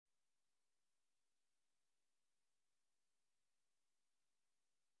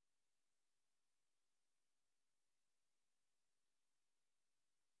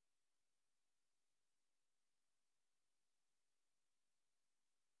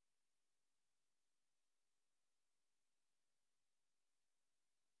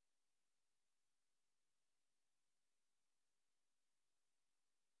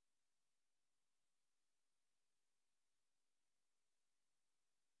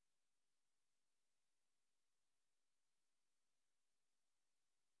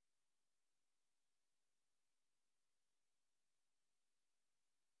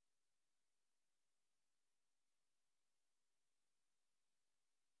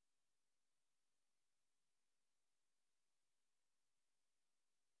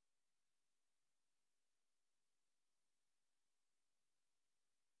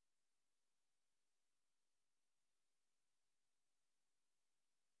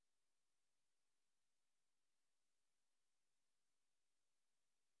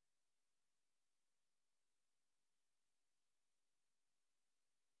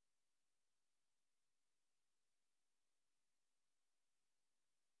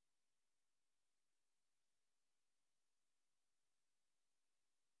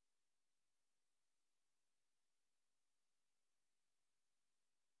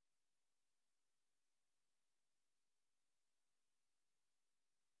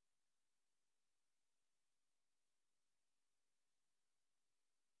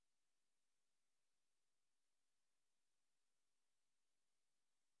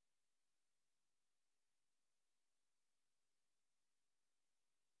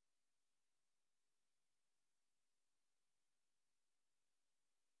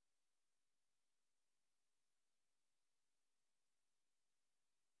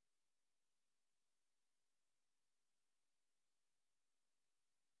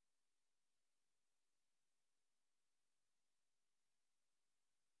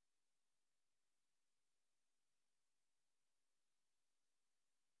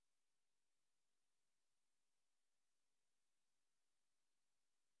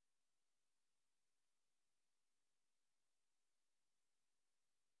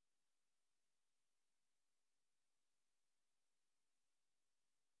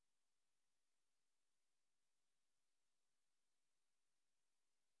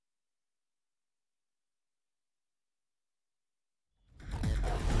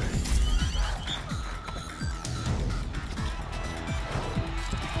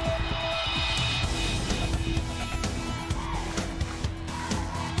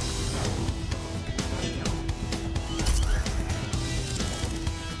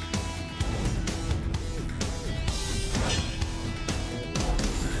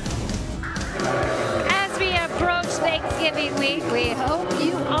everybody. We hope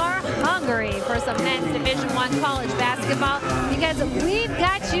you are hungry for some men's Division I college basketball because we've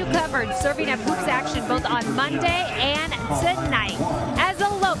got you covered, serving up hoops action both on Monday and tonight. As the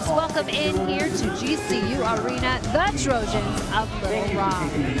Lopes welcome in here to GCU Arena, the Trojans of Little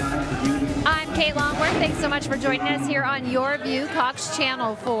Rock. I'm Kate Longworth. Thanks so much for joining us here on Your View, Cox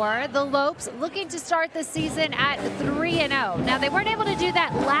Channel 4. The Lopes looking to start the season at 3-0. Now, they weren't able to do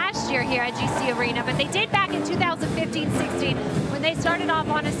that last year here at GCU Arena, but they did back in 2015-16 when they started off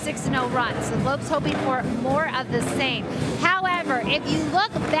on a 6-0 run. So the Lopes hoping for more of the same. However, if you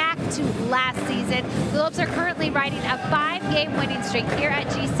look back to last season, the Lopes are currently riding a 5-game winning streak here at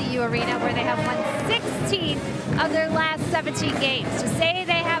GCU Arena, where they have won 16 of their last 17 games. To say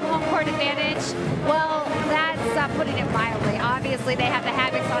they have home court advantage, well, that's putting it mildly. Obviously, they have the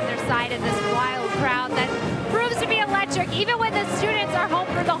Havocs on their side and this wild crowd that proves to be electric, even when the students are home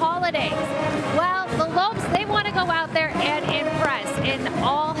for the holidays. Well, the Lopes, they want to go out there and impress in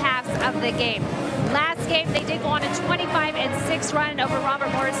all halves of the game. Last game, they did go on a 25-6 run over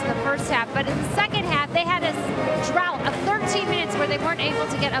Robert Morris in the first half, but in the second half, they had a drought of 13 minutes where they weren't able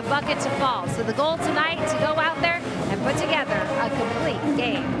to get a bucket to fall. So the goal tonight, to go out there and put together a complete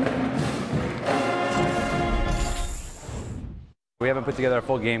game. We haven't put together a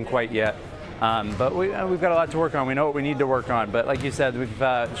full game quite yet, but we've got a lot to work on. We know what we need to work on, but like you said,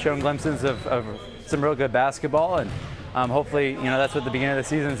 we've shown glimpses of some real good basketball, and hopefully, that's what the beginning of the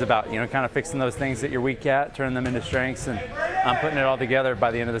season is about, kind of fixing those things that you're weak at, turning them into strengths, and putting it all together by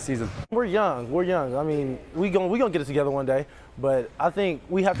the end of the season. We're young. I mean, we gonna get it together one day, but I think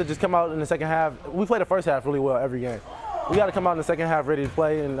we have to just come out in the second half. We play the first half really well every game. We got to come out in the second half ready to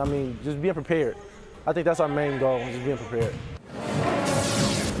play, and I mean, just being prepared. I think that's our main goal, just being prepared.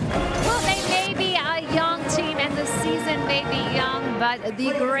 Well, they may be a young team and the season may be young, but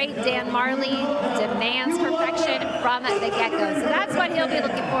the great Dan Marley demands perfection from the get-go. So that's what he'll be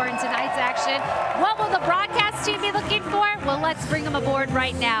looking for in tonight's action. What will the broadcast team be looking for? Well, let's bring them aboard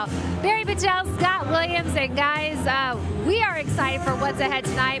right now. Barry Patel, Scott Williams, and guys, we are excited for what's ahead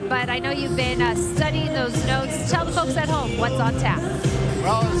tonight, but I know you've been studying those notes. Tell the folks at home what's on tap.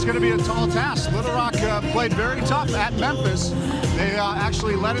 Well, it's going to be a tall task. Little Rock played very tough at Memphis. They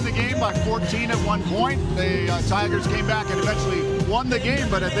actually led in the game by 14 at one point. The Tigers came back and eventually won the game,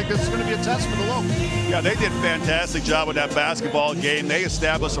 but I think this is going to be a test for the Lopes. Yeah, they did a fantastic job with that basketball game. They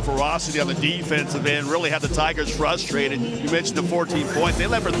established a ferocity on the defensive end, really had the Tigers frustrated. You mentioned the 14 points. They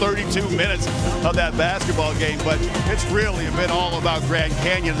led for 32 minutes of that basketball game, but it's really been all about Grand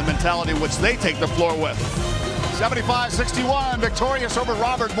Canyon and the mentality in which they take the floor with. 75-61, victorious over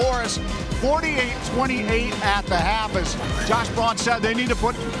Robert Morris. 48-28 at the half. As Josh Braun said, they need to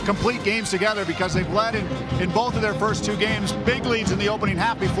put complete games together because they've led in both of their first two games. Big leads in the opening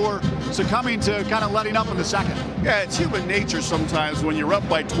half before succumbing to kind of letting up in the second. Yeah, it's human nature sometimes when you're up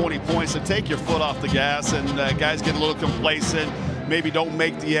by 20 points to take your foot off the gas, and guys get a little complacent. Maybe don't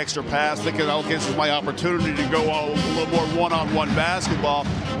make the extra pass, thinking, oh, this is my opportunity to go a little more one-on-one basketball.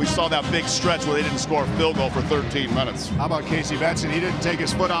 We saw that big stretch where they didn't score a field goal for 13 minutes. How about Casey Benson? He didn't take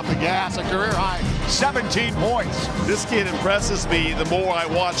his foot off the gas. A career high 17 points. This kid impresses me the more I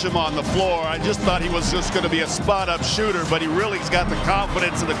watch him on the floor. I just thought he was just going to be a spot-up shooter, but he really's got the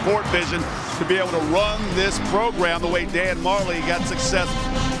confidence and the court vision to be able to run this program the way Dan Marley got success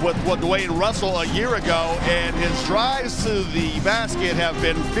with Dwayne Russell a year ago, and his drives to the basket have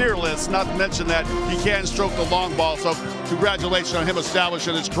been fearless, not to mention that he can stroke the long ball. So congratulations on him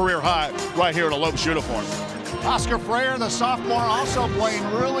establishing his career high right here in a Lopes uniform. Oscar Freyer, the sophomore, also playing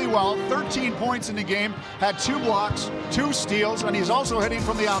really well. 13 points in the game, had 2 blocks, 2 steals, and he's also hitting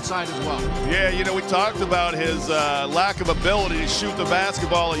from the outside as well. Yeah, we talked about his lack of ability to shoot the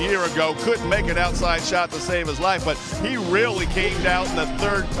basketball a year ago. Couldn't make an outside shot to save his life, but he really came down in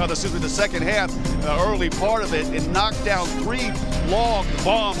the second half, early part of it, and knocked down 3 long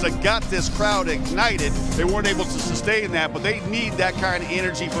bombs that got this crowd ignited. They weren't able to sustain that, but they need that kind of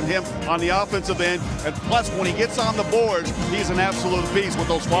energy from him on the offensive end, and plus when he gets on the boards, he's an absolute beast with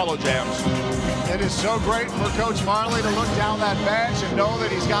those follow jams. It is so great for Coach Marley to look down that bench and know that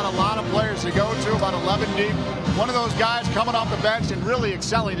he's got a lot of players to go to, about 11 deep. One of those guys coming off the bench and really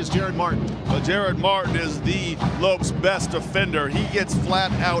excelling is Jared Martin. Well, Jared Martin is the Lopes' best defender. He gets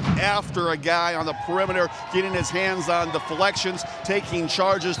flat out after a guy on the perimeter, getting his hands on deflections, taking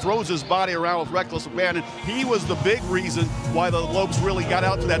charges, throws his body around with reckless abandon. He was the big reason why the Lopes really got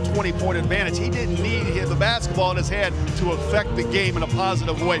out to that 20-point advantage. He didn't need the basketball in his hand to affect the game in a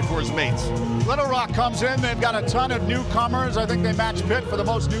positive way for his mates. Little Rock comes in. They've got a ton of newcomers. I think they match Pitt for the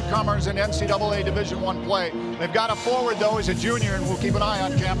most newcomers in NCAA Division I play. They've got a forward, though. He's a junior, and we'll keep an eye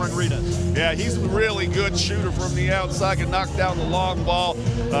on Cameron Reedus. Yeah, he's a really good shooter from the outside, can knock down the long ball,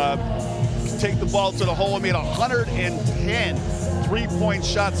 take the ball to the hole. He made 110 three-point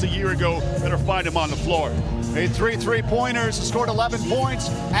shots a year ago. Better find him on the floor. Made 3 3-pointers, scored 11 points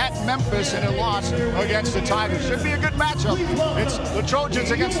at Memphis in a loss against the Tigers. Should be a good matchup. It's the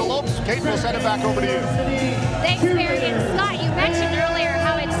Trojans against the Lopes. Kate, we'll send it back over to you. Thanks, Barry. And Scott, you mentioned earlier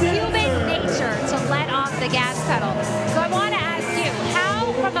how it's human nature to let off the gas pedal. So I want to ask you,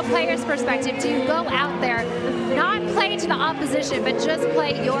 how, from a player's perspective, do you go out there, not play to the opposition, but just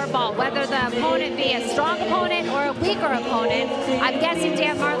play your ball, whether the opponent be a strong opponent or a weaker opponent? I'm guessing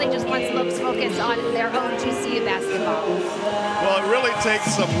Dan Marley just wants Lopes focus on their own GCU basketball. Well, it really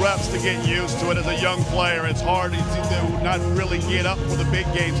takes some reps to get used to it as a young player. It's hard to not really get up for the big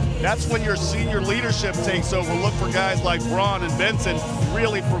games. That's when your senior leadership takes over. Look for guys like Braun and Benson,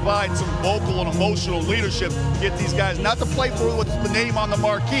 really provide some vocal and emotional leadership. Get these guys not to play for what's the name on the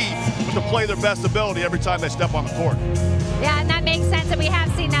marquee, but to play their best ability every time they step on the court. Yeah, and that makes sense. And we have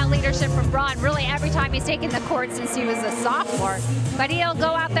seen that leadership from Braun really every time he's taken the court since he was a sophomore. But he'll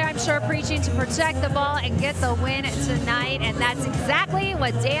go out there, I'm sure, preaching to protect the ball and get the win tonight. And that's exactly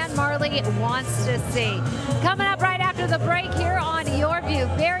what Dan Marley wants to see. Coming up right after the break here on Your View,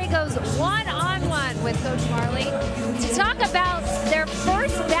 Barry goes one-on-one with Coach Marley to talk about their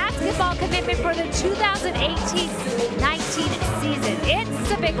first basketball commitment for the 2018-19 season.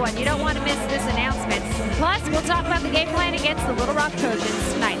 It's a big one. You don't want to miss this announcement. Plus, we'll talk about the game plan against the Little Rock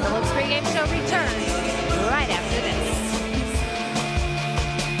Trojans tonight. The Lopes Pregame Show returns right after this.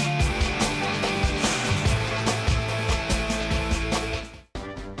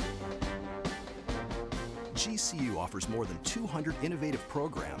 GCU offers more than 200 innovative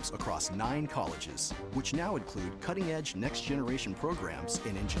programs across 9 colleges, which now include cutting-edge next-generation programs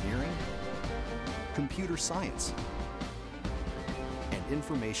in engineering, computer science, and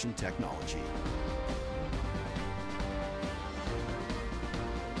information technology.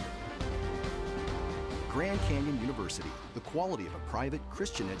 Grand Canyon University, the quality of a private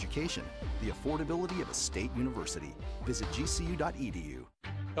Christian education, the affordability of a state university. Visit gcu.edu.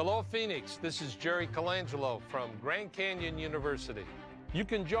 Hello, Phoenix. This is Jerry Colangelo from Grand Canyon University. You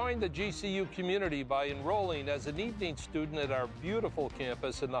can join the GCU community by enrolling as an evening student at our beautiful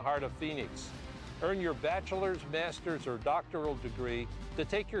campus in the heart of Phoenix. Earn your bachelor's, master's, or doctoral degree to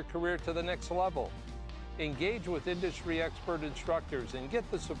take your career to the next level. Engage with industry expert instructors and get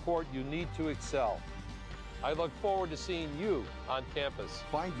the support you need to excel. I look forward to seeing you on campus.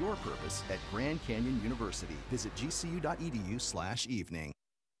 Find your purpose at Grand Canyon University. Visit gcu.edu/evening.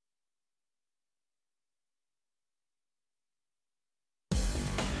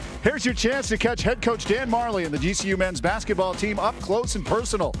 Here's your chance to catch head coach Dan Marley and the GCU men's basketball team up close and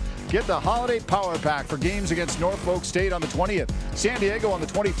personal. Get the Holiday Power Pack for games against Norfolk State on the 20th, San Diego on the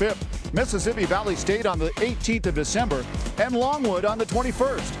 25th, Mississippi Valley State on the 18th of December, and Longwood on the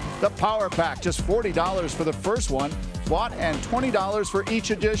 21st. The Power Pack, just $40 for the first one, bought, and $20 for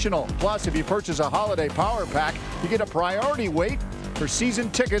each additional. Plus, if you purchase a Holiday Power Pack, you get a priority weight for season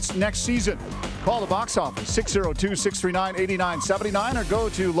tickets next season. Call the box office, 602-639-8979, or go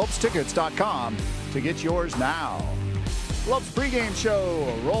to lopestickets.com to get yours now. Lopes Pregame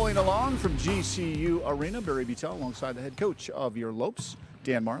Show rolling along from GCU Arena. Barry Buttel alongside the head coach of your Lopes,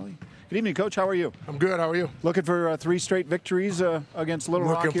 Dan Marley. Good evening, Coach. How are you? I'm good. How are you? Looking for 3 straight victories against Little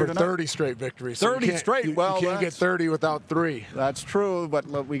Rock here tonight? Looking for 30 straight victories. 30 straight? You can't get 30 without 3. That's true, but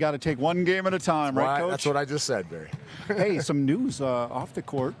look, we got to take one game at a time, right, Coach? That's what I just said, Barry. Hey, some news off the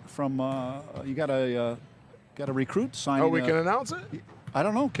court from you got a recruit signing. Oh, we can announce it? I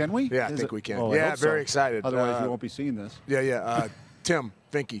don't know. Can we? Yeah, I think we can. Oh, yeah, very excited. Otherwise, you won't be seeing this. Yeah. Tim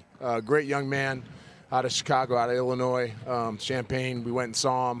Finke, great young man. Out of Chicago, out of Illinois, Champaign. We went and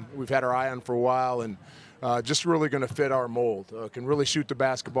saw him. We've had our eye on for a while, and just really going to fit our mold. Can really shoot the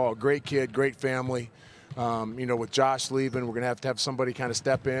basketball. Great kid, great family. With Josh leaving, we're going to have somebody kind of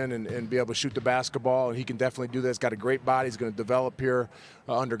step in and be able to shoot the basketball, and he can definitely do this. Got a great body. He's going to develop here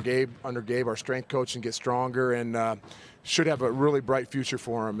under Gabe, our strength coach, and get stronger, and should have a really bright future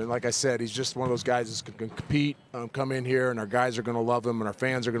for him. And like I said, he's just one of those guys that's going to compete, come in here, and our guys are going to love him, and our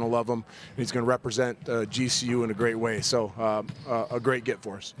fans are going to love him, and he's going to represent GCU in a great way. So a great get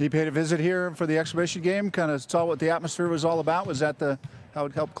for us. He paid a visit here for the exhibition game, kind of saw what the atmosphere was all about. Was that how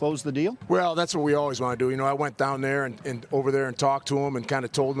it helped close the deal? Well, that's what we always want to do. I went down there and over there and talked to him and kind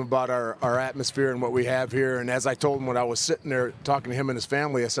of told him about our atmosphere and what we have here. And as I told him when I was sitting there talking to him and his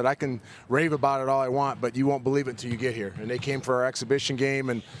family, I said, I can rave about it all I want, but you won't believe it until you get here. And they came for our exhibition game,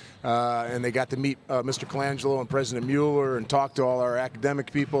 and they got to meet Mr. Colangelo and President Mueller and talk to all our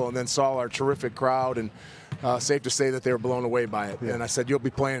academic people, and then saw our terrific crowd. And safe to say that they were blown away by it. Yeah. And I said, you'll be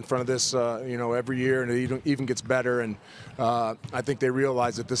playing in front of this, every year, and it even gets better. And I think they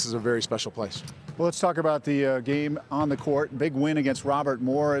realize that this is a very special place. Well, let's talk about the game on the court. Big win against Robert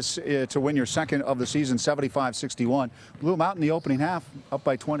Morris to win your second of the season, 75-61. Blew them out in the opening half, up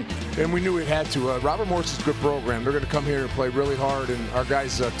by 20. And we knew we had to. Robert Morris is a good program. They're going to come here and play really hard, and our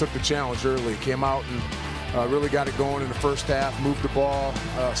guys took the challenge early, came out and really got it going in the first half, moved the ball,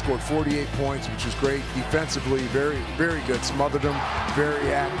 scored 48 points, which was great. Defensively, very, very good. Smothered them,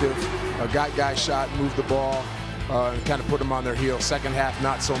 very active. Got guys shot, moved the ball, and kind of put them on their heels. Second half,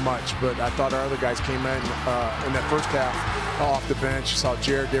 not so much, but I thought our other guys came in that first half off the bench. Saw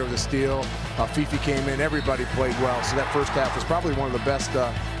Jared there with a steal. Fifi came in. Everybody played well. So that first half was probably one of the best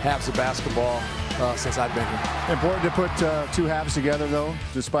halves of basketball since I've been here. Important to put two halves together, though,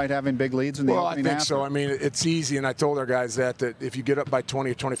 despite having big leads in the opening half? Well, I think so. I mean, it's easy, and I told our guys that if you get up by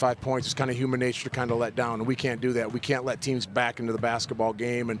 20 or 25 points, it's kind of human nature to kind of let down, and we can't do that. We can't let teams back into the basketball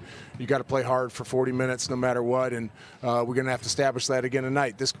game, and you got to play hard for 40 minutes no matter what, and we're going to have to establish that again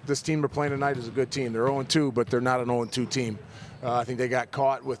tonight. This team we're playing tonight is a good team. They're 0-2, but they're not an 0-2 team. I think they got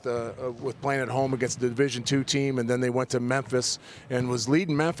caught with playing at home against the Division II team, and then they went to Memphis and was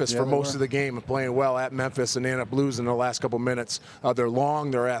leading Memphis for most of the game and playing well at Memphis, and they ended up losing the last couple minutes. They're long,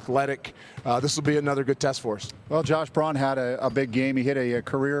 they're athletic. This will be another good test for us. Well, Josh Braun had a big game. He hit a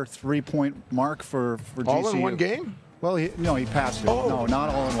career 3-point mark for GCU. All in one game? Well, he passed it. Oh. No, not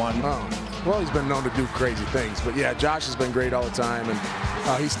all in one. Oh. Well, he's been known to do crazy things. But, yeah, Josh has been great all the time.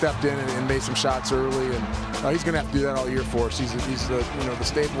 And he stepped in and made some shots early. And he's going to have to do that all year for us. He's the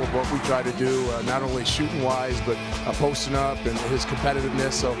staple of what we try to do, not only shooting-wise, but posting up and his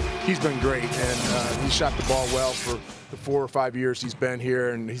competitiveness. So he's been great. And he shot the ball well for the 4 or 5 years he's been here,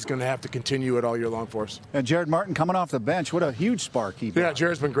 and he's going to have to continue it all year long for us. And Jared Martin coming off the bench, what a huge spark he brought. Yeah,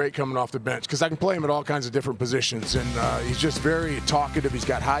 Jared's been great coming off the bench because I can play him at all kinds of different positions, and he's just very talkative. He's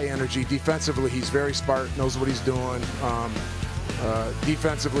got high energy. Defensively, he's very smart, knows what he's doing.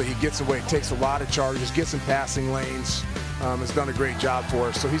 Defensively, he gets away, takes a lot of charges, gets in passing lanes, has done a great job for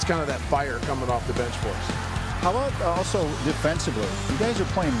us. So he's kind of that fire coming off the bench for us. How about also defensively? You guys are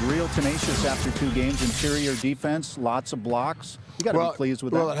playing real tenacious after 2 games. Interior defense, lots of blocks. You got to be pleased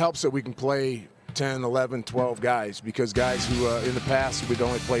with that. Well, it helps that we can play 10, 11, 12 guys, because guys who in the past we'd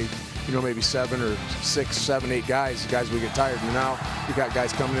only play, maybe 7 or 6, 7, 8 guys we get tired. And now we got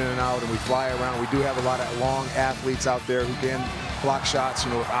guys coming in and out, and we fly around. We do have a lot of long athletes out there who can block shots,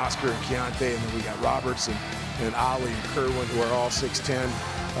 with Oscar and Keontae, and then we got Roberts and Ollie and Kerwin, who are all 6'10".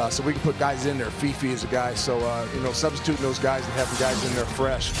 So we can put guys in there. Fifi is a guy. So, substituting those guys and having guys in there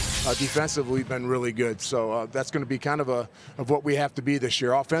fresh. Defensively, we've been really good. So that's going to be kind of what we have to be this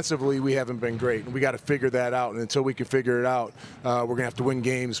year. Offensively, we haven't been great, and we got to figure that out. And until we can figure it out, we're going to have to win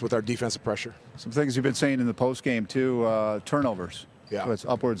games with our defensive pressure. Some things you've been saying in the postgame, too, turnovers. Yeah, so it's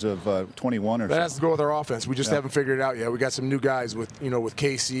upwards of 21 or so. That has to go with our offense. We just haven't figured it out yet. We got some new guys with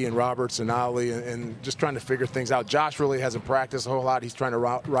Casey and Roberts and Ollie, and just trying to figure things out. Josh really hasn't practiced a whole lot. He's trying to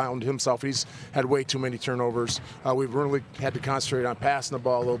round himself. He's had way too many turnovers. We've really had to concentrate on passing the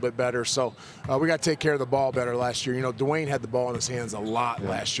ball a little bit better. So we got to take care of the ball better last year. Dwayne had the ball in his hands a lot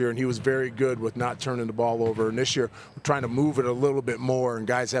last year, and he was very good with not turning the ball over. And this year, we're trying to move it a little bit more, and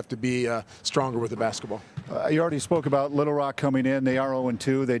guys have to be stronger with the basketball. You already spoke about Little Rock coming in. They are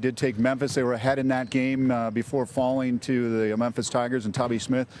 0-2. They did take Memphis. They were ahead in that game before falling to the Memphis Tigers and Tubby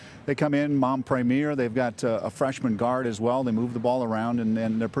Smith. They come in, Mom Premier. They've got a freshman guard as well. They move the ball around,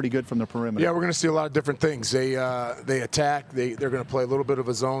 and they're pretty good from the perimeter. Yeah, we're going to see a lot of different things. They attack. They're going to play a little bit of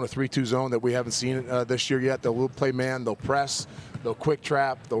a zone, a 3-2 zone that we haven't seen this year yet. They'll play man. They'll press. They'll quick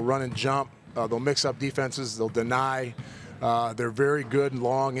trap. They'll run and jump. They'll mix up defenses. They'll deny. They're very good and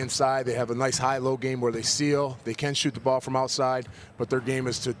long inside. They have a nice high-low game where they seal. They can shoot the ball from outside, but their game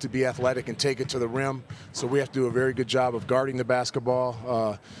is to be athletic and take it to the rim. So we have to do a very good job of guarding the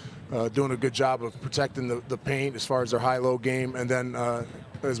basketball, doing a good job of protecting the paint as far as their high-low game. And then,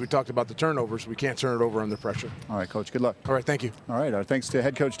 as we talked about the turnovers, we can't turn it over under pressure. All right, Coach, good luck. All right, thank you. All right, our thanks to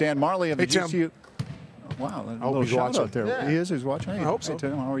head coach Dan Marley of the GCU. Wow, a little shout out there. Yeah. He is. He's watching. Hey, I hope so. Hey,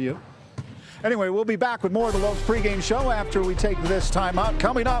 Tim, how are you? Anyway, we'll be back with more of the Lopes pregame show after we take this time out.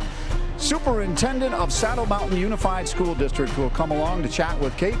 Coming up, Superintendent of Saddle Mountain Unified School District will come along to chat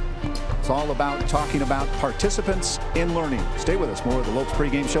with Kate. It's all about talking about participants in learning. Stay with us. More of the Lopes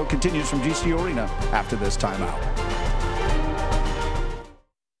pregame show continues from GCU Arena after this timeout.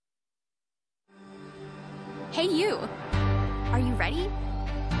 Hey, you. Are you ready?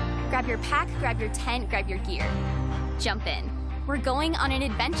 Grab your pack, grab your tent, grab your gear. Jump in. We're going on an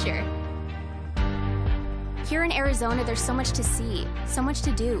adventure. Here in Arizona, there's so much to see, so much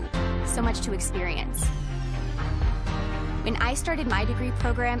to do, so much to experience. When I started my degree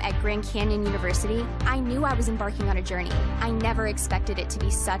program at Grand Canyon University, I knew I was embarking on a journey. I never expected it to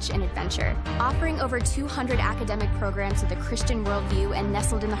be such an adventure. Offering over 200 academic programs with a Christian worldview and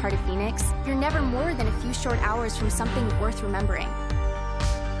nestled in the heart of Phoenix, you're never more than a few short hours from something worth remembering.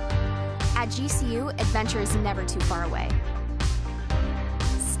 At GCU, adventure is never too far away.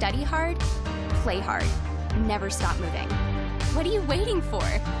 Study hard, play hard, never stop moving. What are you waiting for?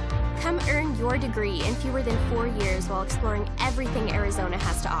 Come earn your degree in fewer than 4 years while exploring everything Arizona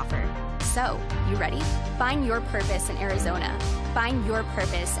has to offer. So, you ready? Find your purpose in Arizona. Find your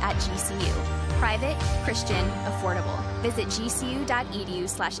purpose at GCU. Private, Christian, affordable. Visit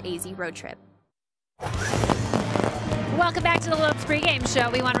gcu.edu/AZ roadtrip. Welcome back to the Lopes pregame show.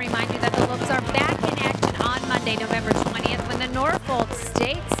 We want to remind you that the Lopes are back in action on Monday, November 20th, when the Norfolk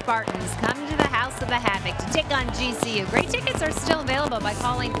State Spartans come to the House of the Havoc to take on GCU. Great tickets are still available by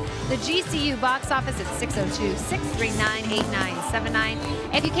calling the GCU box office at 602-639-8979.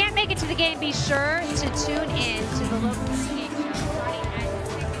 If you can't make it to the game, be sure to tune in to the Lopes pregame show starting at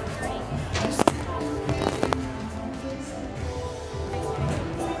 6:30.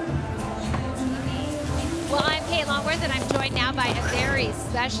 Well, I'm Kate Longworth, and I'm joined now by a very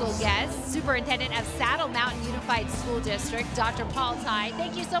special guest, Superintendent of Saddle Mountain Unified School District, Dr. Paul Tye.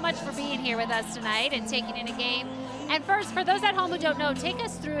 Thank you so much for being here with us tonight and taking in a game. And first, for those at home who don't know, take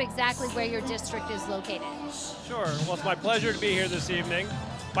us through exactly where your district is located. Sure. Well, it's my pleasure to be here this evening.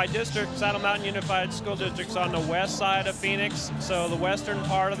 My district, Saddle Mountain Unified School District, is on the west side of Phoenix, so the western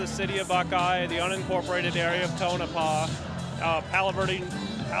part of the city of Buckeye, the unincorporated area of Tonopah. Palo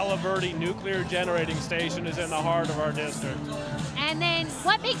Verde Nuclear Generating Station is in the heart of our district. And then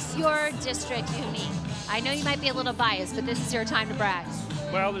what makes your district unique? I know you might be a little biased, but this is your time to brag.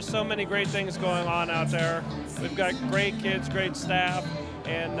 Well, there's so many great things going on out there. We've got great kids, great staff,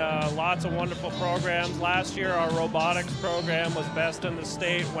 and lots of wonderful programs. Last year, our robotics program was best in the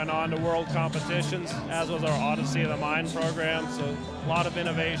state, went on to world competitions, as was our Odyssey of the Mind program. So a lot of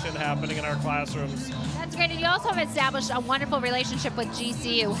innovation happening in our classrooms. That's great. And you also have established a wonderful relationship with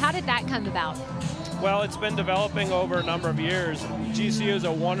GCU. How did that come about? Well, it's been developing over a number of years. GCU is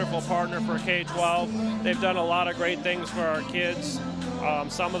a wonderful partner for K-12. They've done a lot of great things for our kids.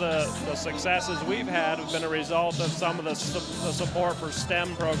 Some of the successes we've had have been a result of some of the support for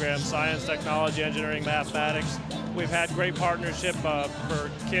STEM programs, science, technology, engineering, mathematics. We've had great partnership for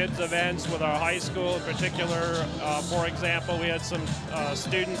kids events with our high school in particular. For example, we had some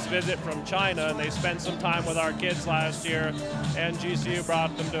students visit from China, and they spent some time with our kids last year, and GCU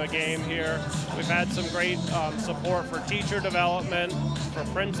brought them to a game here. We've had some great support for teacher development, for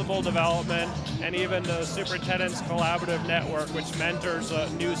principal development, and even the Superintendent's Collaborative Network, which mentors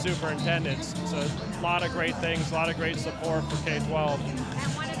new superintendents. So a lot of great things, a lot of great support for K-12. And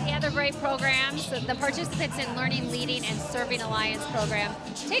one of the other great programs, the Participants in Learning, Leading, and Serving Alliance program.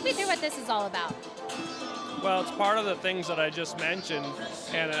 Take me through what this is all about. Well, it's part of the things that I just mentioned,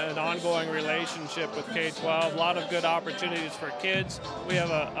 and an ongoing relationship with K-12. A lot of good opportunities for kids. We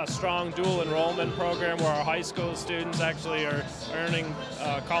have a strong dual enrollment program where our high school students actually are earning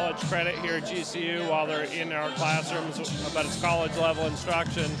college credit here at GCU while they're in our classrooms, but it's college level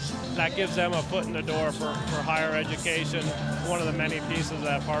instruction. That gives them a foot in the door for higher education, one of the many pieces of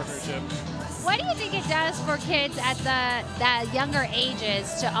that partnership. What do you think it does for kids at the younger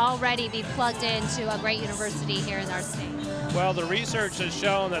ages to already be plugged into a great university here in our state? Well, the research has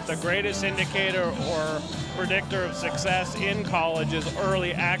shown that the greatest indicator or predictor of success in college is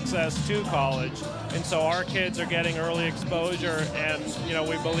early access to college. And so our kids are getting early exposure, and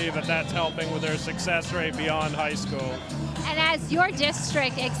we believe that that's helping with their success rate beyond high school. And as your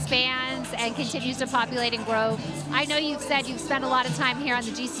district expands and continues to populate and grow, I know you've said you've spent a lot of time here on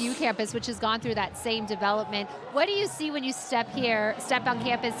the GCU campus, which has gone through that same development. What do you see when you step on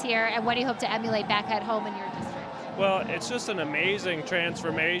campus here, and what do you hope to emulate back at home in your district? Well, it's just an amazing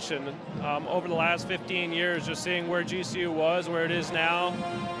transformation over the last 15 years, just seeing where GCU was, where it is now.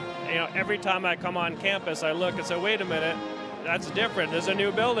 Every time I come on campus, I look and say, wait a minute, that's different. There's a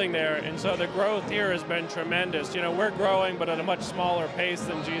new building there. And so the growth here has been tremendous. We're growing, but at a much smaller pace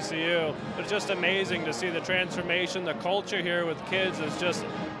than GCU. But it's just amazing to see the transformation. The culture here with kids is just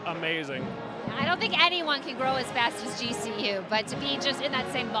amazing. I don't think anyone can grow as fast as GCU, but to be just in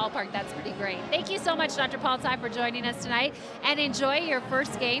that same ballpark, that's pretty great. Thank you so much, Dr. Paul Tye, for joining us tonight, and enjoy your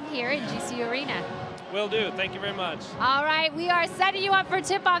first game here in GCU Arena. Will do. Thank you very much. All right, we are setting you up for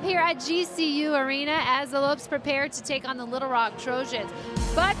tip-off here at GCU Arena as the Lopes prepare to take on the Little Rock Trojans.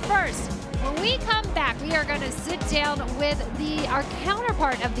 But first, when we come back, we are going to sit down with our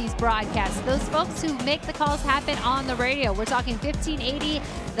counterpart of these broadcasts, those folks who make the calls happen on the radio. We're talking 1580,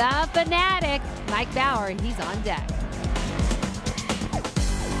 The Fanatic, Mike Bauer, and he's on deck.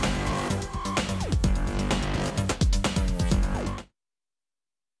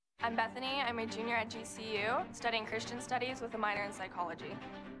 I'm Bethany. I'm a junior at GCU, studying Christian studies with a minor in psychology.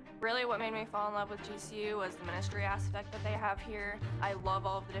 Really what made me fall in love with GCU was the ministry aspect that they have here. I love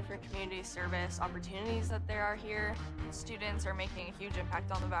all of the different community service opportunities that there are here. Students are making a huge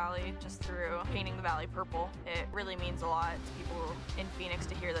impact on the Valley just through painting the Valley purple. It really means a lot to people in Phoenix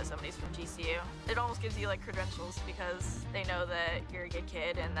to hear that somebody's from GCU. It almost gives you like credentials because they know that you're a good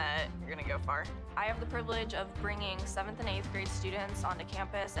kid and that you're gonna go far. I have the privilege of bringing 7th and 8th grade students onto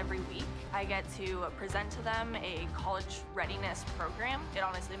campus every week. I get to present to them a college readiness program. It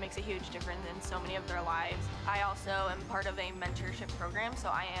honestly makes a huge difference in so many of their lives. I also am part of a mentorship program, so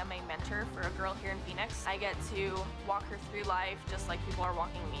I am a mentor for a girl here in Phoenix. I get to walk her through life just like people are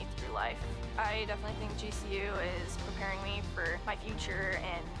walking me through life. I definitely think GCU is preparing me for my future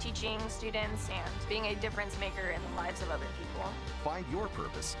and teaching students and being a difference maker in the lives of other people. Find your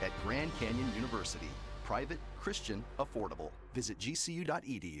purpose at Grand Canyon University. Private, Christian, affordable. Visit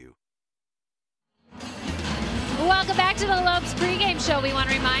gcu.edu. Welcome back to the Lopes pregame show. We want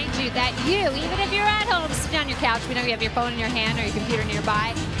to remind you that you, even if you're at home sitting on your couch, we know you have your phone in your hand or your computer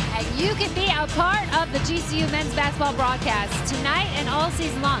nearby, and you can be a part of the GCU men's basketball broadcast tonight and all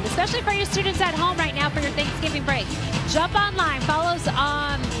season long, especially for your students at home right now for your Thanksgiving break. Jump online, follow us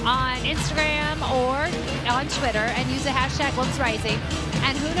on Instagram or on Twitter, and use the hashtag #LopesRising.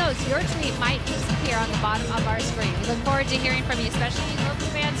 And who knows, your tweet might just appear on the bottom of our screen. We look forward to hearing from you, especially you Lopes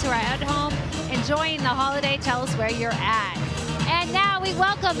fans who are at home enjoying the holiday. Tell us where you're at. And now we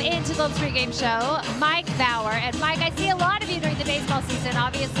welcome into the Lopes pregame show Mike Bauer. And Mike, I see a lot of you during the baseball season,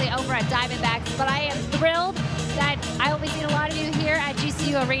 obviously over at Diamondbacks, but I am thrilled that I only seen a lot of you here at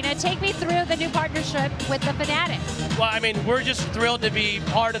GCU Arena. Take me through the new partnership with the Fanatics. Well, I mean, we're just thrilled to be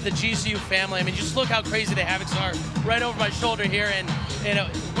part of the GCU family. I mean, just look how crazy the Havocs are right over my shoulder here. And, you know,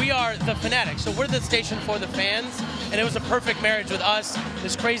 we are the Fanatics, so we're the station for the fans. And it was a perfect marriage with us,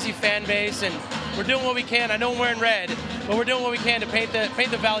 this crazy fan base, and we're doing what we can. I know I'm wearing red, but we're doing what we can to paint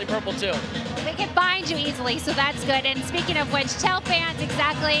the Valley purple too. They can find you easily, so that's good. And speaking of which, tell fans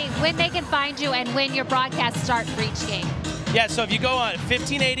exactly when they can find you and when your broadcasts start for each game. Yeah, so if you go on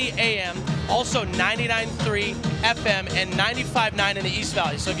 1580 AM, also 99.3 FM, and 95.9 in the East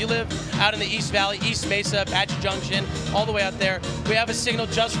Valley. So if you live out in the East Valley, East Mesa, Apache Junction, all the way out there, we have a signal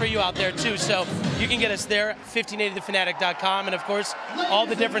just for you out there too. So you can get us there, 1580thefanatic.com, and of course, all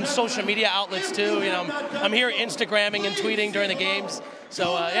the different social media outlets too. You know, I'm here Instagramming and tweeting during the games.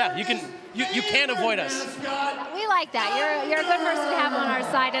 So yeah, you can't avoid us. We like that. You're a good person to have on our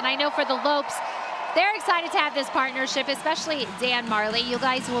side, and I know for the Lopes, they're excited to have this partnership, especially Dan Marley. You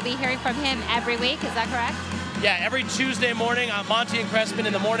guys will be hearing from him every week, is that correct? Yeah, every Tuesday morning on Monty and Crespin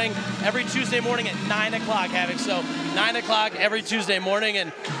in the morning, every Tuesday morning at 9 o'clock, Havoc. So 9 o'clock every Tuesday morning.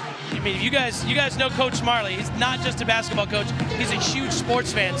 And I mean, you guys know Coach Marley. He's not just a basketball coach, he's a huge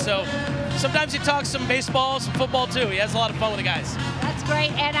sports fan. So sometimes he talks some baseball, some football too. He has a lot of fun with the guys. That's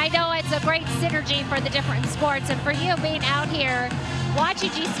great, and I know it's a great synergy for the different sports. And for you being out here watching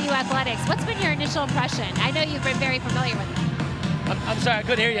GCU athletics, what's been your initial impression? I know you've been very familiar with it. I'm sorry, I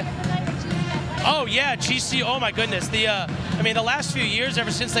couldn't hear you. Oh yeah, GCU, oh my goodness. I mean, the last few years,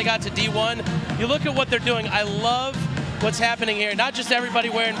 ever since they got to D1, you look at what they're doing. I love what's happening here. Not just everybody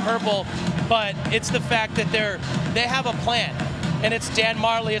wearing purple, but it's the fact that they have a plan. And it's Dan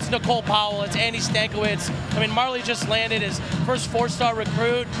Marley, it's Nicole Powell, it's Andy Stankiewicz. I mean, Marley just landed his first 4-star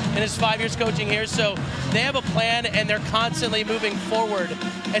recruit in his 5 years coaching here. So they have a plan and they're constantly moving forward.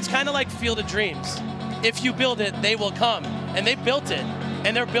 It's kind of like Field of Dreams. If you build it, they will come. And they built it.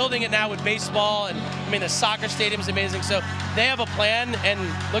 And they're building it now with baseball. And I mean, the soccer stadium's amazing. So they have a plan, and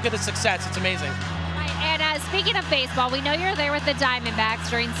look at the success. It's amazing. And speaking of baseball, we know you're there with the Diamondbacks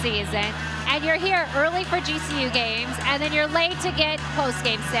during season, and you're here early for GCU games, and then you're late to get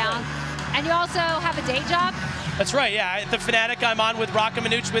post-game sound. And you also have a day job? That's right, yeah. At the Fanatic, I'm on with Rocca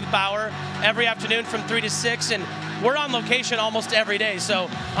Minuch with Bauer every afternoon from 3 to 6, and we're on location almost every day. So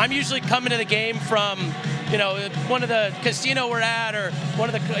I'm usually coming to the game from, you know, one of the casino we're at, or one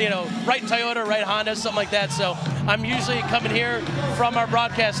of the, you know, right Toyota, right Honda, something like that. So I'm usually coming here from our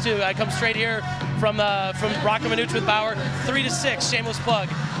broadcast too. I come straight here from Rocca Minuch with Bauer, 3 to 6, shameless plug,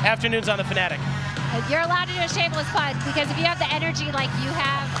 afternoons on the Fanatic. You're allowed to do a shameless plug, because if you have the energy like you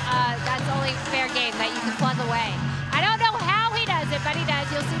have, that's only fair game that you can plug away. I don't know how he does it, but he does.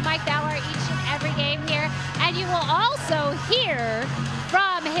 You'll see Mike Bauer each and every game here, and you will also hear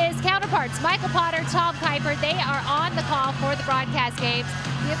from his counterparts, Michael Potter, Tom Kuiper. They are on the call for the broadcast games.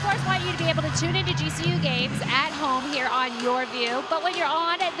 We, of course, want you to be able to tune into GCU games at home here on Your View. But when you're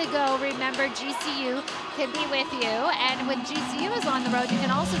on at the go, remember GCU can be with you. And when GCU is on the road, you can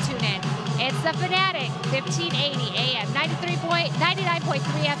also tune in. It's The Fanatic, 1580 AM, 99.3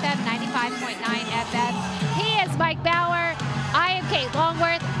 FM, 95.9 FM. He is Mike Bauer. I am Kate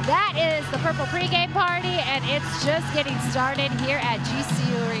Longworth. That is the Purple Pregame Party, and it's just getting started here at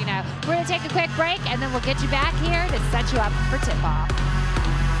GCU Arena. We're going to take a quick break, and then we'll get you back here to set you up for tip-off.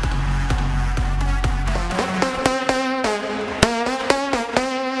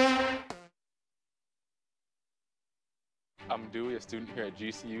 I'm Dewey, a student here at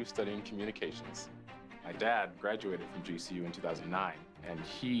GCU studying communications. My dad graduated from GCU in 2009, and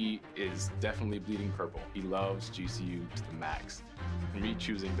he is definitely bleeding purple. He loves GCU to the max. Me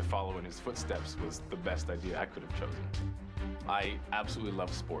choosing to follow in his footsteps was the best idea I could have chosen. I absolutely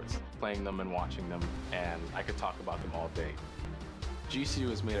love sports, playing them and watching them, and I could talk about them all day. GCU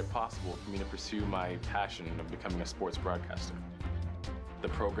has made it possible for me to pursue my passion of becoming a sports broadcaster. The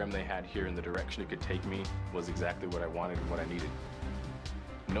program they had here and the direction it could take me was exactly what I wanted and what I needed.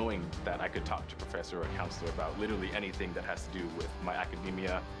 Knowing that I could talk to a professor or a counselor about literally anything that has to do with my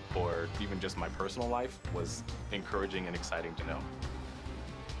academia or even just my personal life was encouraging and exciting to know.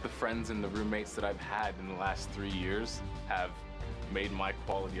 The friends and the roommates that I've had in the last 3 years have made my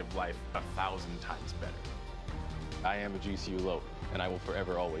quality of life 1,000 times better. I am a GCU Lope, and I will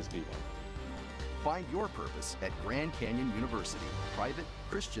forever always be one. Find your purpose at Grand Canyon University. Private,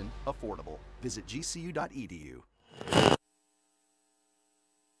 Christian, affordable. Visit gcu.edu.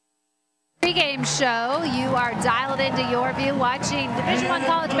 Pregame show. You are dialed into Your View watching Division I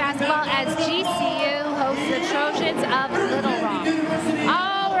college basketball as GCU hosts the Trojans of Little Rock.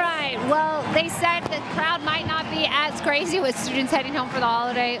 All right. Well, they said the crowd might not be as crazy with students heading home for the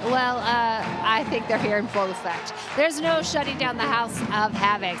holiday. Well, I think they're here in full effect. There's no shutting down the house of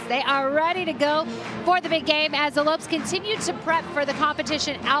Havocs. They are ready to go for the big game as the Lopes continue to prep for the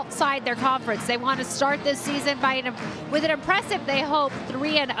competition outside their conference. They want to start this season with an impressive, they hope,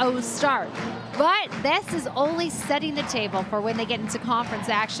 3-0 start. But this is only setting the table for when they get into conference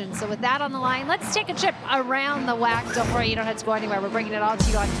action. So with that on the line, let's take a trip around the WAC. Don't worry, you don't have to go anywhere. We're bringing it all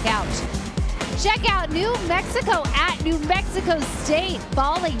to you on the couch. Check out New Mexico at New Mexico State,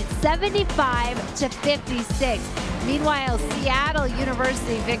 falling 75-56. Meanwhile, Seattle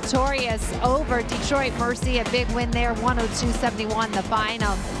University victorious over Detroit Mercy, a big win there, 102-71 the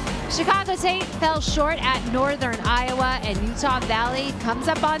final. Chicago State fell short at Northern Iowa, and Utah Valley comes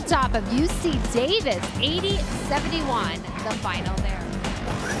up on top of UC Davis, 80-71 the final there.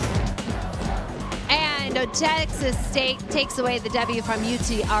 And Texas State takes away the W from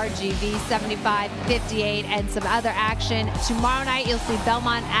UTRGV, 75-58, and some other action. Tomorrow night, you'll see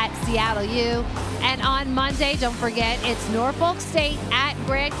Belmont at Seattle U. And on Monday, don't forget, it's Norfolk State at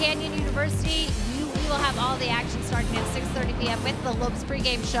Grand Canyon University. We will have all the action starting at 6:30 p.m. with the Lopes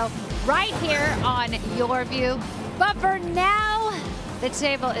pregame show right here on Your View. But for now, the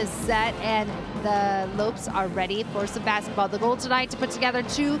table is set and the Lopes are ready for some basketball. The goal tonight to put together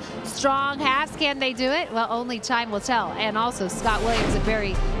 2 strong halves. Can they do it? Well, only time will tell. And also Scott Williams and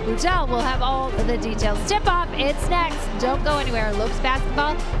Barry Boutel will have all the details. Tip off, it's next. Don't go anywhere. Lopes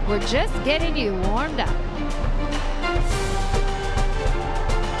basketball, we're just getting you warmed up.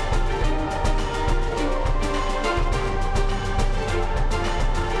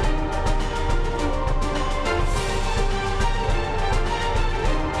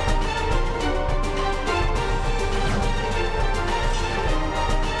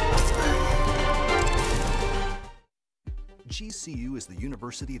 GCU is the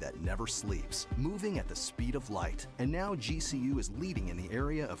university that never sleeps, moving at the speed of light. And now GCU is leading in the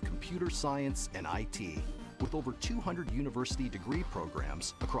area of computer science and IT. With over 200 university degree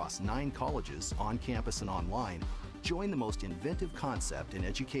programs across 9 colleges, on campus and online, join the most inventive concept in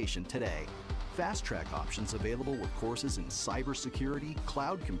education today. Fast track options available with courses in cybersecurity,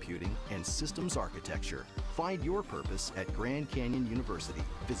 cloud computing, and systems architecture. Find your purpose at Grand Canyon University.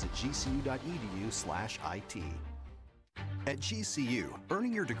 Visit gcu.edu/IT. At GCU,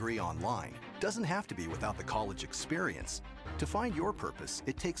 earning your degree online doesn't have to be without the college experience. To find your purpose,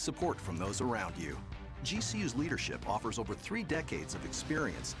 it takes support from those around you. GCU's leadership offers over 3 decades of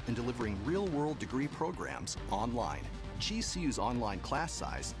experience in delivering real-world degree programs online. GCU's online class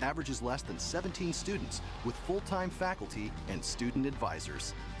size averages less than 17 students with full-time faculty and student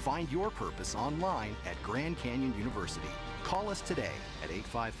advisors. Find your purpose online at Grand Canyon University. Call us today at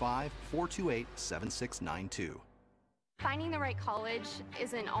 855-428-7692. Finding the right college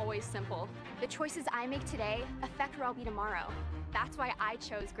isn't always simple. The choices I make today affect where I'll be tomorrow. That's why I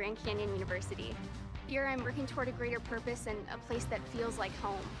chose Grand Canyon University. year, I'm working toward a greater purpose and a place that feels like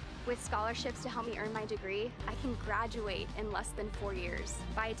home. With scholarships to help me earn my degree, I can graduate in less than 4 years.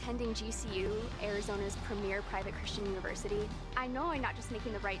 By attending GCU, Arizona's premier private Christian university, I know I'm not just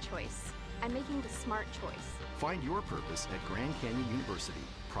making the right choice, I'm making the smart choice. Find your purpose at Grand Canyon University.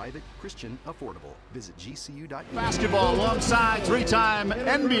 Private, Christian, affordable. Visit gcu.edu. Basketball alongside three-time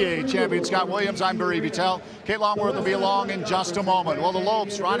NBA champion Scott Williams. I'm Barry Vitale. Kate Longworth will be along in just a moment. Well, the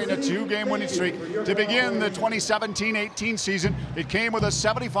Lobes riding a 2-game winning streak to begin the 2017-18 season. It came with a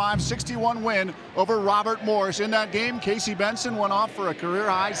 75-61 win over Robert Morris. In that game, Casey Benson went off for a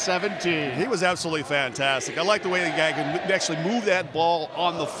career-high 17. He was absolutely fantastic. I like the way the guy can actually move that ball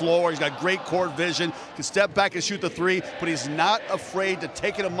on the floor. He's got great court vision, can step back and shoot the three, but he's not afraid to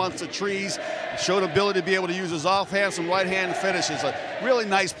take it amongst the trees. Showed ability to be able to use his offhand, some right-hand finishes. A really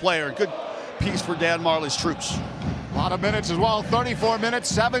nice player. Good piece for Dan Marley's troops. A lot of minutes as well. 34 minutes,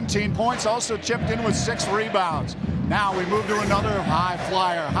 17 points. Also chipped in with 6 rebounds. Now we move to another high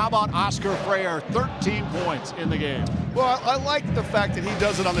flyer. How about Oscar Freyer? 13 points in the game. Well, I like the fact that he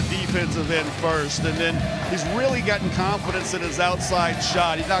does it on the defensive end first, and then he's really gotten confidence in his outside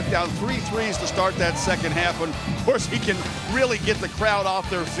shot. He knocked down 3 threes to start that second half, and of course he can really get the crowd off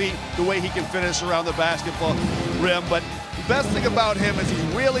their feet the way he can finish around the basketball rim. But the best thing about him is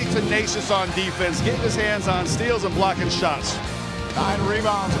he's really tenacious on defense, getting his hands on steals and blocking shots. 9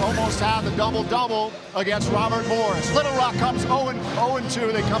 rebounds, almost had the double-double against Robert Morris. Little Rock comes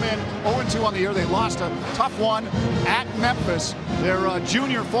 0-2. They come in 0-2 on the year. They lost a tough one at Memphis. Their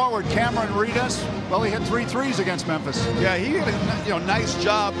junior forward, Cameron Reedus, well, he hit 3 threes against Memphis. Yeah, he did a nice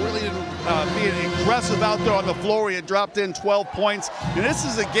job really being aggressive out there on the floor. He had dropped in 12 points. And this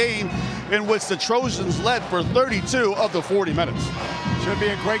is a game in which the Trojans led for 32 of the 40 minutes. Should be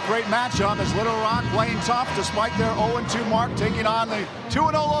a great matchup as Little Rock playing tough despite their 0-2 mark, taking on the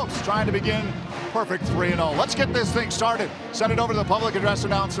 2-0 Lopes, trying to begin perfect 3-0. Let's get this thing started. Send it over to the public address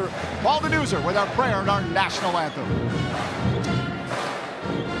announcer, Paul Denuser, with our prayer and our national anthem.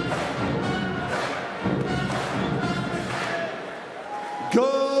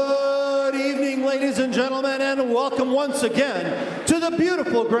 Good evening, ladies and gentlemen, and welcome once again to the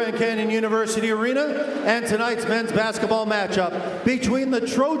beautiful Grand Canyon University Arena and tonight's men's basketball matchup between the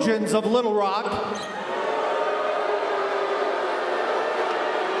Trojans of Little Rock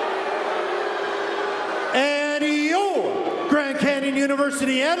and your Grand Canyon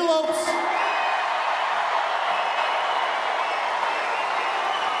University Antelopes.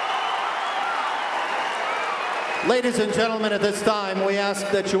 Ladies and gentlemen, at this time, we ask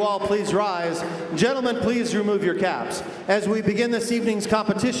that you all please rise. Gentlemen, please remove your caps as we begin this evening's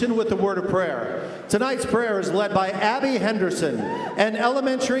competition with the word of prayer. Tonight's prayer is led by Abby Henderson, an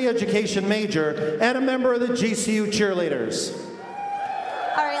elementary education major and a member of the GCU cheerleaders.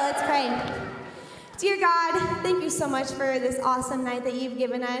 All right, let's pray. Dear God, thank you so much for this awesome night that you've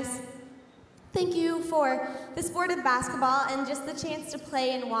given us. Thank you for the sport of basketball and just the chance to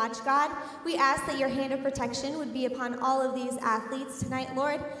play and watch, God. We ask that your hand of protection would be upon all of these athletes tonight,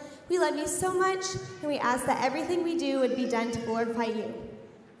 Lord. We love you so much, and we ask that everything we do would be done to glorify you.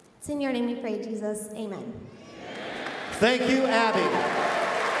 It's in your name we pray, Jesus. Amen. Thank you, Abby.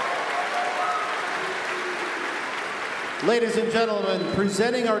 Ladies and gentlemen,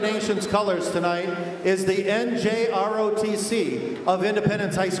 presenting our nation's colors tonight is the NJROTC of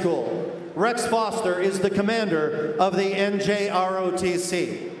Independence High School. Rex Foster is the commander of the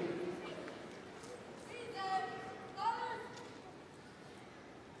NJROTC.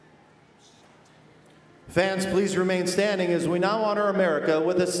 Fans, please remain standing as we now honor America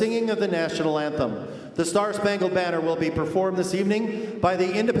with the singing of the national anthem. The Star-Spangled Banner will be performed this evening by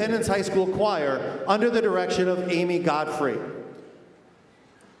the Independence High School Choir under the direction of Amy Godfrey.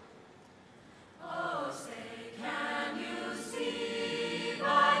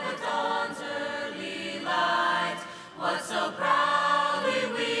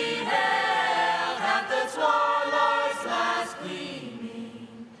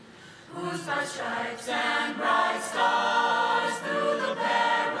 Stripes and bright stars through the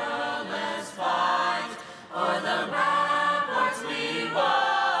perilous fight, o'er the ramparts we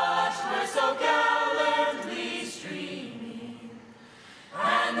watched were so gallantly streaming,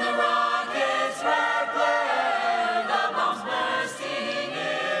 and the rockets' red glare, the bombs bursting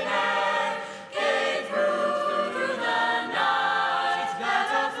in air, gave proof through the night that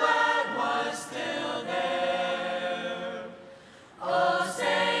our flag was still there. Oh,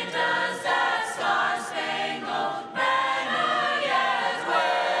 say does that star-spangled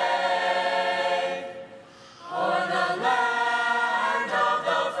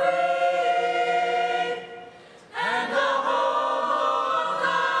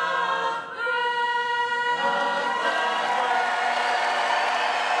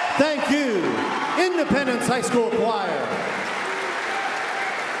Thank you, Independence High School Choir.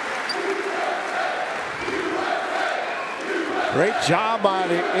 Great job by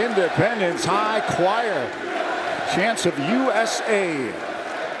the Independence High Choir. Chance of USA.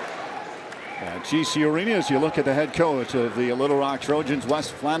 At GCU Arena, as you look at the head coach of the Little Rock Trojans,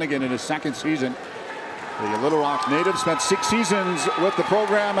 Wes Flanagan, in his second season. The Little Rock native spent 6 seasons with the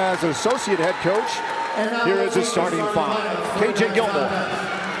program as an associate head coach. Here is his starting 5. KJ Gilmore,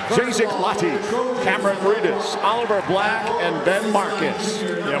 Jazik Lati, Cameron Reedus, Oliver Black, and Ben Marcus.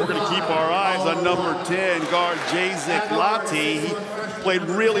 Yeah, we're going to keep our eyes on number 10, guard Jazik Lati. He played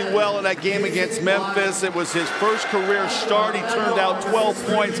really well in that game against Memphis. It was his first career start. He turned out 12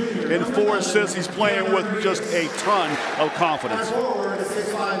 points and 4 assists. He's playing with just a ton of confidence.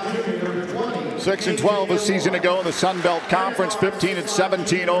 6-12 a season ago in the Sun Belt Conference,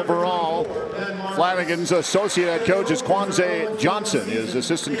 15-17 overall. Flanagan's associate head coach is Kwanzaa Johnson. His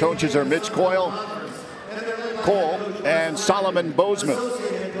assistant coaches are Mitch Cole, and Solomon Bozeman.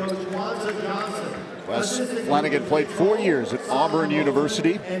 Wes Flanagan played 4 years at Auburn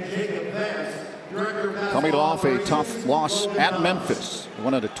University, coming off a tough loss at Memphis.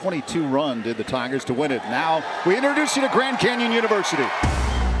 One of the 22 run did the Tigers to win it. Now we introduce you to Grand Canyon University.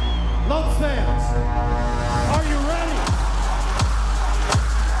 Lopes fans, are you ready?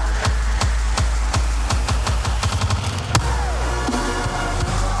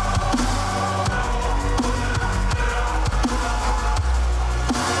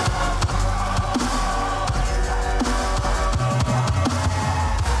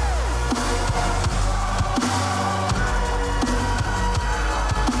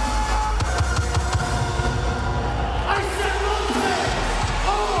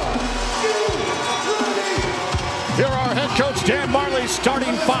 Coach Dan Marley's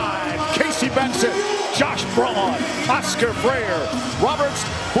starting 5. Casey Benson, Josh Braun, Oscar Freyer, Roberts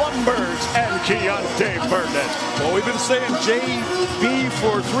Blumbergs, and Keontae Burnett. Well, we've been saying JB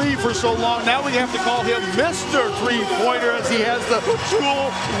for 3 for so long. Now we have to call him Mr. 3-pointer, as he has the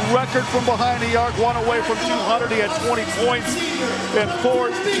school record from behind the arc, 1 away from 200. He had 20 points and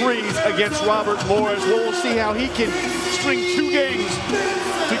 4 threes against Robert Morris. Well, we'll see how he can string 2 games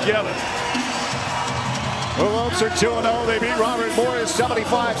together. The Lopes are 2-0. They beat Robert Morris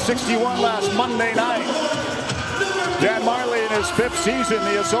 75-61 last Monday night. Dan Marley in his 5th season.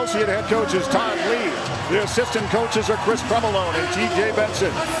 The associate head coach is Todd Lee. The assistant coaches are Chris Tremelone and T.J.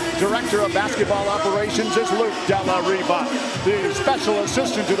 Benson. Director of basketball operations is Luke Della Riva. The special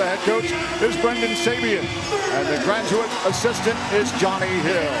assistant to the head coach is Brendan Sabian. And the graduate assistant is Johnny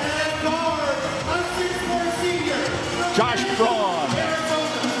Hill. Josh Braun,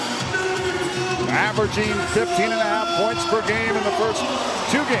 averaging 15.5 points per game in the first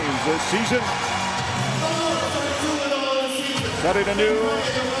 2 games this season. Setting a new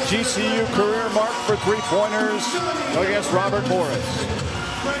GCU career mark for 3-pointers against Robert Morris.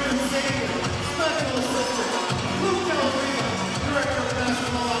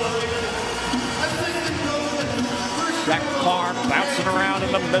 Jack Carr bouncing around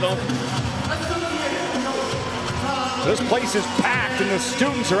in the middle. This place is packed and the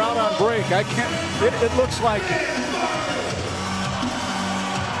students are out on break. I can't, it looks like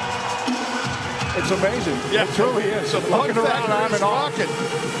it's amazing. Yeah, it truly is. Looking around, I'm in awe.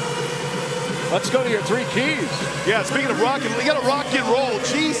 Let's go to your 3 keys. Yeah, speaking of rocking, we got to rock and roll.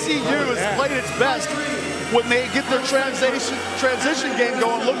 GCU has played its best when they get their transition game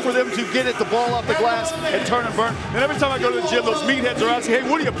going. Look for them to get it, the ball off the glass and turn and burn. And every time I go to the gym, those meatheads are asking, hey,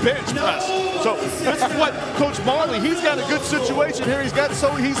 what do you bench press? So this is what Coach Marley, he's got a good situation here. He's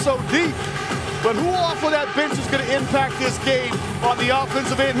so deep. But who off of that bench is going to impact this game on the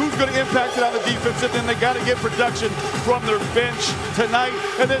offensive end? Who's going to impact it on the defensive end? They got to get production from their bench tonight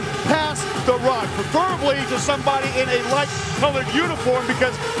and then pass the rock, preferably to somebody in a light-colored uniform,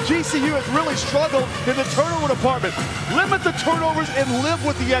 because GCU has really struggled in the turnover department. Limit the turnovers and live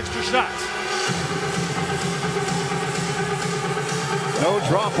with the extra shots. No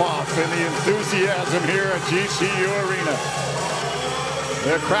drop-off in the enthusiasm here at GCU Arena.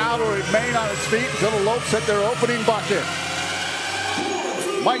 The crowd will remain on its feet until the Lopes hit their opening bucket.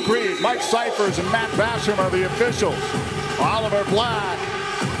 Mike Reed, Mike Cyphers, and Matt Basham are the officials. Oliver Black.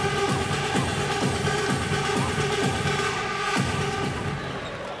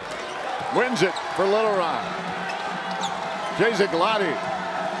 Wins it for Little Rock. Jazik Lati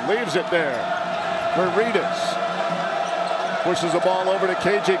leaves it there for Reedus. Pushes the ball over to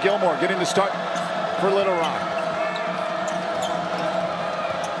KJ Gilmore, getting the start for Little Rock.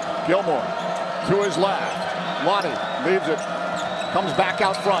 Gilmore to his left. Lottie leaves it. Comes back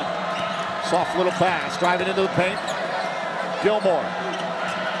out front. Soft little pass. Driving into the paint. Gilmore.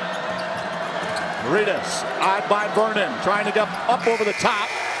 Ritas, eyed by Vernon, trying to get up over the top,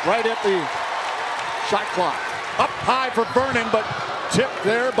 right at the shot clock. Up high for Vernon, but tipped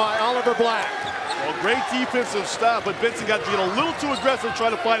there by Oliver Black. Well, great defensive stop, but Benson got to get a little too aggressive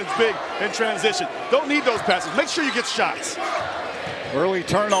trying to find his big in transition. Don't need those passes. Make sure you get shots. Early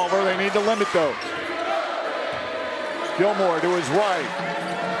turnover, they need to limit those. Gilmore to his right.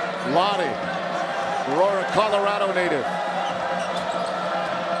 Lottie, Aurora, Colorado native.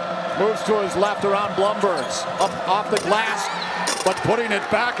 Moves to his left around Blumbergs. Up off the glass, but putting it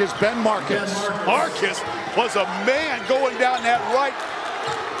back is Ben Marcus. Marcus was a man going down that right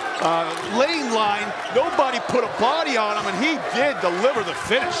lane line. Nobody put a body on him, and he did deliver the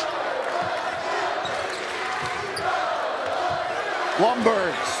finish.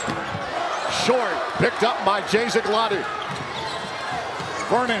 Blumbergs, short, picked up by Jazik Lottie.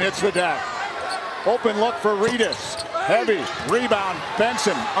 Vernon hits the deck. Open look for Ritas. Heavy rebound.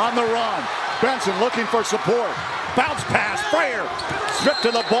 Benson on the run. Benson looking for support. Bounce pass. Frayer stripped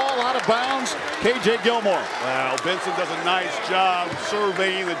to the ball, out of bounds. KJ Gilmore. Wow, Benson does a nice job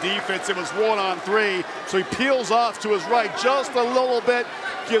surveying the defense. It was 1-on-3, so he peels off to his right just a little bit.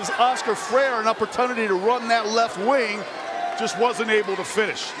 Gives Oscar Frayer an opportunity to run that left wing. Just wasn't able to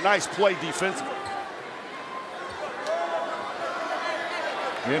finish. Nice play defensively.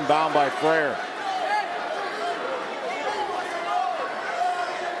 Inbound by Frayer.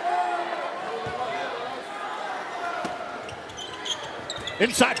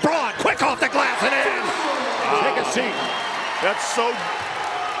 Inside Braun, quick off the glass and in. Take a seat. That's so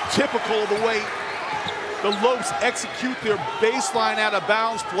typical of the way the Lopes execute their baseline out of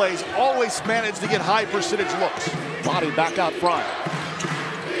bounds plays. Always manage to get high percentage looks. Body back out front.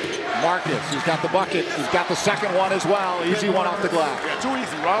 Marcus, he's got the bucket. He's got the second one as well. Easy one off the glass. Yeah, too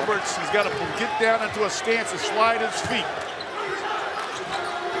easy. Roberts, he's got to get down into a stance and slide his feet.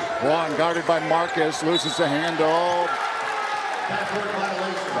 Braun guarded by Marcus, loses the handle.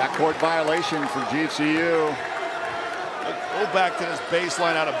 Backcourt violation for GCU. Go back to this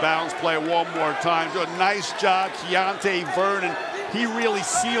baseline out of bounds play one more time. Do a nice job, Keontae Vernon. He really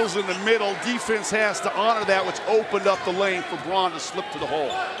seals in the middle. Defense has to honor that, which opened up the lane for Braun to slip to the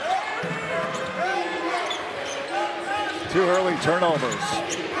hole. 2 early turnovers.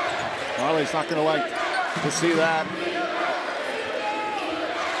 Marley's not going to like to see that.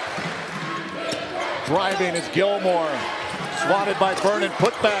 Driving is Gilmore. Swatted by Vernon.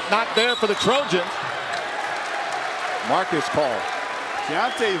 Put back, not there for the Trojans. Marcus call.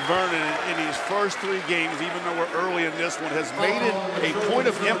 Keontae Vernon in these first 3 games, even though we're early in this one, has made it a point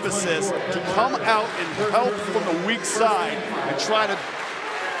of emphasis to come out and help from the weak side and try to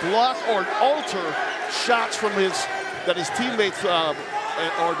block or alter shots from his teammates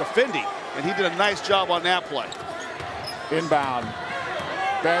are defending. And he did a nice job on that play. Inbound.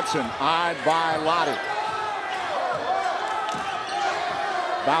 Benson eyed by Lottie.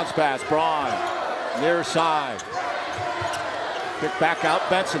 Bounce pass, Braun. Near side. Kick back out,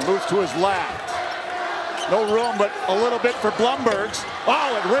 Benson moves to his left. No room, but a little bit for Blumbergs.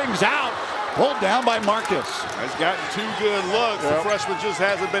 Oh, it rings out. Pulled down by Marcus. He's gotten 2 good looks. Yep. The freshman just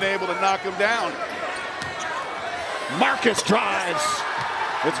hasn't been able to knock him down. Marcus drives.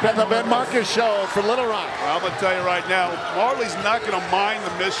 It's been the Ben Marcus show for Little Rock. Well, I'm going to tell you right now, Marley's not going to mind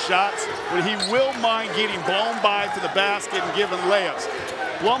the missed shots, but he will mind getting blown by to the basket and giving layups.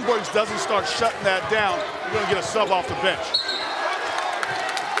 Blumbergs doesn't start shutting that down, you're going to get a sub off the bench.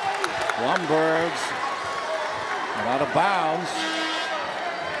 Blumbergs out of bounds.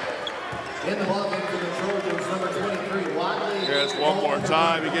 In the ballgame for the Trojans, number 23, Wadley. Yes, one more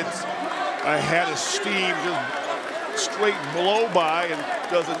time. He gets a head of steam, just straight blow by,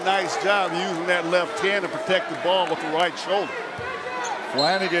 and does a nice job using that left hand to protect the ball with the right shoulder.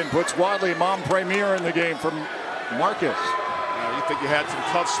 Flanagan puts Wadley Mom Premier in the game from Marcus. You think you had some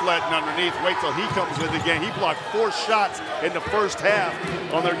tough sledding underneath. Wait till he comes in the game. He blocked 4 shots in the first half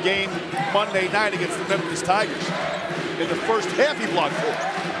on their game Monday night against the Memphis Tigers. In the first half, he blocked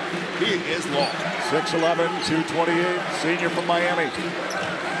 4. He is long. 6'11", 228, senior from Miami.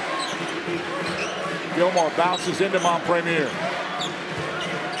 Gilmore bounces into Montpremier.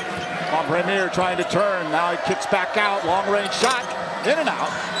 Montpremier trying to turn. Now he kicks back out. Long range shot. In and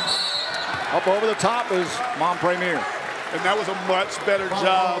out. Up over the top is Montpremier. And that was a much better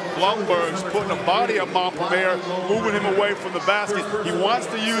job. Blumbergs putting a body on Montpremier, moving him away from the basket. He wants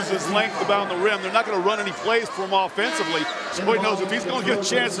to use his length around the rim. They're not going to run any plays for him offensively. So he knows if he's going to get a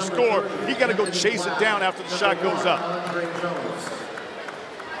chance to score, he got to go chase it down after the shot goes up.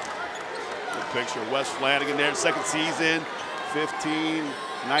 Good picture of Wes Flanagan there, second season, 15,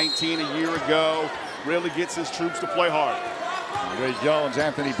 19 a year ago. Really gets his troops to play hard. Ray Jones,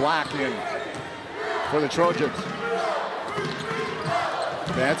 Anthony Black in for the Trojans.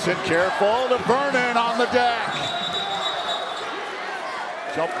 Benson careful to Vernon on the deck.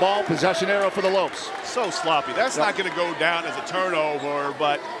 Jump ball, possession arrow for the Lopes. So sloppy. That's not going to go down as a turnover,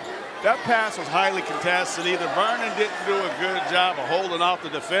 but that pass was highly contested. Either Vernon didn't do a good job of holding off the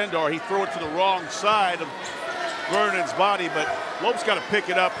defender, or he threw it to the wrong side of Vernon's body, but Lopes got to pick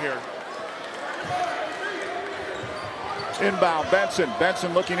it up here. Inbound, Benson.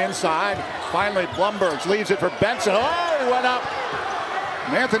 Benson looking inside. Finally, Blumberg leaves it for Benson. Oh, he went up.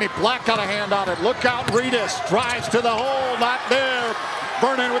 And Anthony Black got a hand on it. Look out, Reedus drives to the hole. Not there.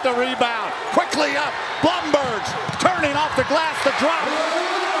 Vernon with the rebound. Quickly up. Blumberg turning off the glass to drop.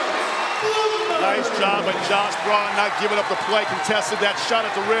 Nice job by Josh Braun not giving up the play. Contested that shot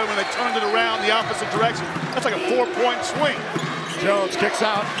at the rim and they turned it around the opposite direction. That's like a 4-point swing. Jones kicks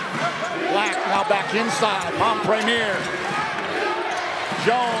out. Black now back inside. Premier.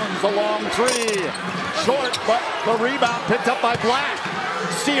 Jones, a long three. Short, but the rebound picked up by Black.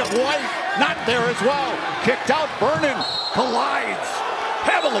 Sea of White, not there as well. Kicked out, Vernon collides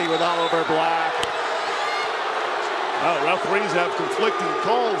heavily with Oliver Black. Well, referees have conflicting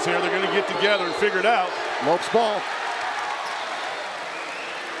calls here. They're going to get together and figure it out. Lopes ball.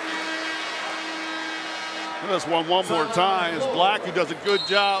 This one more time is Black, who does a good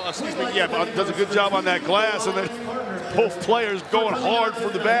job. Does a good job on that glass, and then both players going hard for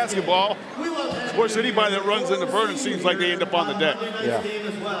the basketball. Of course, anybody that runs into Vernon seems like they end up on the deck. Yeah.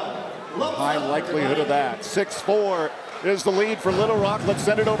 High likelihood of that. 6-4 is the lead for Little Rock. Let's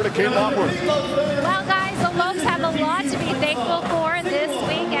send it over to Kate Longworth. Well, guys, the Lopes have a lot to be thankful for this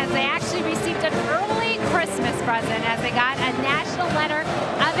week as they actually received an early Christmas present as they got a national letter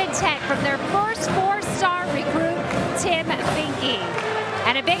of intent from their first 4-star recruit, Tim Finke.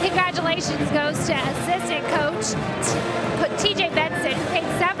 And a big congratulations goes to assistant coach TJ Benson, who paid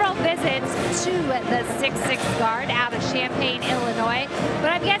several visits to the 6'6" guard out of Champaign, Illinois.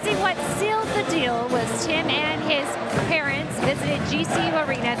 But I'm guessing what sealed the deal was Tim and his parents visited GCU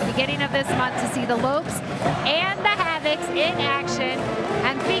Arena at the beginning of this month to see the Lopes and the Havocs in action.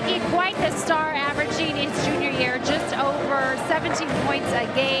 And Finke, quite the star, averaging his junior year just over 17 points a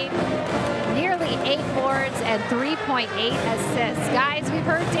game, nearly 8 boards and 3.8 assists. Guys, we've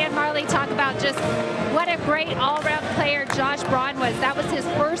heard Dan Marley talk about just what a great all-around player Josh Braun was. That was his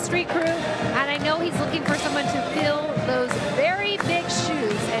first recruit, and I know he's looking for someone to fill those very big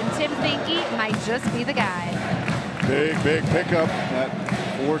shoes, and Tim Finke might just be the guy. Big pickup, that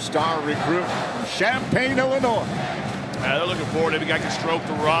 4-star recruit from Champaign, Illinois. They're looking forward. Every guy can stroke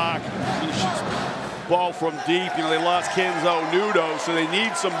the rock. Ball from deep. You know, they lost Kenzo Nudo, so they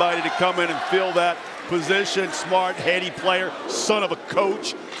need somebody to come in and fill that position. Smart, heady player, son of a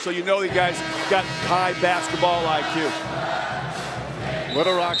coach. So you know the guy's got high basketball IQ.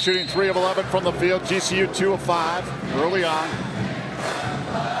 Little Rock shooting 3 of 11 from the field. GCU 2 of 5 early on.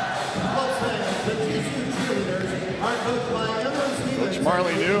 Coach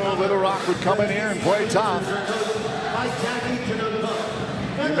Marley knew Little Rock would come in here and play tough.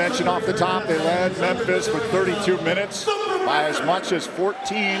 You mentioned off the top, they led Memphis for 32 minutes by as much as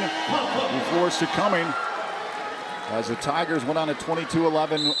 14 before succumbing as the Tigers went on a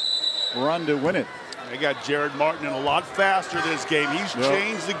 22-11 run to win it. They got Jared Martin in a lot faster this game. He's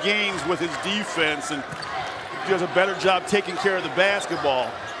changed the games with his defense and does a better job taking care of the basketball.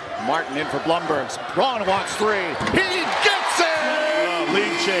 Martin in for Blumberg. Braun wants 3. He gets it!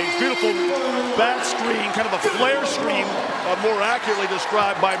 Lead change. Beautiful back screen, kind of a flare screen, more accurately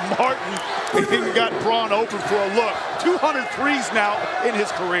described by Martin. He got Braun open for a look. 200 threes now in his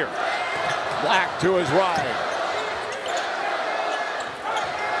career. Black to his right.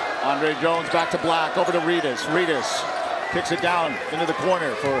 Andre Jones back to Black, over to Reedus. Reedus kicks it down into the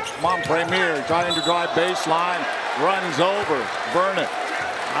corner for Premier, trying to drive baseline, runs over Vernon.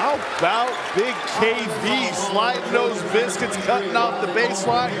 How about big KB sliding those biscuits, cutting off the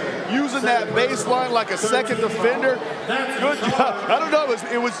baseline, using that baseline like a second defender? Good job. I don't know,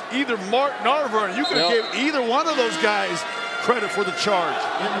 it was either Martin or Vernon. You could have gave either one of those guys credit for the charge.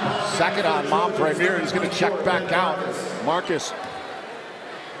 Second on Premier, he's going to check back out. Marcus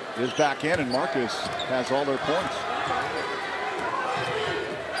is back in, and Marcus has all their points.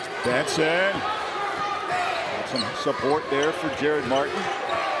 Benson. Got some support there for Jared Martin.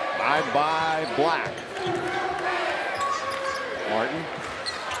 By Black. Martin.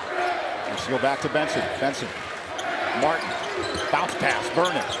 Let's go back to Benson. Benson. Martin. Bounce pass.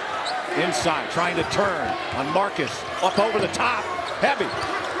 Vernon. Inside. Trying to turn on Marcus. Up over the top. Heavy.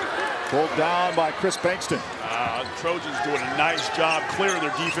 Pulled down by Chris Bankston. The Trojans doing a nice job clearing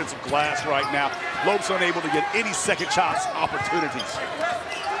their defensive glass right now. Lopes unable to get any second chance opportunities.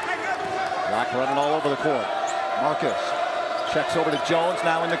 Black running all over the court. Marcus checks over to Jones,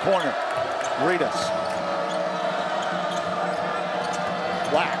 now in the corner. Reedus.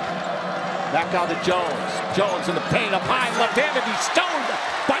 Black. Back out to Jones. Jones in the paint, up high, left-handed. He's stoned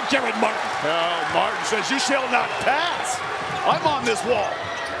by Jared Martin. Oh, Martin says, "You shall not pass. I'm on this wall."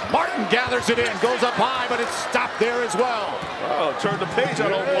 Martin gathers it in, goes up high, but it's stopped there as well. Oh, turn the page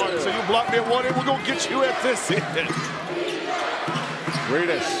out on Martin. So you block me at one end, we're going to get you at this end.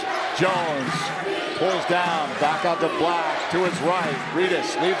 Reedus, Jones pulls down, back out to Black, to his right.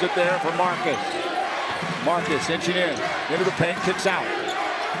 Reedus leaves it there for Marcus. Marcus inching in, into the paint, kicks out.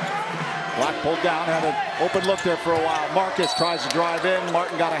 Black pulled down, had an open look there for a while. Marcus tries to drive in,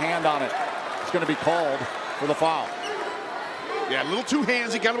 Martin got a hand on it. It's going to be called for the foul. Yeah, a little too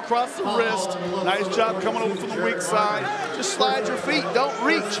handsy, got him across the wrist. Nice job coming over from the weak side. Just slide your feet, don't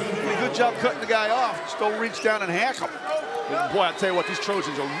reach. Good job cutting the guy off. Just don't reach down and hack him. And boy, I tell you what, these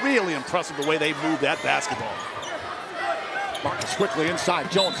Trojans are really impressive the way they move that basketball. Marcus quickly inside,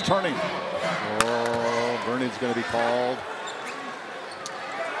 Jones turning. Oh, Vernon's going to be called.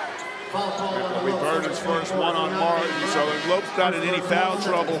 It'll be Vernon's first one on Martin, so Lope's not in any foul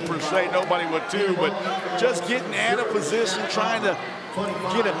trouble per se. Nobody would too, but just getting out of position, trying to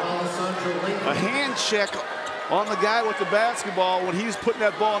get a hand check on the guy with the basketball when he's putting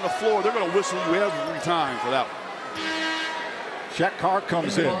that ball on the floor. They're going to whistle you every time for that one. Check Carr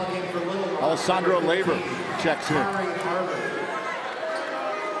comes in. Alessandro Labor checks in.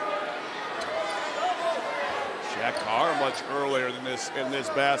 Jack Carr much earlier than this in this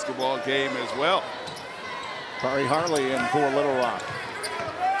basketball game as well. Kari Harley in for Little Rock.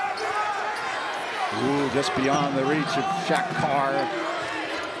 Ooh, just beyond the reach of Shaq Carr.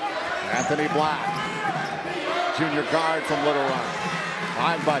 Anthony Black, junior guard from Little Rock.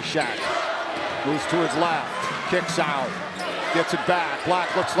 Lined by Shaq. Moves to his left, kicks out, gets it back.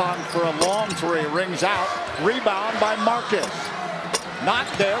 Black looks on for a long three, rings out. Rebound by Marcus. Not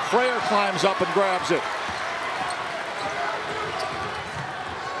there, Frayer climbs up and grabs it.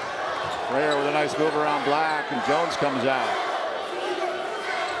 Frayer with a nice move around Black, and Jones comes out.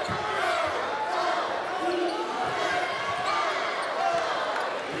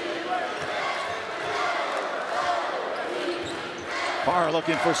 Carr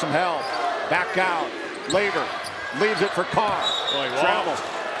looking for some help. Back out. Labor leaves it for Carr. Travel.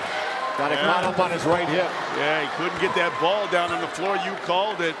 Got it caught up on his right hip. Yeah, he couldn't get that ball down on the floor. You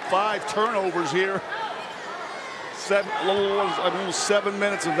called it. 5 turnovers here. Almost 7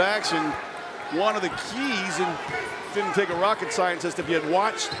 minutes of action. One of the keys, and didn't take a rocket scientist, if you had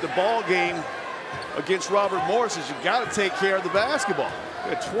watched the ball game against Robert Morris, is you got to take care of the basketball.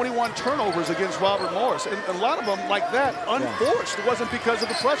 We had 21 turnovers against Robert Morris, and a lot of them like that, unforced. It wasn't because of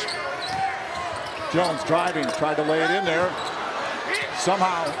the pressure. Jones driving, tried to lay it in there.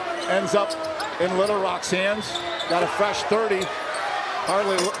 Somehow ends up in Little Rock's hands. Got a fresh 30.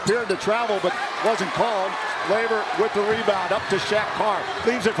 Hardly appeared to travel, but wasn't called. Labor with the rebound, up to Shaq Carr.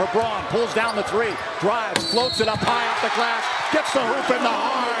 Leaves it for Braun, pulls down the 3. Drives, floats it up high off the glass. Gets the hoop in the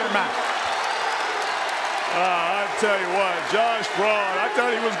arm. I tell you what, Josh Braun, I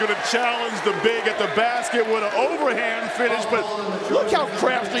thought he was going to challenge the big at the basket with an overhand finish, but look how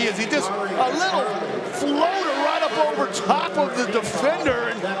crafty he is. He just a little floater right up over top of the defender,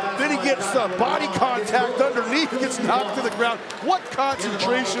 and then he gets body contact underneath, gets knocked to the ground. What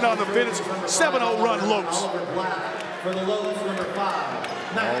concentration on the finish. 7-0 run, Lopes.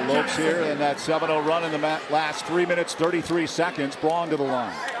 Lopes here in that 7-0 run in the last 3 minutes, 33 seconds. Braun to the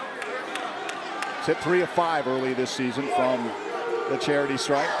line. He's hit 3 of 5 early this season from the charity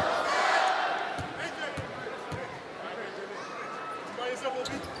stripe.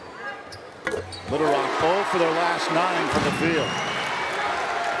 Little Rock 0 for their last 9 from the field.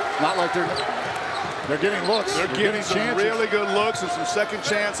 Not like they're getting looks. They're getting some chances. Really good looks and some second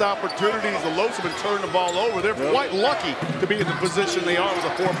chance opportunities. The Lopes have been turning the ball over. They're quite lucky to be in the position they are with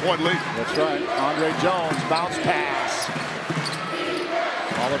a 4-point lead. That's right. Andre Jones, bounce pass.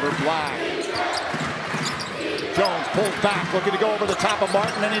 Oliver Black. Jones pulls back, looking to go over the top of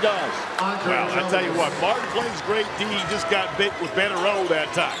Martin, and he does. Well, I tell you what, Martin plays great D. He just got bit with better roll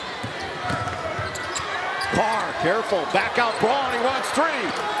that time. Carr, careful, back out Braun, he wants 3.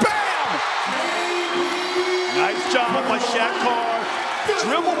 Bam! Nice job by Shaq Carr.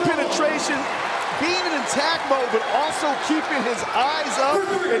 Dribble penetration, being in attack mode, but also keeping his eyes up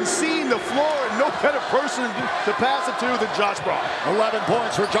and seeing the floor, and no better person to pass it to than Josh Braun. 11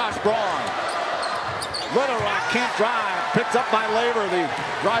 points for Josh Braun. Little Rock can't drive. Picked up by Labor. The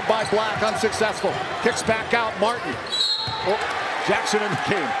drive by Black unsuccessful. Kicks back out Martin. Oh, Jackson in the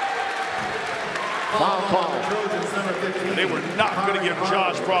game. Foul call. They were not going to give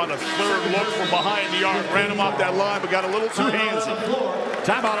Josh Braun a third look from behind the arc. Ran him off that line, but got a little too handsy.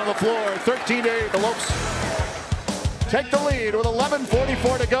 Timeout on the floor. 13-8. The Lopes take the lead with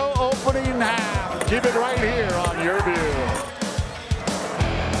 11:44 to go. Opening half. Keep it right here on Your View.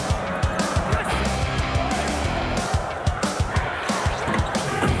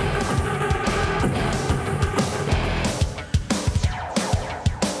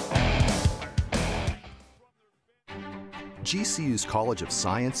 GCU's College of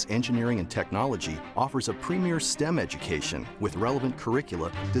Science, Engineering, and Technology offers a premier STEM education with relevant curricula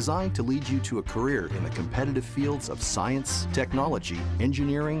designed to lead you to a career in the competitive fields of science, technology,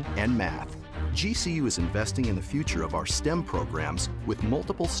 engineering, and math. GCU is investing in the future of our STEM programs with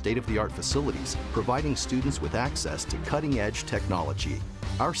multiple state-of-the-art facilities, providing students with access to cutting-edge technology.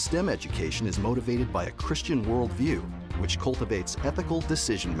 Our STEM education is motivated by a Christian worldview, which cultivates ethical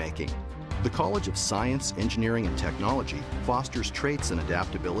decision-making. The College of Science, Engineering, and Technology fosters traits in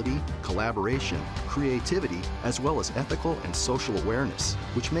adaptability, collaboration, creativity, as well as ethical and social awareness,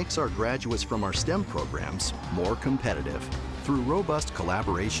 which makes our graduates from our STEM programs more competitive. Through robust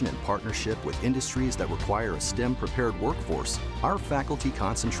collaboration and partnership with industries that require a STEM-prepared workforce, our faculty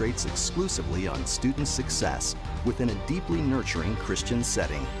concentrates exclusively on student success within a deeply nurturing Christian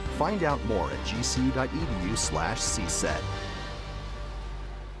setting. Find out more at gcu.edu/CSET.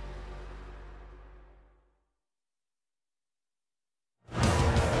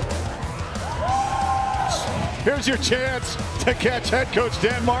 Here's your chance to catch head coach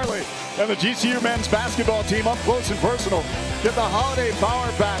Dan Marley and the GCU men's basketball team up close and personal. Get the holiday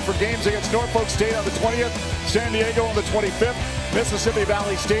power pack for games against Norfolk State on the 20th, San Diego on the 25th, Mississippi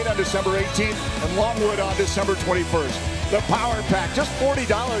Valley State on December 18th, and Longwood on December 21st. The power pack, just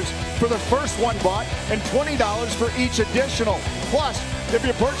 $40 for the first one bought and $20 for each additional. Plus, if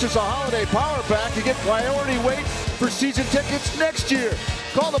you purchase a holiday power pack, you get priority weight for season tickets next year.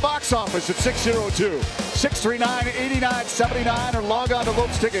 Call the box office at 602-639-8979 or log on to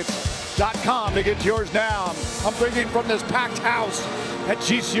LopesTickets.com to get yours now. I'm thinking from this packed house at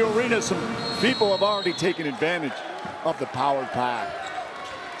GCU Arena, some people have already taken advantage of the power pack.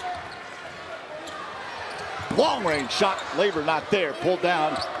 Long range shot, Labor not there, pulled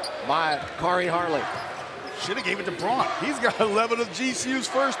down by Kari Harley. Should have gave it to Braun. He's got 11 of GCU's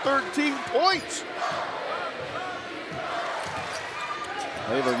first 13 points.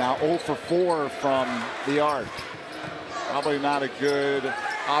 Labor now 0 for 4 from the arc. Probably not a good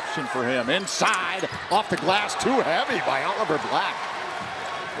option for him. Inside, off the glass, too heavy by Oliver Black.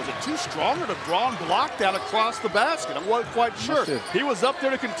 Was it too strong or did Braun block that across the basket? I wasn't quite sure. He was up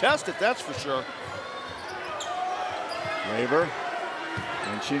there to contest it, that's for sure. Labor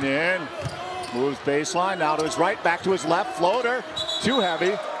inching in, moves baseline, now to his right, back to his left, floater, too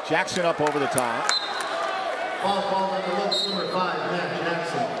heavy. Jackson up over the top. I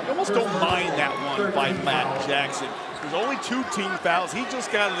almost don't mind that one by Matt Jackson. There's only 2 team fouls. He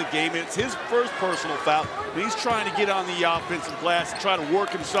just got in the game. It's his first personal foul. And he's trying to get on the offensive glass and try to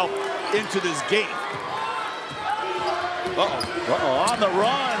work himself into this game. On the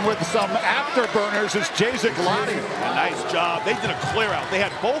run with some afterburners is Jazik Lottie. A nice job. They did a clear out. They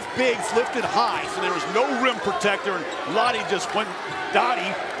had both bigs lifted high, so there was no rim protector, and Lottie just went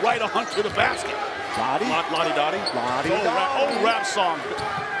Dottie right onto the basket. Dottie? Lottie Dottie? Lottie Old rap song.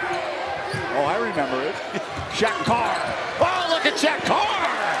 Oh, I remember it. Shaq Carr. Oh, look at Shaq Carr!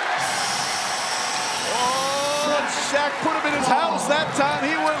 Oh, Shaq put him in his house that time.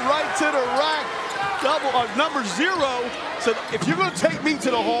 He went right to the rack. Number 0 said, if you're going to take me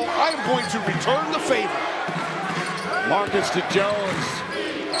to the hole, I am going to return the favor. Marcus to Jones.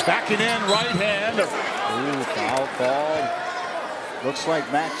 Backing in, right hand. Ooh, foul ball. Looks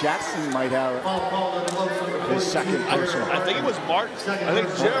like Matt Jackson might have his second personal. I think it was Martin. I think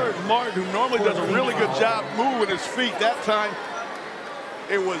Jared Martin, who normally does a really good job moving his feet, that time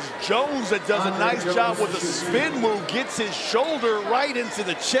it was Jones that does a nice job with a spin move, gets his shoulder right into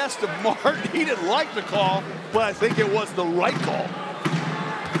the chest of Martin. He didn't like the call, but I think it was the right call.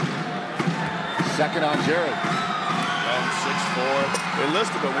 Second on Jared. 6'4". They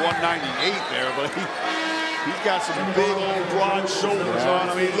listed at 198 there, but he's got some big old broad shoulders on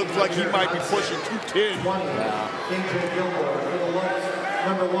him. He looks like he might be pushing 210.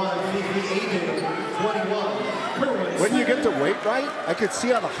 Number 1, 21. When you get the weight right, I could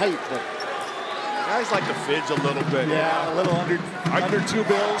see on the height, but guys like to fidge a little bit. Yeah, a little under 2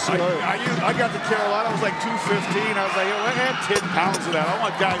 bills. I got to Carolina. I was like 215. I was like, I had 10 pounds of that. I don't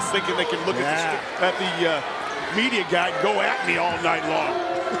want guys thinking they can look at the media guy and go at me all night long.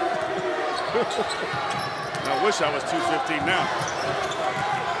 I wish I was 215 now.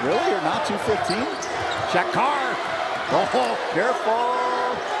 Really, or not? 2:15. Check Carr. Oh, careful.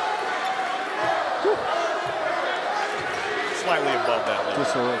 Slightly above that level.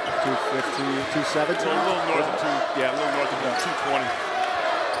 Just a 2:15, 2:17. A little north of a little north of 2:20.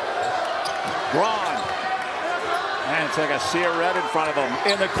 Braun. And it's like a sea of red in front of him.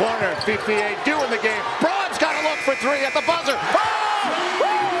 In the corner, Fifier doing the game. Braun's got to look for three at the buzzer.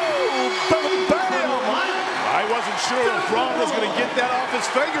 I wasn't sure if Braun was going to get that off his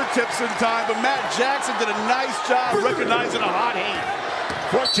fingertips in time, but Matt Jackson did a nice job recognizing a hot hand.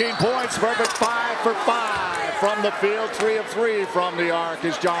 14 points, perfect 5 for 5 from the field. 3 of 3 from the arc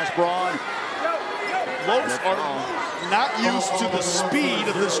is Josh Braun. Lopes are not used to the speed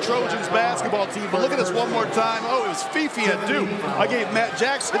of this Trojans basketball team, but look at this one more time. Oh, it was Fifi Adu. I gave Matt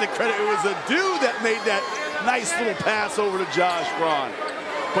Jackson the credit. It was Adu that made that nice little pass over to Josh Braun.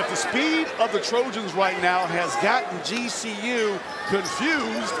 But the speed of the Trojans right now has gotten GCU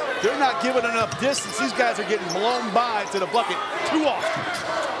confused. They're not giving enough distance. These guys are getting blown by to the bucket too often.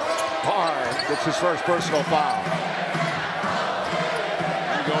 Carr gets his first personal foul.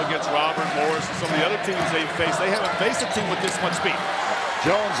 You go against Robert Morris and some of the other teams they've faced. They haven't faced a team with this much speed.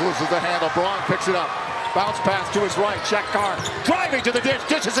 Jones loses the handle. Braun picks it up. Bounce pass to his right. Check Carr. Driving to the dish.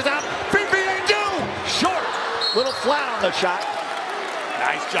 Dishes it out. Fifier short. Little flat on the shot.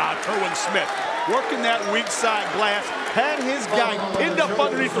 Nice job, Kerwin Smith. Working that weak side glass. Had his guy pinned up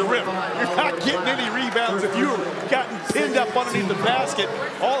underneath the rim. You're not getting any rebounds if you've gotten pinned up underneath the basket.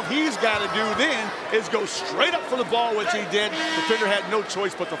 All he's got to do then is go straight up for the ball, which he did. The defender had no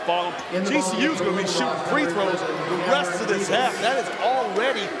choice but to follow him. GCU's going to be shooting free throws the rest of this half. That is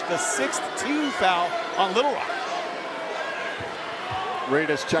already the 6th team foul on Little Rock.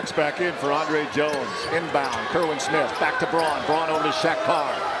 Raiders checks back in for Andre Jones. Inbound, Kerwin Smith, back to Braun. Braun over to Shaq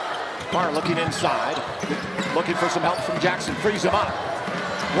Carr. Carr looking inside, looking for some help from Jackson. Frees him up.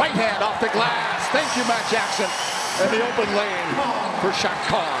 Right hand off the glass. Thank you, Matt Jackson. And the open lane for Shaq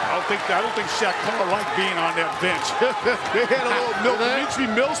Carr. I don't think Shaq Carr liked being on that bench. They had a little Dimitri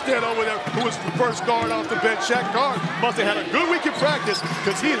Milstead over there who was the first guard off the bench. Shaq Carr must have had a good week in practice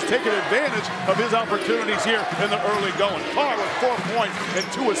because he has taken advantage of his opportunities here in the early going. Carr with 4 points and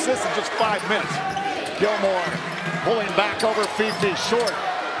 2 assists in just 5 minutes. Gilmore pulling back over Fifi short.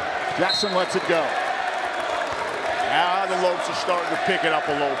 Jackson lets it go. Now the Lopes are starting to pick it up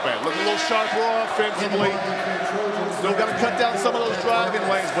a little bit. Look a little sharper offensively. Still got to cut down some of those driving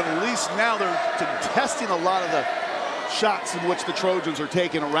lanes, but at least now they're contesting a lot of the shots in which the Trojans are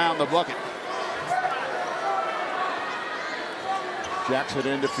taking around the bucket. Jackson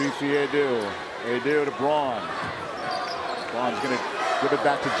into Fifi Adu. Adu to Braun. Braun's going to give it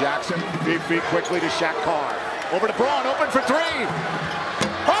back to Jackson. Fifi quickly to Shaq Carr. Over to Braun, open for 3.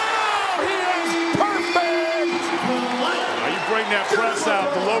 Bring that press out.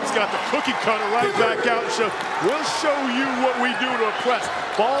 The Lopes got the cookie cutter right back out. We'll show you what we do to a press.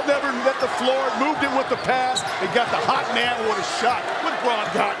 Ball never met the floor, moved it with the pass, and got the hot man with a shot. What Braun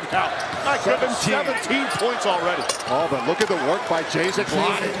got now? 17 points already. Oh, but look at the work by Jason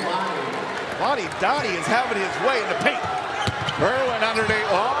Lottie. Lottie Dottie is having his way in the paint. Kerwin underneath.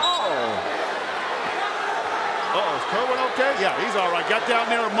 Is Kerwin okay? Yeah, he's all right. Got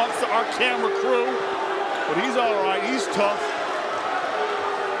down there amongst our camera crew. But he's all right. He's tough.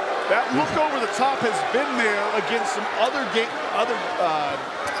 That look over the top has been there against some other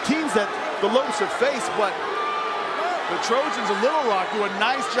teams that the Lopes have faced, but the Trojans of Little Rock do a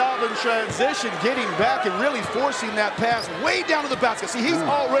nice job in transition, getting back and really forcing that pass way down to the basket. See, he's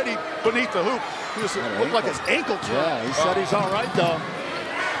already beneath the hoop. He just looked like his ankle turned. Yeah, he said he's all right, though.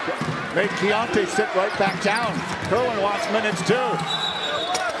 Made Keontae sit right back down. Kerwin wants minutes, too.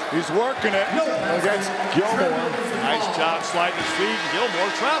 He's working it against Gilmore. Nice job sliding his feet. Gilmore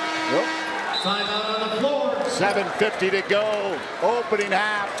trapped. Yep. Timeout on the floor. 7:50 to go. Opening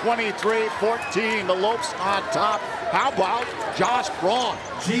half, 23-14. The Lopes on top. How about Josh Braun?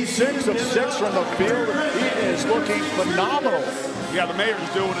 6 of 6 from the field. He is looking phenomenal. Yeah, the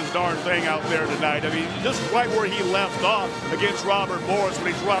mayor's doing his darn thing out there tonight. I mean, just right where he left off against Robert Morris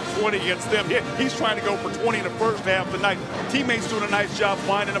when he dropped 20 against them. He's trying to go for 20 in the first half tonight. Teammates doing a nice job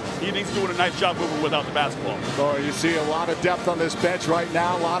finding him. He's doing a nice job moving without the basketball. So you see a lot of depth on this bench right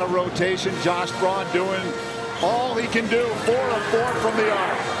now, a lot of rotation. Josh Braun doing all he can do. 4 of 4 from the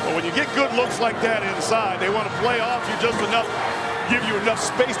arc. Well, when you get good looks like that inside, they want to play off you just enough. give you enough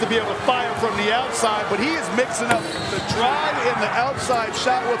space to be able to fire from the outside, but he is mixing up the drive and the outside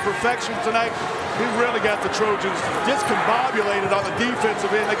shot with perfection tonight. He really got the Trojans discombobulated on the defensive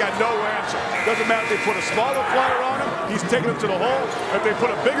end. They got no answer. Doesn't matter if they put a smaller player on him, he's taking them to the hole. If they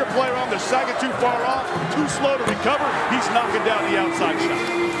put a bigger player on, they're sagging too far off, too slow to recover. He's knocking down the outside shot.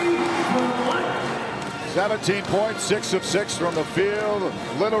 17 points, 6 of 6 from the field.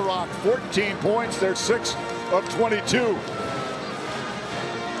 Little Rock, 14 points. They're 6 of 22.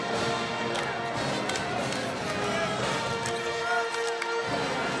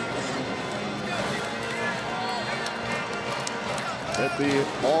 At the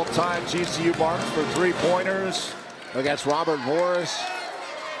all-time GCU mark for three-pointers against Robert Morris.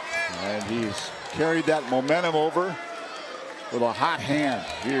 And he's carried that momentum over with a hot hand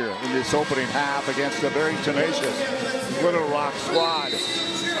here in this opening half against a very tenacious Little Rock squad.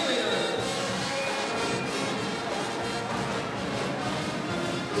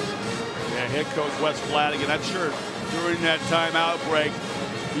 Yeah, head coach Wes Flanagan, I'm sure during that timeout break,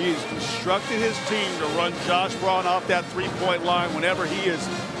 he's instructed his team to run Josh Braun off that three-point line whenever he is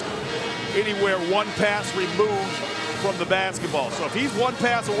anywhere one pass removed from the basketball. So if he's one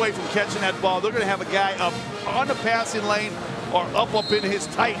pass away from catching that ball, they're going to have a guy up on the passing lane or up in his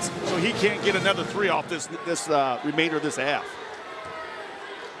tights so he can't get another three off this remainder of this half.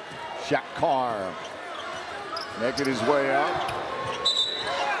 Shaq Carr making his way up.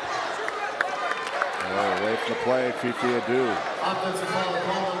 Away from the play, Fifi Adu.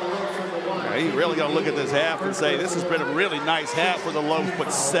 Yeah, you really got to look at this half and say this has been a really nice half for the Lobes,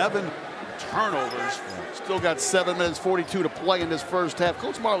 but 7 turnovers. Still got 7 minutes 42 to play in this first half.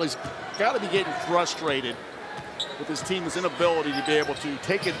 Coach Marley's got to be getting frustrated with his team's inability to be able to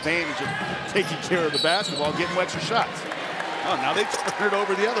take advantage of taking care of the basketball, getting extra shots. Oh, now they turn it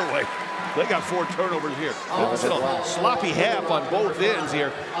over the other way. They got 4 turnovers here. It's a sloppy half on both ends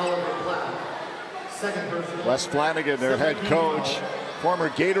here. Wes Flanagan, their head coach, former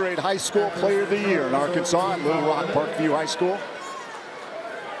Gatorade High School Player of the Year in Arkansas at Little Rock Parkview High School.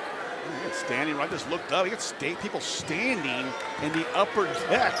 Standing, I just looked up. You got people standing in the upper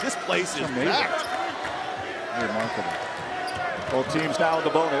deck. This place is packed. Remarkable. Both teams now in the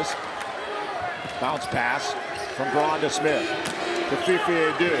bonus. Bounce pass from Braun to Smith. To Fifi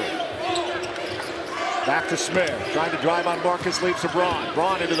Adu. Back to Smith. Trying to drive on Marcus, leaves to Braun.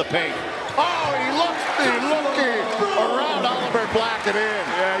 Braun into the paint. Oh, he looking around Oliver Black and in.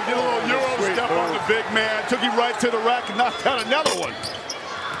 Yeah, he did a little Euro step on the big man. Took him right to the rack and knocked out another one.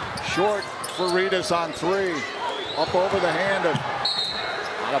 Short for Reedus on 3. Up over the hand of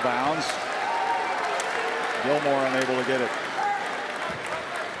out of bounds. Gilmore unable to get it.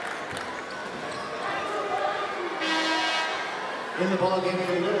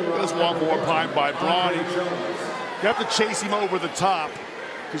 There's one more pine by Braun. You have to chase him over the top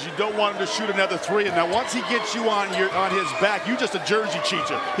because you don't want him to shoot another 3. And now once he gets you on his back, you just a jersey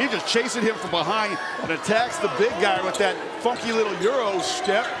cheater. He's just chasing him from behind and attacks the big guy with that funky little Euro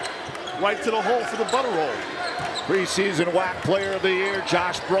step right to the hole for the butter roll. Preseason WAC Player of the Year,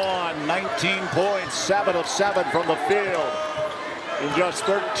 Josh Braun, 19 points, 7 of 7 from the field in just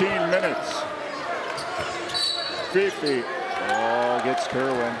 13 minutes. Fifi, gets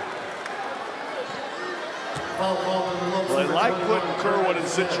Kerwin. Well, I like putting Kerwin in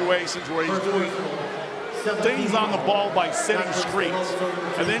situations where he's doing things on the ball by setting screens,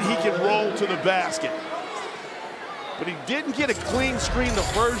 and then he can roll to the basket. But he didn't get a clean screen the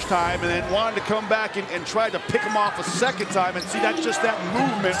first time and then wanted to come back and try to pick him off a second time. And see, that's just that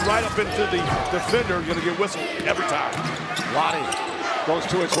movement right up into the defender. Going to get whistled every time. Lottie goes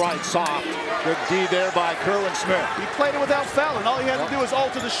to his right, soft. Good D there by Kerwin Smith. He played it without fouling. All he had to do was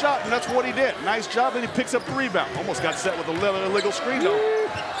alter the shot, and that's what he did. Nice job, and he picks up the rebound. Almost got set with a little illegal screen, though.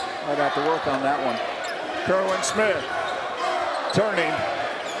 I'd have to work on that one. Kerwin Smith turning.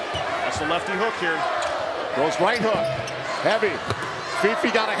 That's the lefty hook here. Goes right hook. Heavy.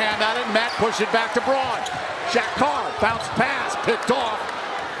 Fifi got a hand at it. Matt pushed it back to Braun. Shaq Carr. Bounce pass. Picked off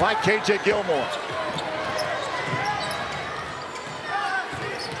by KJ Gilmore.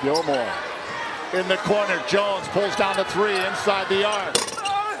 Gilmore in the corner. Jones pulls down the 3 inside the arc.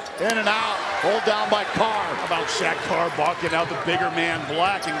 In and out. Hold down by Carr. How about Shaq Carr balking out the bigger man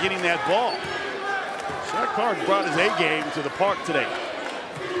Black and getting that ball? Shaq Carr brought his A game to the park today.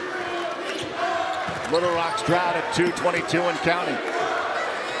 Little Rock's drought at 2:22 and counting.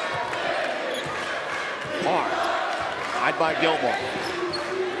 Carr, tied by Gilmore.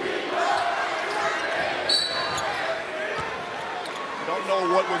 I don't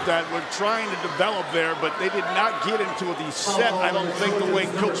know what was that we're trying to develop there, but they did not get into the set, I don't think, the way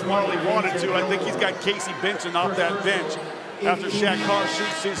Coach Marley wanted to. I think he's got Casey Benson off that bench. after Shaq Carr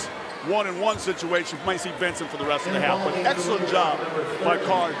shoots his 1-and-1 situation. We might see Benson for the rest of the half. But excellent job by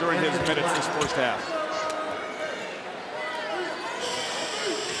Carr during his minutes this first half.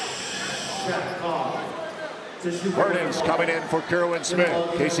 Vernon's coming in for Kerwin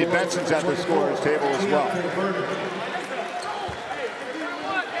Smith. Casey Benson's at the scorer's table as well.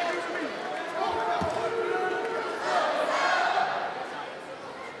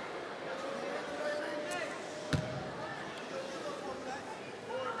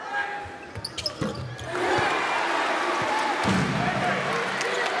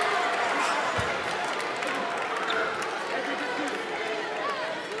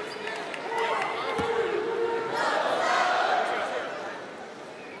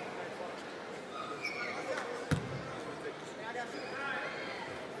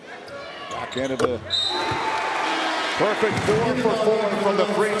 Into the perfect 4 for 4 from the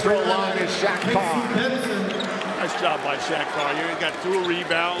free throw line is Shaq Carr. Nice job by Shaq Carr. You got 2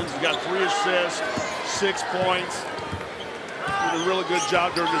 rebounds, you got 3 assists, 6 points. Did a really good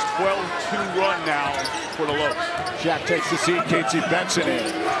job during this 12-2 run now for the Lopes. Shaq takes the seat, Casey Benson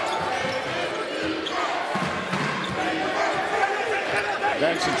in.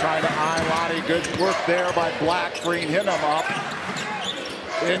 Benson trying to eye Lottie. Good work there by Black, freeing him up.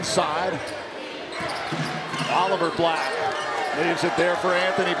 Inside. Oliver Black leaves it there for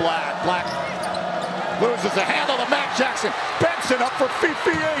Anthony Black. Black loses the handle to Matt Jackson. Benson up for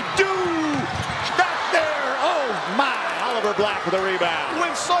Fifi Adu. Not there. Oh my. Oliver Black with a rebound.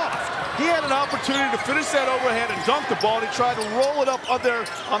 Went soft. He had an opportunity to finish that overhead and dunk the ball. He tried to roll it up there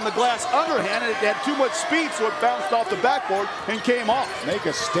on the glass underhand, and it had too much speed, so it bounced off the backboard and came off. Make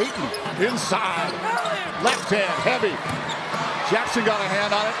a statement. Inside. Left hand heavy. Jackson got a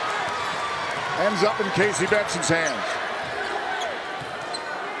hand on it. Ends up in Casey Benson's hands.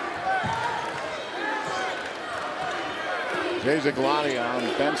 Jay Zaglotti on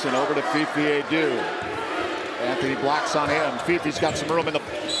Benson over to Fifi Adu. Anthony Black's on him. Fifi's got some room in the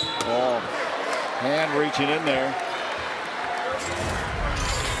ball. Hand reaching in there.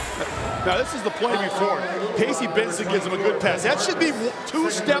 Now this is the play before. Casey Benson gives him a good pass. That should be 2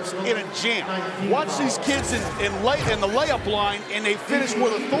 steps in a jam. Watch these kids in the layup line, and they finish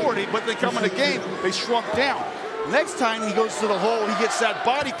with authority, but they come in the game, they shrunk down. Next time he goes to the hole, he gets that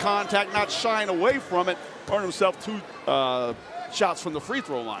body contact, not shying away from it. Earned himself 2 shots from the free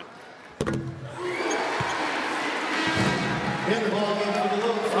throw line.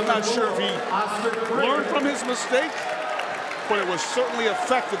 I'm not sure if he learned from his mistake, but it was certainly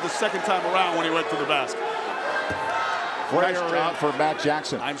effective the second time around when he went to the basket. Nice job for Matt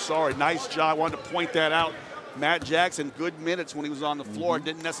Jackson. I'm sorry, nice job. I wanted to point that out. Matt Jackson, good minutes when he was on the floor.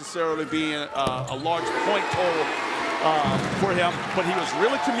 Didn't necessarily be a large point total for him, but he was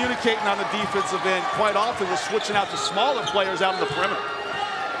really communicating on the defensive end. Quite often was switching out to smaller players out on the perimeter.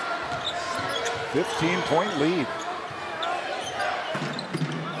 15-point lead.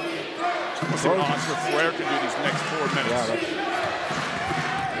 Let's see what Oscar Freire can do these next 4 minutes.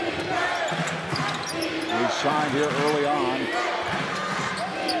 He shined here early on.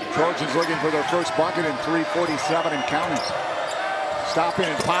 Trojans looking for their first bucket in 3:47 and counting. Stopping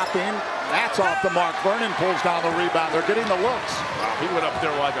and popping. That's off the mark. Vernon pulls down the rebound. They're getting the looks. Wow, he went up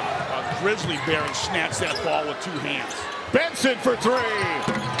there like a grizzly bear and snatched that ball with 2 hands. Benson for 3.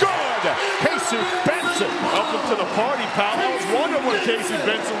 Good. Jesus Benson. Welcome to the party, pal. I was wondering when Casey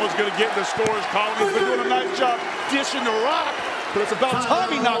Benson was going to get in the scorer's column. He's been doing a nice job dishing the rock, but it's about time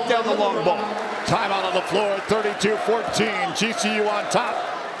he knocked down the long ball. Timeout on the floor, 32-14. GCU on top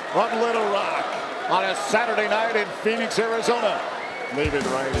on Little Rock on a Saturday night in Phoenix, Arizona. Leave it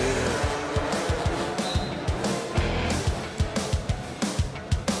right here.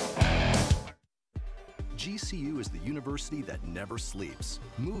 GCU is the university that never sleeps,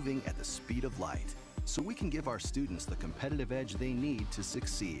 moving at the speed of light, so we can give our students the competitive edge they need to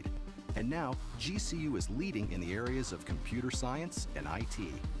succeed. And now, GCU is leading in the areas of computer science and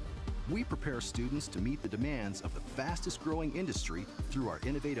IT. We prepare students to meet the demands of the fastest growing industry through our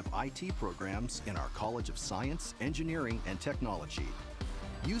innovative IT programs in our College of Science, Engineering, and Technology.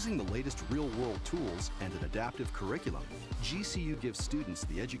 Using the latest real-world tools and an adaptive curriculum, GCU gives students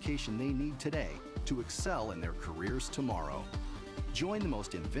the education they need today to excel in their careers tomorrow. Join the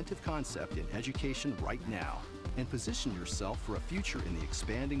most inventive concept in education right now and position yourself for a future in the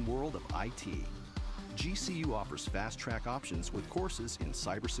expanding world of IT. GCU offers fast-track options with courses in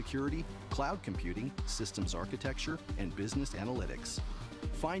cybersecurity, cloud computing, systems architecture, and business analytics.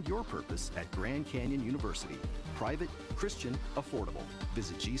 Find your purpose at Grand Canyon University. Private, Christian, affordable.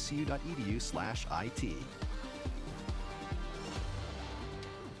 Visit gcu.edu/IT.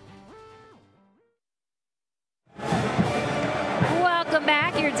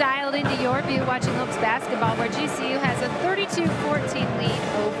 Northview watching Lopes basketball, where GCU has a 32-14 lead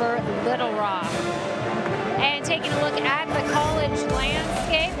over Little Rock. And taking a look at the college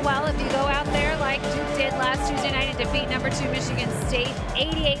landscape, well, if you go out there like Duke did last Tuesday night and defeat number 2 Michigan State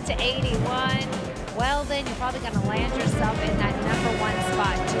 88-81, well, then you're probably going to land yourself in that number 1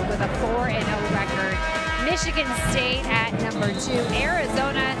 spot, Duke with a 4-0 record. Michigan State at number 2,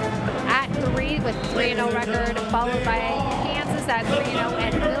 Arizona at 3 with 3-0 record, followed by Kansas at 3-0,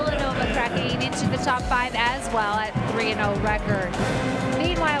 and Villanova cracking into the top 5 as well at 3-0 record.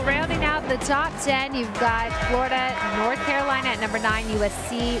 Meanwhile, rounding out the top 10, you've got Florida, North Carolina at number 9,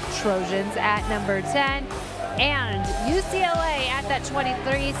 USC Trojans at number 10, and UCLA at that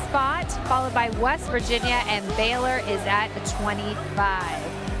 23 spot, followed by West Virginia, and Baylor is at 25.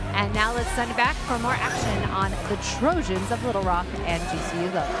 And now let's send it back for more action on the Trojans of Little Rock and GCU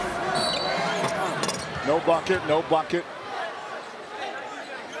Lopes. No bucket, no bucket.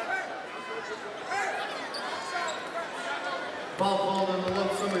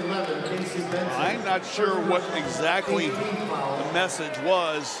 I'm not sure what exactly the message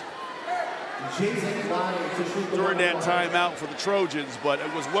was during that timeout for the Trojans, but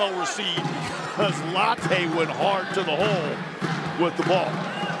it was well received because Latte went hard to the hole with the ball.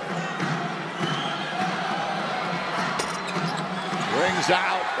 Rings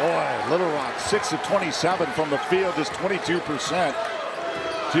out. Boy, Little Rock 6 of 27 from the field, just 22%.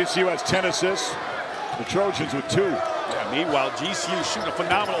 GCU has 10 assists. The Trojans with 2. Yeah, meanwhile, GCU shooting a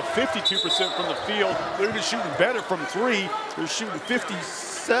phenomenal 52% from the field. They're even shooting better from 3. They're shooting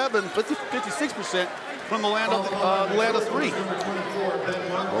 56% from the land of 3.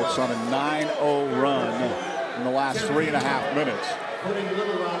 Both on a 9-0 run in the last 3.5 minutes. Putting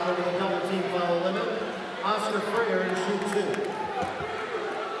Little Rock over the double team foul limit. Oscar Freyer in shoot 2.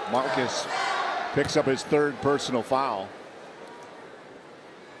 Marcus picks up his 3rd personal foul.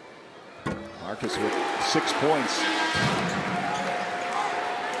 Marcus with 6 points.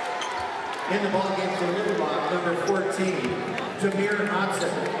 In the ballgame for Little Rock, number 14, Jameer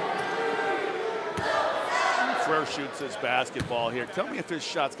Hodson. Frere shoots his basketball here. Tell me if his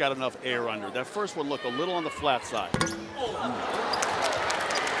shot's got enough air under. That first one looked a little on the flat side.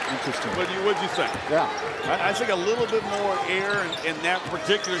 Interesting. What'd you think? Yeah. I think a little bit more air in that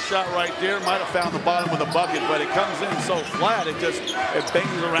particular shot right there might have found the bottom of the bucket, but it comes in so flat, it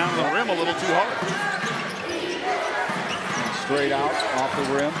bangs around the rim a little too hard. Straight out off the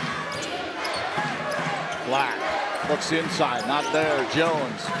rim. Black looks inside, not there.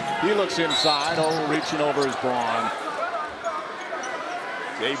 Jones, he looks inside, reaching over his Braun.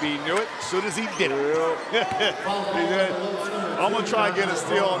 JB knew it as soon as he did it. I'm going to try and get a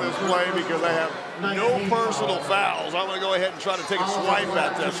steal on this play because I have no personal fouls. I'm going to go ahead and try to take a swipe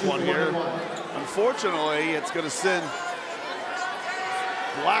at this one here. Unfortunately, it's going to send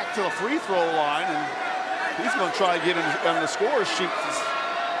Black to the free throw line, and he's going to try to get him on the scorer's sheet.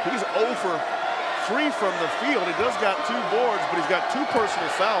 He's 0 for 3 from the field. He does got 2 boards, but he's got 2 personal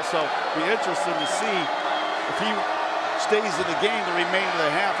fouls, so it'll be interesting to see if he stays in the game the remainder of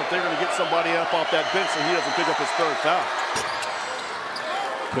the half, if they're going to get somebody up off that bench so he doesn't pick up his 3rd foul.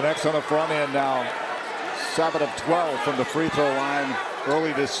 Connects on the front end now. 7 of 12 from the free throw line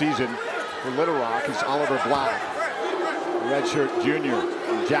early this season for Little Rock is Oliver Black, redshirt junior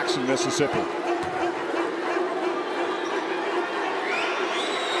from Jackson, Mississippi.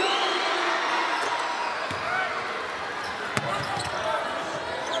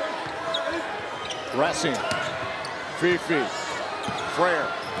 Dressing. Fifi, Frere.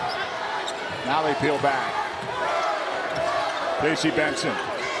 Now they peel back. Casey Benson.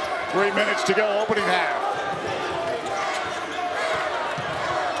 3 minutes to go, opening half.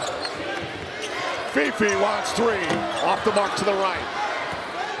 Fifi wants 3. Off the mark to the right.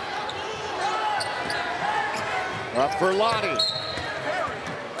 Up for Lottie.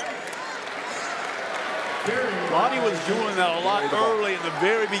 Lottie was doing that a lot early in the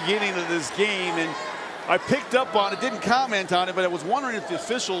very beginning of this game, and I picked up on it, didn't comment on it, but I was wondering if the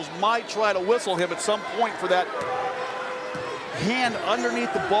officials might try to whistle him at some point for that hand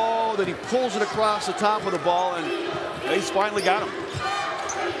underneath the ball, that he pulls it across the top of the ball, and he's finally got him.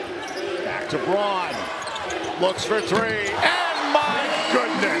 Back to Braun. Looks for 3, and my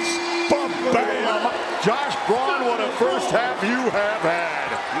goodness, bam! Josh Braun, what a first half you have had.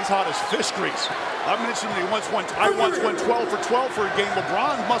 He's hot as fish grease. I mentioned I once went 12 for 12 for a game.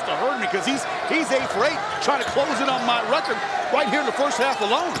 LeBron must have heard me because he's 8 for 8, trying to close in on my record right here in the first half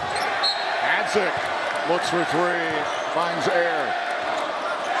alone. Hadzik looks for 3, finds air.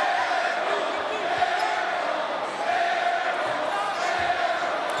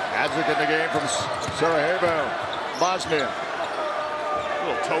 Hadzik in the game from Sarajevo. Bosnia. A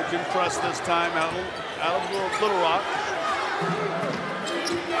little token press this time out of Little Rock.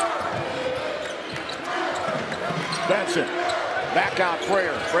 Benson, back out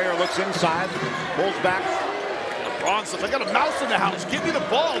Frayer. Frayer looks inside, pulls back. Braun says, I got a mouse in the house. Give me the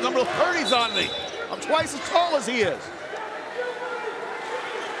ball. Number 30's on me. I'm twice as tall as he is.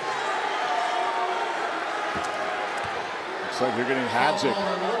 Looks like you're getting Hadzik.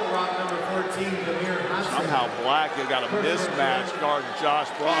 Somehow Black got a mismatch guarding Josh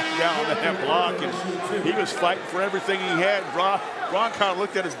Braun down on that block, and he was fighting for everything he had. Braun kind of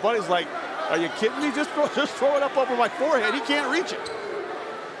looked at his buddies like, are you kidding me? Just throw it up over my forehead. He can't reach it.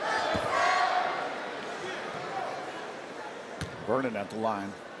 Vernon at the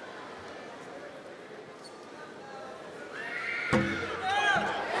line.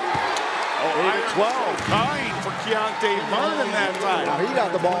 Oh, 12. Kind for Keontae Vernon that time. Now he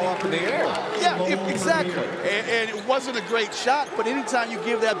got the ball up in the air. Yeah, exactly. And it wasn't a great shot, but anytime you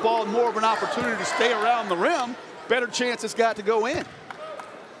give that ball more of an opportunity to stay around the rim, better chance it's got to go in.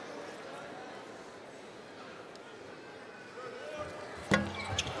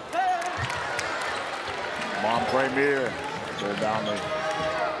 Premier go down the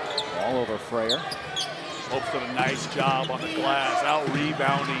all over Frayer. Hopes did a nice job on the glass, out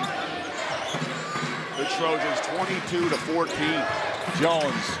rebounding the Trojans 22-14.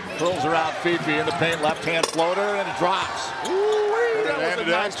 Jones curls around Fifi in the paint, left hand floater, and it drops. Ooh, that was a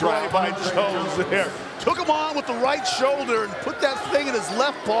nice play by Jones there. Took him on with the right shoulder and put that thing in his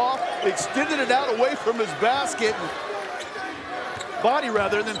left paw, extended it out away from his basket, body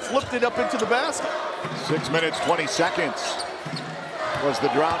rather, and then flipped it up into the basket. 6 minutes, 20 seconds was the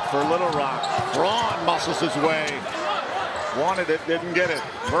drought for Little Rock. Braun muscles his way. Wanted it, didn't get it.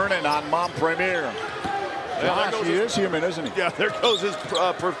 Vernon on Montpremier. Gosh, he is human, isn't he? Yeah, there goes his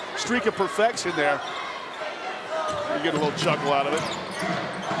streak of perfection there. You get a little chuckle out of it.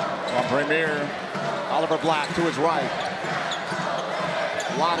 Montpremier, Oliver Black to his right.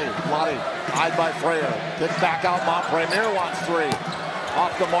 Lottie, eyed by Frayer. Kick back out, Montpremier wants three.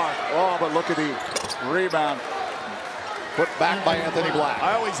 Off the mark. Oh, but look at the rebound. Put back by Anthony Black.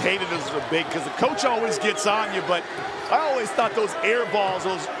 I always hated this as a big because the coach always gets on you, but I always thought those air balls,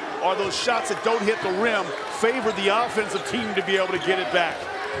 those shots that don't hit the rim, favor the offensive team to be able to get it back.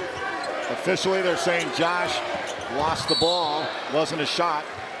 Officially, they're saying Josh lost the ball. Wasn't a shot.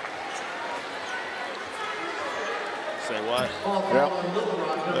 Say what? Yep.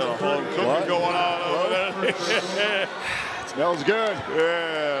 Cooking going on over there. Smells good.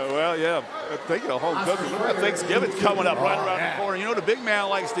 Yeah, well, yeah. Thinking of home cooking. Thanksgiving's coming up right around the corner. You know, the big man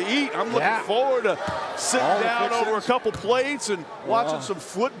likes to eat. I'm looking forward to sitting down over a couple plates and watching some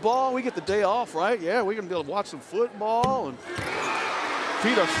football. We get the day off, right? Yeah, we're going to be able to watch some football and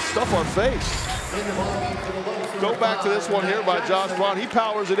stuff our face. Go back to this one here by Josh Braun. He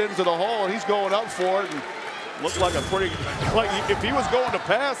powers it into the hole, and he's going up for it. And looked like a pretty, if he was going to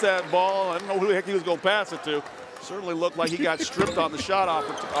pass that ball, I don't know who the heck he was going to pass it to. Certainly looked like he got stripped on the shot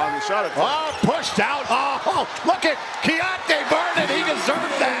attempt. Oh, pushed out. Oh, look at Keontae Vernon. He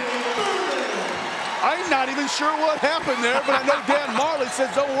deserved that. I'm not even sure what happened there, but I know Dan Marley says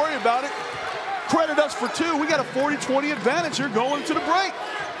don't worry about it. Credit us for two. We got a 40-20 advantage here going to the break.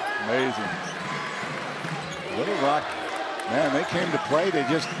 Amazing. Little Rock, man, they came to play.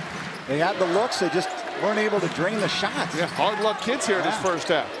 They had the looks. They just weren't able to drain the shots. Yeah, hard luck kids here in this first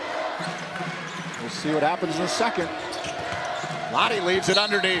half. We'll see what happens in the second. Lottie leaves it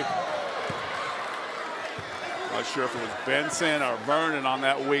underneath. Not sure if it was Benson or Vernon on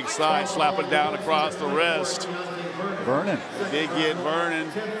that weak side, slapping down across the wrist. Vernon. Did get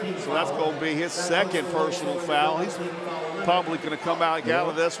Vernon, so that's going to be his second personal foul. He's probably going to come out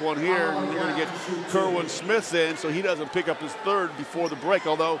of this one here. And you're going to get Kerwin Smith in, so he doesn't pick up his third before the break,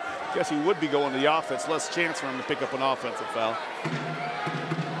 although I guess he would be going to the offense. Less chance for him to pick up an offensive foul.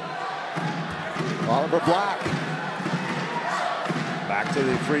 Oliver Black. Back to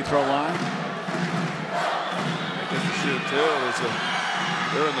the free throw line. I guess you shoot too.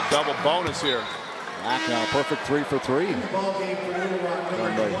 They're in the double bonus here. Black now, perfect 3 for 3. On the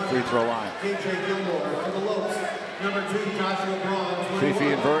free throw line. Fifi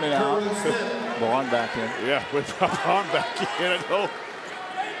and Vernon out. Braun back in. Yeah, with Braun back in. I know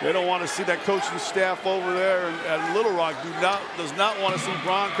they don't want to see that coaching staff over there, and Little Rock does not want to see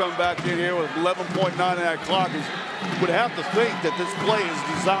Braun come back in here with 11.9 on that clock. He would have to think that this play is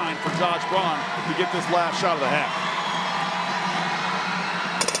designed for Josh Braun to get this last shot of the half.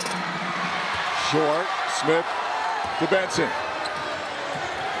 Short, Smith to Benson.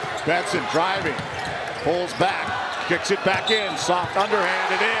 Benson driving, pulls back, kicks it back in, soft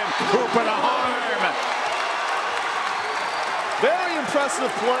underhanded in, hoop and a harm. Very impressive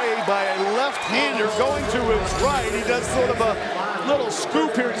play by a left-hander going to his right. He does sort of a little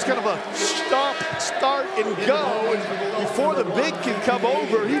scoop here, just kind of a stop, start, and go. And before the big can come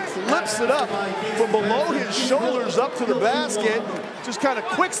over, he flips it up from below his shoulders up to the basket. Just kind of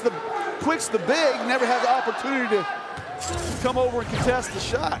quicks the big, never had the opportunity to come over and contest the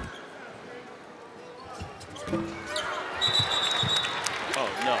shot. Oh,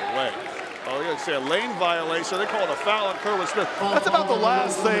 no way. Oh, you're going to say a lane violation. They call it a foul on Kerwin Smith. That's about the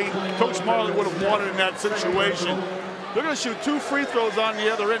last thing Coach Marley would have wanted in that situation. They're going to shoot 2 free throws on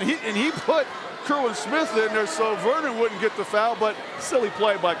the other end. He put Kerwin Smith in there so Vernon wouldn't get the foul, but silly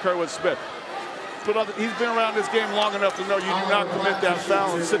play by Kerwin Smith. But he's been around this game long enough to know you do not commit that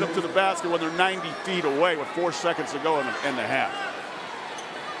foul and sit up to the basket when they're 90 feet away with 4 seconds to go in the half.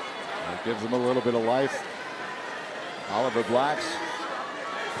 That gives them a little bit of life. Oliver Blacks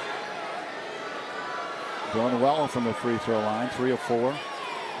doing well from the free throw line, 3 of 4.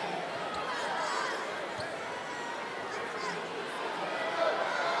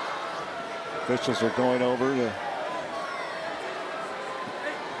 Officials are going over to.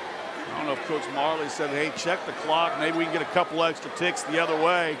 I don't know if Coach Marley said, hey, check the clock. Maybe we can get a couple extra ticks the other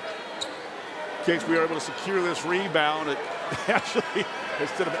way in case we are able to secure this rebound. It actually,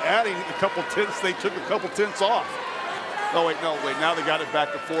 instead of adding a couple tenths, they took a couple tenths off. Oh, wait, no, wait. Now they got it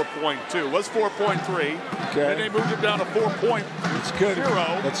back to 4.2. It was 4.3. Okay. Then they moved it down to 4.0. That's good.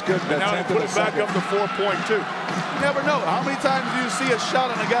 That's good. And now they put it back up to 4.2. You never know. How many times do you see a shot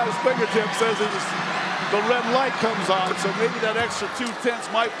on a guy's fingertip says the red light comes on, so maybe that extra 2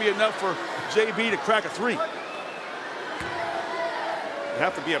 tenths might be enough for JB to crack a 3. It'd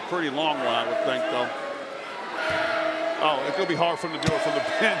have to be a pretty long one, I would think, though. Oh, it's going to be hard for him to do it from the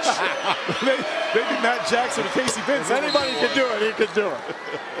bench. Maybe Matt Jackson or Casey Benson. If anybody can do it, he can do it.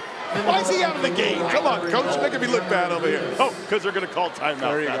 Why is he out of the game? Come on, Coach. Making me look bad over here. Oh, because they're going to call timeout.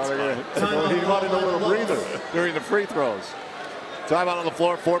 There you go. He wanted a little breather during the free throws. Timeout on the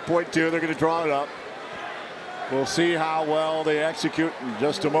floor, 4.2. They're going to draw it up. We'll see how well they execute in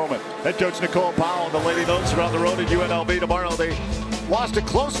just a moment. Head coach Nicole Powell and the Lady Notes are on the road at UNLV tomorrow. They lost a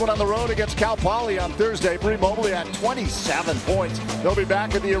close one on the road against Cal Poly on Thursday. Bree Mobley had 27 points. They'll be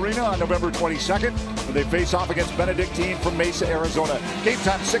back at the arena on November 22nd when they face off against Benedictine from Mesa, Arizona. Game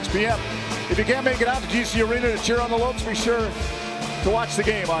time 6 p.m. If you can't make it out to GCU Arena to cheer on the Lopes, be sure to watch the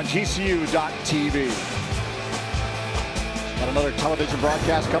game on GCU.tv. Got another television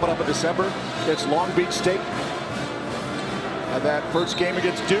broadcast coming up in December. It's Long Beach State. And that first game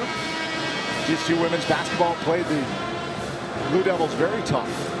against Duke. GCU women's basketball played the Blue Devils very tough.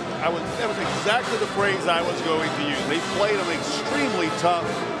 That was exactly the phrase I was going to use. They played them extremely tough.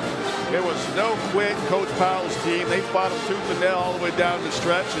 There was no quit. Coach Powell's team, they fought them tooth and nail all the way down the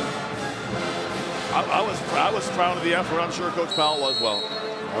stretch. And I was proud of the effort. I'm sure Coach Powell was well.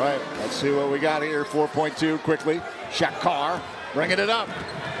 All right, let's see what we got here. 4.2 quickly. Shakar bringing it up.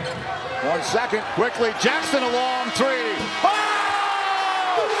 1 second, quickly. Jackson a long 3. Oh!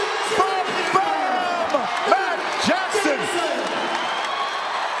 Boom, boom! Matt Jackson!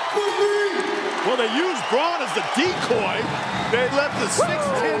 Well, they used Braun as the decoy. They let the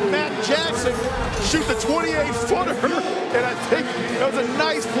 6'10" Matt Jackson shoot the 28-footer, and I think that was a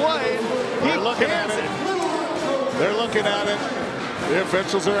nice play. He looking at it. They're looking at it. The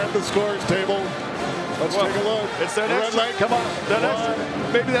officials are at the scores table. Let's take a look. It's that red extra, light, come on. That extra,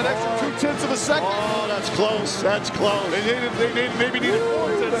 maybe that extra 2 tenths of a second. Oh, that's close. That's close. They maybe needed 4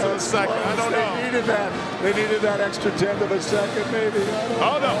 tenths of a second. I don't know. They needed that. They needed that extra tenth of a second, maybe.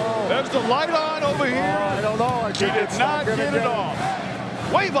 Oh no, there's the light on over here. I don't know. He did not get it off.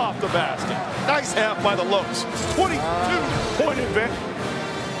 Wave off the basket. Nice half by the Lopes. 22-point advantage.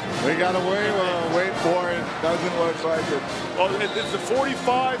 We got to wait for it. Doesn't look like it. Oh, is the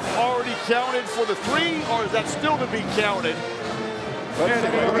 45 already counted for the 3, or is that still to be counted? All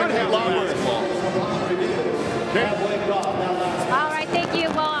right, thank you.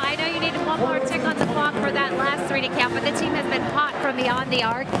 Well, I know you needed one more tick on the clock for that last 3 to count, but the team has been hot from beyond the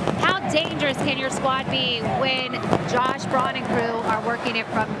arc. How dangerous can your squad be when Josh, Braun, and crew are working it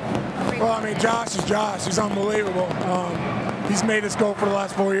from? Well, I mean, Josh is Josh. He's unbelievable. He's made us go for the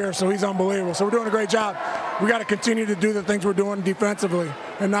last 4 years, so he's unbelievable. So we're doing a great job. We got to continue to do the things we're doing defensively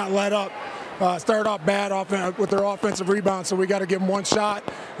and not let up. Started off bad with their offensive rebounds, so we got to give them one shot.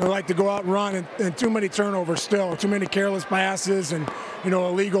 They like to go out and run, and too many turnovers still, too many careless passes, and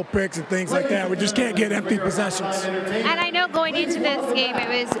illegal picks and things like that. We just can't get empty possessions. And I know going into this game, it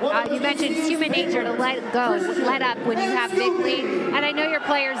was, you mentioned human nature to let up when you have big lead. And I know your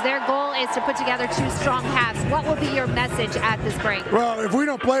players, their goal is to put together 2 strong halves. What will be your message at this break? Well, if we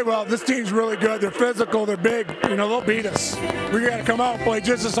don't play well, this team's really good. They're physical, they're big, they'll beat us. We got to come out and play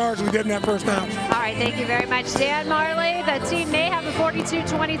just as hard as we did in that first half. All right, thank you very much, Dan Marley. The team may have a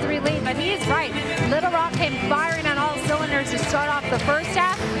 42-23 lead, but he is right. Little Rock came firing on all cylinders to start off the first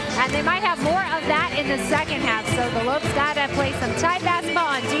half, and they might have more of that in the second half. So the Lopes got to play some tight basketball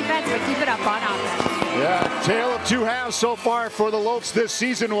on defense, but keep it up on offense. Yeah, tale of 2 halves so far for the Lopes this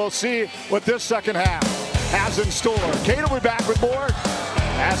season. We'll see what this second half has in store. Kate will be back with more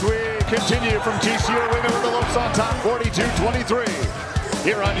as we continue from GCU Arena with the Lopes on top 42-23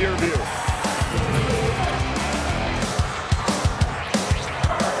 here on Your View.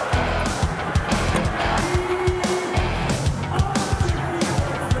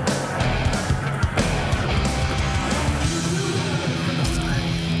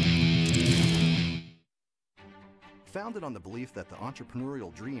 Founded on the belief that the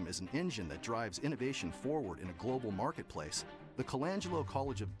entrepreneurial dream is an engine that drives innovation forward in a global marketplace, the Colangelo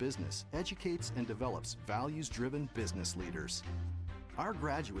College of Business educates and develops values-driven business leaders. Our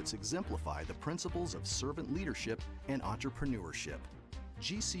graduates exemplify the principles of servant leadership and entrepreneurship.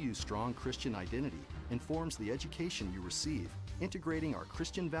 GCU's strong Christian identity informs the education you receive, integrating our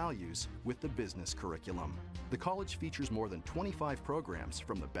Christian values with the business curriculum. The college features more than 25 programs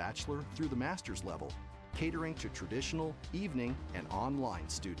from the bachelor through the master's level, catering to traditional, evening, and online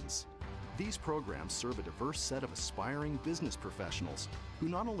students. These programs serve a diverse set of aspiring business professionals who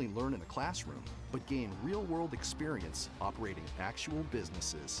not only learn in the classroom, but gain real-world experience operating actual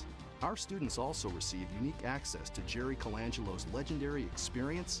businesses. Our students also receive unique access to Jerry Colangelo's legendary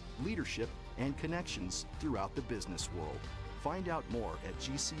experience, leadership, and connections throughout the business world. Find out more at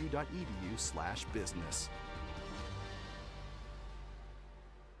gcu.edu/business.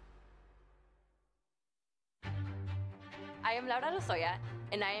 I am Laura Lozoya,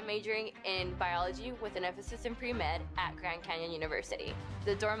 and I am majoring in biology with an emphasis in pre-med at Grand Canyon University.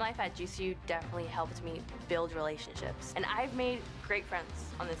 The dorm life at GCU definitely helped me build relationships, and I've made great friends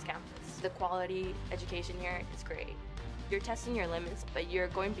on this campus. The quality education here is great. You're testing your limits, but you're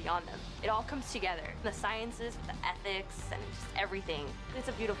going beyond them. It all comes together. The sciences, the ethics, and just everything. It's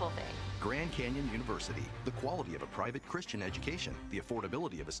a beautiful thing. Grand Canyon University, the quality of a private Christian education, the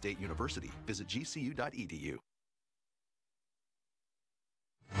affordability of a state university. Visit gcu.edu.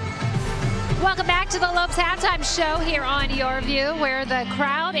 Welcome back to the Lopes Halftime Show here on Your View, where the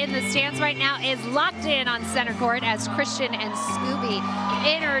crowd in the stands right now is locked in on center court as Christian and Scooby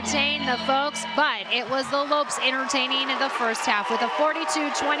entertain the folks. But it was the Lopes entertaining in the first half with a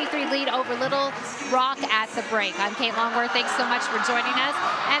 42-23 lead over Little Rock at the break. I'm Kate Longworth. Thanks so much for joining us.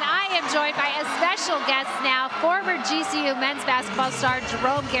 And I am joined by a special guest now, former GCU men's basketball star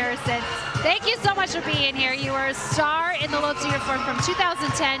Jerome Garrison. Thank you so much for being here. You were a star in the Lopes uniform from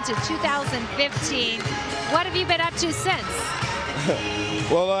 2010 to 2015. What have you been up to since?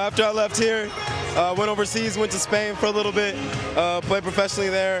 Well, after I left here, went overseas, went to Spain for a little bit, played professionally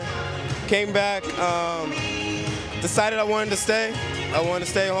there, came back, decided I wanted to stay. I wanted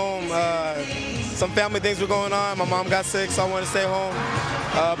to stay home. Some family things were going on. My mom got sick, so I wanted to stay home,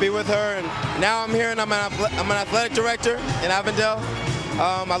 be with her. And now I'm here, and I'm an athletic director in Avondale.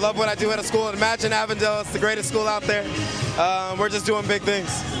 I love what I do at a school. Imagine Avondale, it's the greatest school out there. We're just doing big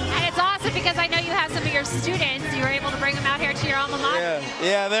things. And it's awesome because I know you have some of your students. You were able to bring them out here to your alma mater.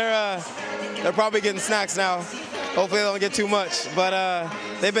 Yeah, they're probably getting snacks now. Hopefully they don't get too much. But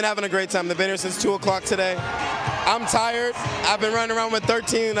they've been having a great time. They've been here since 2 o'clock today. I'm tired. I've been running around with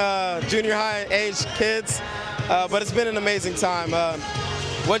 13 junior high age kids, but it's been an amazing time.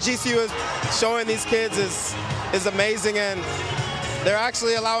 What GCU is showing these kids is amazing, and they're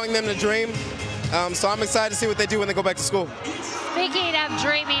actually allowing them to dream. So I'm excited to see what they do when they go back to school. Speaking of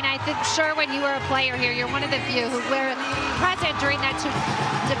dreaming, I think sure when you were a player here, you're one of the few who were present during that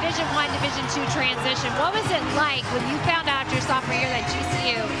Division I, Division II transition. What was it like when you found out your sophomore year that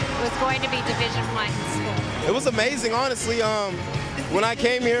GCU was going to be Division I school? It was amazing, honestly. When I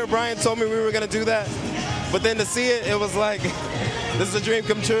came here, Brian told me we were going to do that. But then to see it, it was like, this is a dream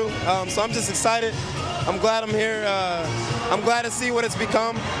come true. So I'm just excited. I'm glad I'm here. I'm glad to see what it's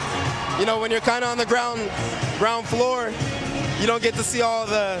become. You know, when you're kind of on the ground floor, you don't get to see all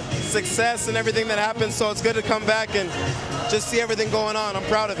the success and everything that happens, so it's good to come back and just see everything going on. I'm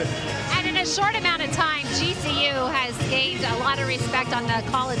proud of it. And in a short amount of time, GCU has gained a lot of respect on the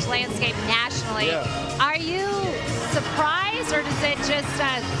college landscape nationally. Yeah. Are you surprise, or does it just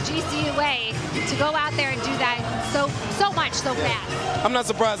GCU way to go out there and do that so much so fast? I'm not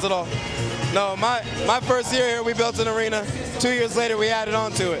surprised at all. No, my first year here, we built an arena. 2 years later, we added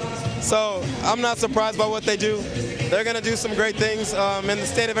on to it. So I'm not surprised by what they do. They're going to do some great things in the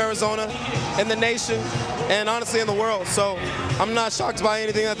state of Arizona, in the nation, and honestly in the world. So I'm not shocked by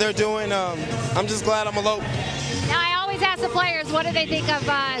anything that they're doing. I'm just glad I'm alone. Now, I always ask the players, what do they think of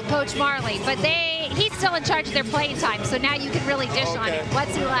Coach Marley? But he's still in charge of their playing time, so now you can really dish on it.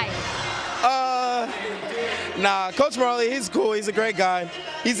 What's he like? Nah, Coach Marley, he's cool. He's a great guy.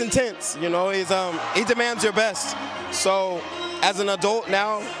 He's intense, you know. He demands your best. So as an adult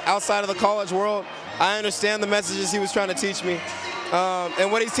now, outside of the college world, I understand the messages he was trying to teach me.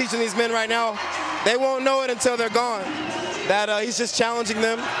 And what he's teaching these men right now, they won't know it until they're gone. That he's just challenging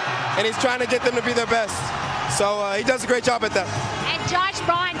them, and he's trying to get them to be their best. So he does a great job at that. And Josh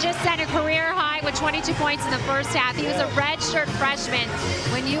Braun just set a career high with 22 points in the first half. He was a redshirt freshman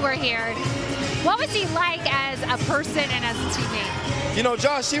when you were here. What was he like as a person and as a teammate? You know,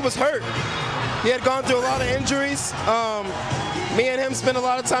 Josh, he was hurt. He had gone through a lot of injuries. Me and him spent a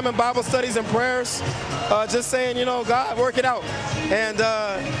lot of time in Bible studies and prayers, just saying, you know, God, work it out. And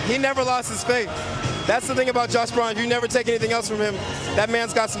he never lost his faith. That's the thing about Josh Braun. If you never take anything else from him, that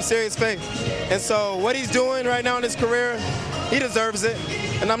man's got some serious faith. And so what he's doing right now in his career, he deserves it.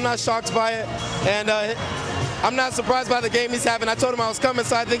 And I'm not shocked by it. And I'm not surprised by the game he's having. I told him I was coming,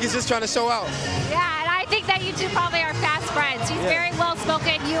 so I think he's just trying to show out. Yeah, and I think that you two probably are fast friends. He's very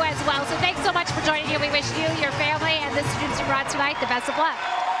well-spoken, you as well. So thanks so much for joining you. We wish you, your family, and the students you brought tonight the best of luck.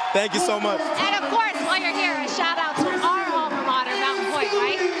 Thank you so much. And of course, while you're here, a shout-out to our alma mater, Mountain Point,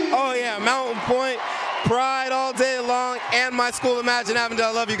 right? Oh, yeah, Mountain Point, pride all day long, and my school, Imagine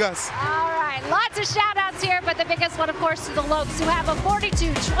Avondale. I love you guys. All right, lots of shout-outs here, but the biggest one, of course, to the Lopes, who have a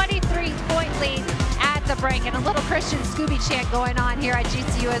 42-23-point lead at the break, and a little Christian Scooby chant going on here at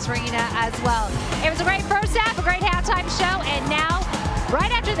GCU Arena as well. It was a great first half, a great halftime show, and now,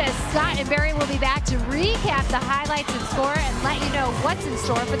 right after this, Scott and Barry will be back to recap the highlights and score and let you know what's in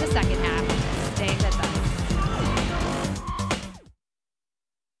store for the second half. Stay with us.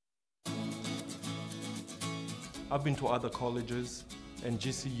 I've been to other colleges, and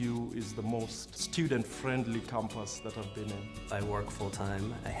GCU is the most student-friendly campus that I've been in. I work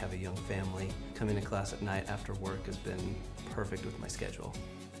full-time, I have a young family. Coming to class at night after work has been perfect with my schedule.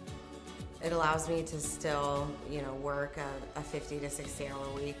 It allows me to still, work a 50 to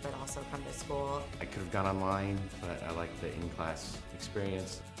 60-hour week, but also come to school. I could have gone online, but I like the in-class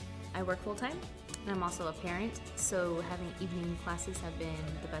experience. I work full-time, and I'm also a parent, so having evening classes have been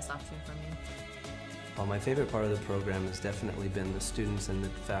the best option for me. Well, my favorite part of the program has definitely been the students and the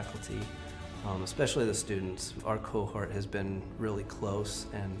faculty, especially the students. Our cohort has been really close,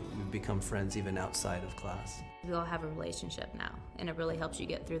 and we've become friends even outside of class. We all have a relationship now, and it really helps you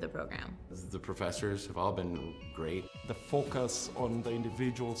get through the program. The professors have all been great. The focus on the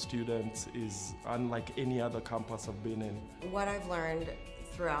individual students is unlike any other campus I've been in. What I've learned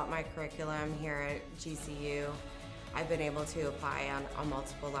throughout my curriculum here at GCU, I've been able to apply on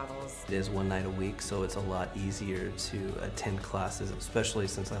multiple levels. It is one night a week, so it's a lot easier to attend classes, especially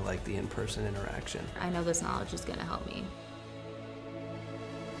since I like the in-person interaction. I know this knowledge is going to help me.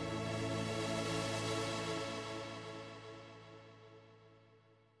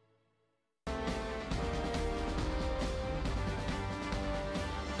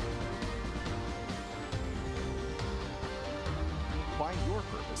 Find your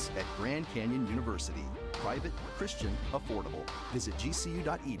purpose at Grand Canyon University. Private, Christian, affordable. Visit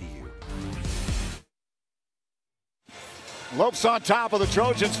gcu.edu. Lopes on top of the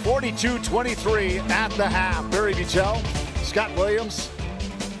Trojans, 42-23 at the half. Barry Butel, Scott Williams,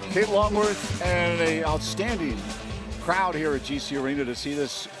 Kate Longworth, and an outstanding crowd here at GCU Arena to see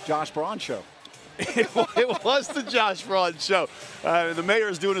this Josh Braun show. It was the Josh Braun show. The mayor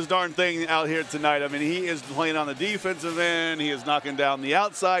is doing his darn thing out here tonight. I mean, he is playing on the defensive end. He is knocking down the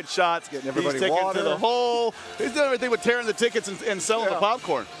outside shots. Getting everybody He's taking water to the hole. He's doing everything but tearing the tickets and selling the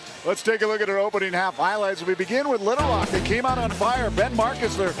popcorn. Let's take a look at our opening half highlights. We begin with Little Rock. They came out on fire. Ben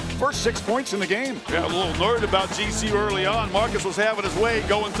Marcus, their first 6 points in the game. Yeah, a little learned about GCU early on. Marcus was having his way,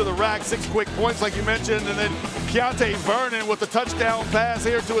 going to the rack, 6 quick points like you mentioned, and then Keontae Vernon with the touchdown pass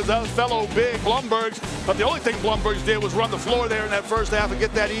here to his fellow big Blumbergs. But the only thing Blumbergs did was run the floor there in that first half and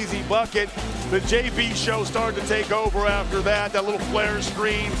get that easy bucket. The JB show started to take over after that. That little flare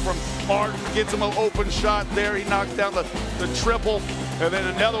screen from Martin gets him an open shot there. He knocked down the triple. And then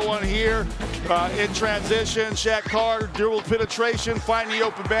another one here In transition, Shaq Carr, dribble penetration, finding the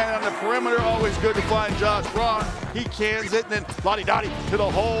open man on the perimeter. Always good to find Josh Braun. He cans it, and then Lottie Dottie to the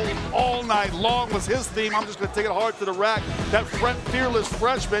hole all night long was his theme. I'm just going to take it hard to the rack. That fearless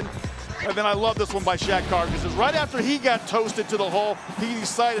freshman. And then I love this one by Shaq Carr, because right after he got toasted to the hole, he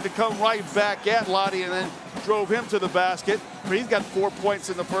decided to come right back at Lottie and then drove him to the basket. He's got 4 points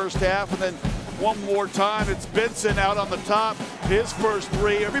in the first half, and then one more time, it's Benson out on the top, his first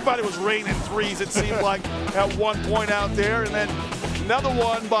three. Everybody was raining threes, it seemed like, at one point out there. And then another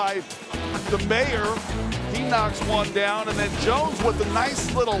one by the Mayor. He knocks one down, and then Jones with a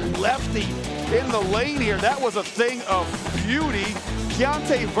nice little lefty in the lane here. That was a thing of beauty.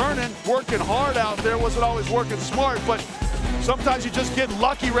 Keontae Vernon working hard out there, wasn't always working smart, but sometimes you just get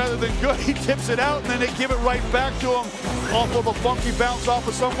lucky rather than good. He tips it out, and then they give it right back to him off of a funky bounce off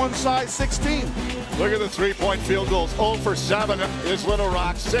of someone size 16. Look at the three-point field goals. 0 for 7 is Little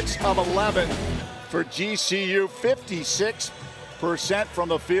Rock. 6 of 11 for GCU. 56% from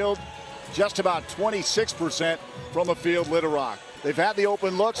the field. Just about 26% from the field, Little Rock. They've had the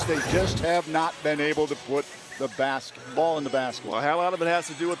open looks. They just have not been able to put the ball in the basket. Well, a lot of it has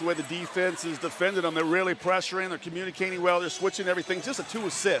to do with the way the defense is defending them. They're really pressuring. They're communicating well. They're switching everything. Just a 2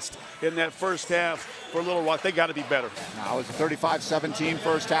 assists in that first half for Little Rock. They got to be better. Now it's a 35-17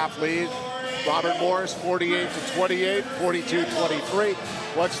 first half lead. Robert Morris, 48-28, 42-23.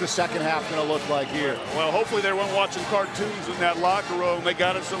 What's the second half going to look like here? Well, hopefully they weren't watching cartoons in that locker room. They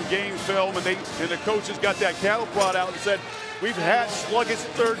got in some game film, and the coaches got that cattle prod out and said, we've had sluggish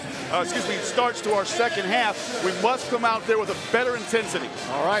starts to our second half. We must come out there with a better intensity.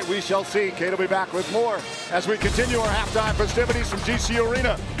 All right, we shall see. Kate will be back with more as we continue our halftime festivities from GCU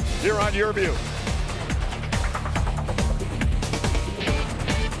Arena here on Your View.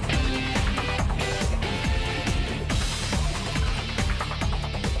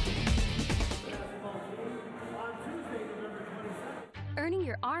 Earning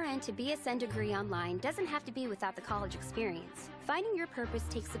your RN to BSN degree online doesn't have to be without the college experience. Finding your purpose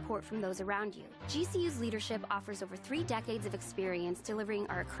takes support from those around you. GCU's leadership offers over 3 decades of experience delivering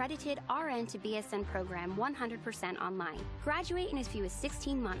our accredited RN to BSN program 100% online. Graduate in as few as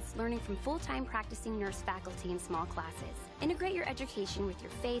 16 months, learning from full-time practicing nurse faculty in small classes. Integrate your education with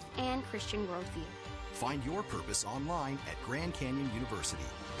your faith and Christian worldview. Find your purpose online at Grand Canyon University.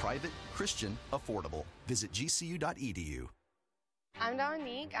 Private, Christian, affordable. Visit gcu.edu. I'm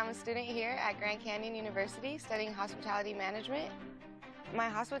Dominique. I'm a student here at Grand Canyon University studying hospitality management. My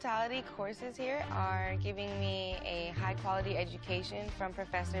hospitality courses here are giving me a high-quality education from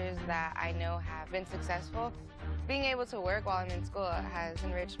professors that I know have been successful. Being able to work while I'm in school has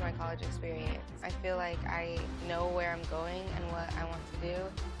enriched my college experience. I feel like I know where I'm going and what I want to do.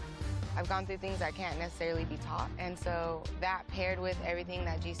 I've gone through things that can't necessarily be taught, and so that paired with everything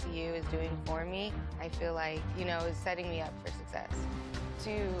that GCU is doing for me, I feel like, is setting me up for success.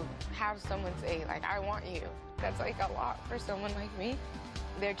 To have someone say, I want you, that's a lot for someone like me.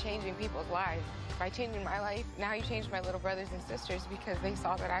 They're changing people's lives. By changing my life, now you changed my little brothers and sisters because they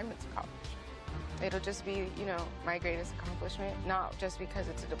saw that I went to college. It'll just be, my greatest accomplishment, not just because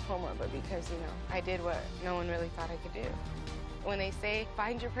it's a diploma, but because, I did what no one really thought I could do. When they say,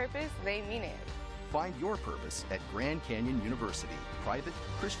 find your purpose, they mean it. Find your purpose at Grand Canyon University. Private,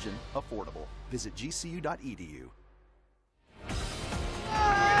 Christian, affordable. Visit gcu.edu.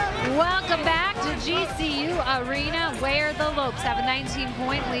 Welcome back to GCU Arena, where the Lopes have a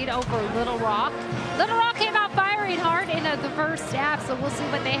 19-point lead over Little Rock. Little Rock came out firing hard in the first half, so we'll see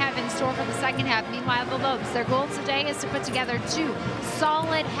what they have in store for the second half. Meanwhile, the Lopes, their goal today is to put together 2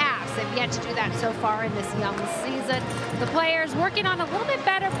 solid halves. They've yet to do that so far in this young season. The players working on a little bit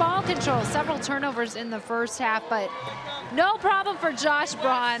better ball control. Several turnovers in the first half, but no problem for Josh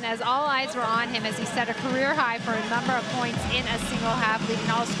Braun, as all eyes were on him as he set a career high for a number of points in a single half, leading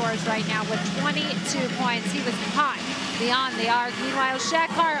all scorers right now with 22 points. He was hot beyond the arc. Meanwhile, Shaq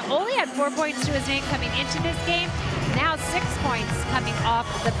Carr only had 4 points to his name coming into this game. Now 6 points coming off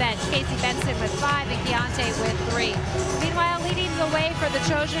the bench. Casey Benson with 5 and Keontae with 3. Meanwhile, leading the way for the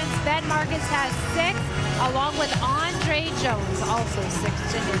Trojans, Ben Marcus has 6, along with Andre Jones, also 6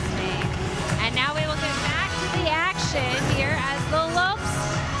 to his name. And now we will get back to the action here as the Lopes,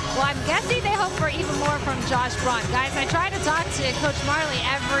 well, I'm guessing they hope for even more from Josh Braun. Guys, I try to talk to Coach Marley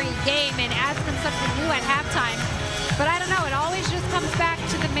every game and ask him something new at halftime, but I don't know, it always just comes back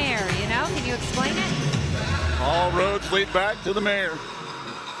to the mayor, Can you explain it? All roads lead back to the mayor.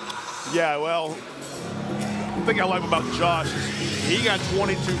 Yeah, well, the thing I like about Josh is he got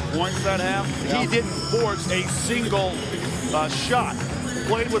 22 points that half. Yeah. He didn't force a single shot.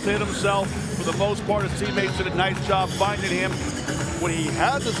 Played within himself, for the most part, his teammates did a nice job finding him. When he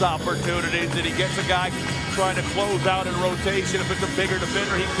has his opportunities and he gets a guy trying to close out in rotation, if it's a bigger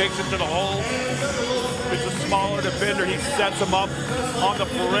defender, he takes it to the hole. If it's a smaller defender, he sets him up on the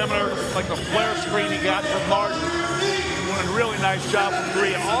perimeter, like the flare screen he got from Martin. Doing a really nice job from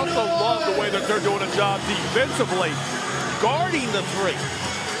three. I also love the way that they're doing a job defensively, guarding the three.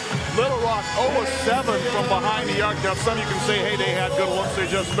 Little Rock 0-7 from behind the arc. Now, some you can say, hey, they had good looks, they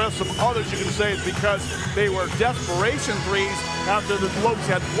just missed them. Others you can say it's because they were desperation threes after the Lopes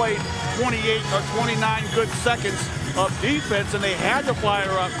had played 28 or 29 good seconds of defense, and they had to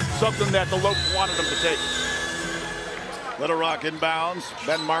fire up something that the Lopes wanted them to take. Little Rock inbounds.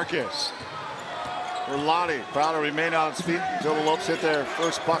 Ben Marcus. For Lottie, proud to remain on his feet until the Lopes hit their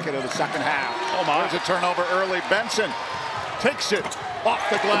first bucket of the second half. Oh my. There's a turnover early. Benson takes it off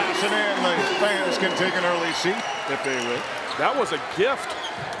the glass and in. The fans can take an early seat if they wish. That was a gift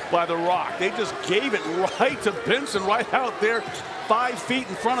by the Rock. They just gave it right to Benson, right out there, 5 feet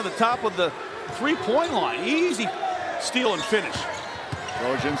in front of the top of the three-point line. Easy steal and finish.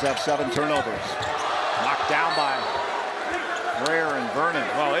 Trojans have 7 turnovers. Knocked down by Rare and Vernon.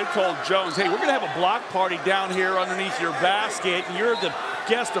 Well, they told Jones, hey, we're going to have a block party down here underneath your basket, and you're the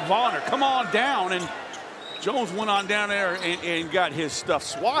guest of honor. Come on down. And Jones went on down there and got his stuff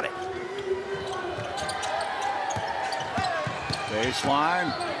swatted.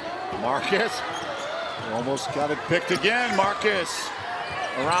 Baseline. Marcus almost got it picked again. Marcus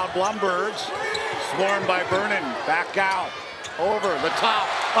around Blumbergs. Swarmed by Vernon. Back out. Over the top.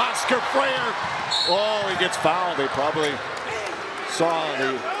 Oscar Freyer. Oh, he gets fouled. They probably saw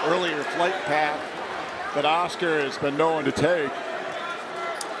the earlier flight path that Oscar has been known to take.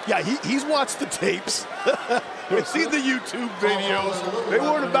 Yeah, he's watched the tapes. We've seen the YouTube videos. They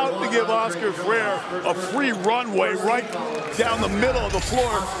weren't about to give Oscar Freyer a free runway right down the middle of the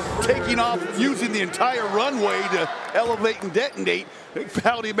floor, taking off, using the entire runway to elevate and detonate. They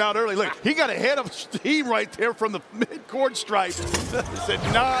fouled him out early. Look, he got ahead of steam right there from the mid-court stripe. Said,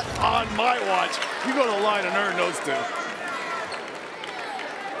 not on my watch. You go to the line and earn those two.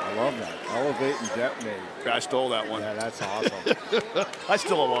 I love that. Elevate and detonate. I stole that one. Yeah, that's awesome. I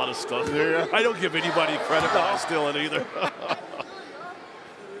steal a lot of stuff. Yeah. I don't give anybody credit for I steal it either.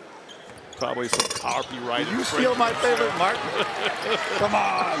 Probably some copyright. Did you steal my favorite mark? Come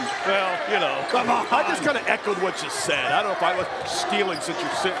on. Well, you know. Come on. I just kind of echoed what you said. I don't know if I was stealing since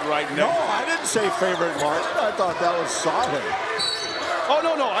you're sitting right No, next. I didn't say favorite mark. I thought that was solid. Oh,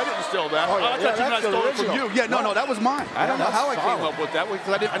 no, I didn't steal that. Oh, yeah, I thought you stole it from you. Yeah, no, that was mine. I don't know how I came up with that one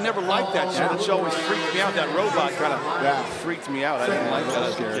because I never liked that shit. That show always freaked me out. That robot kind of freaked me out. I didn't like that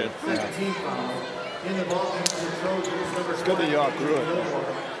as a kid. It's good that you outgrew it.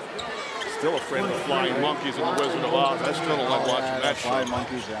 Still afraid of the flying monkeys in the Wizard of Oz. I still don't like watching that show. Flying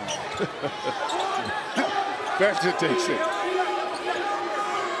monkeys, Benson takes it.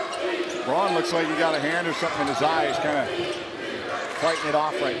 Braun looks like he got a hand or something in his eye. He's kind of fighting it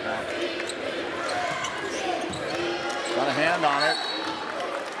off right now. Got a hand on it.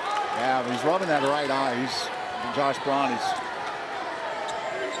 Yeah, but he's rubbing that right eye. Josh Braun, he's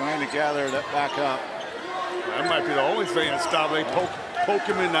trying to gather that back up. That might be the only thing that stopped. They poke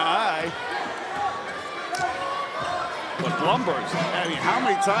him in the eye. But Blumbergs, I mean, how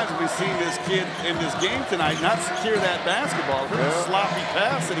many times have we seen this kid in this game tonight not secure that basketball? Very sloppy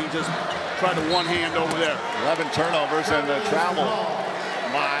pass that he just tried to one hand over there. 11 turnovers and the travel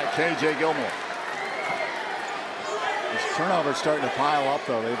by K.J. Gilmore. These turnovers starting to pile up,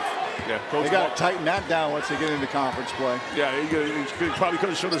 though. They got to tighten that down once they get into conference play. Yeah, you probably could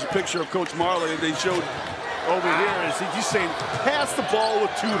have showed us a picture of Coach Marley. They showed over here, and he's saying, pass the ball with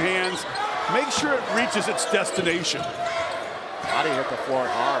 2 hands. Make sure it reaches its destination. Lottie hit the floor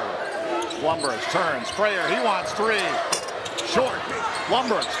hard. Blumbergs turns. Freyer, he wants 3. Short.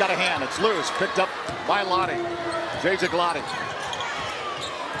 Blumbergs got a hand. It's loose. Picked up by Lottie. Jacek Lottie.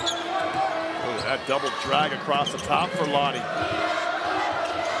 Oh, that double drag across the top for Lottie.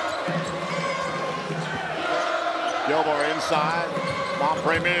 Gilmore inside.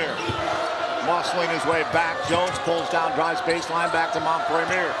 Montpremier muscling his way back. Jones pulls down, drives baseline back to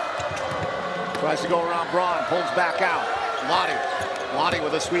Montpremier. Tries to go around Braun, pulls back out. Lottie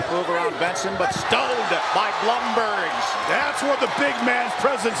with a sweep move around Benson, but stoned by Blumbergs. That's where the big man's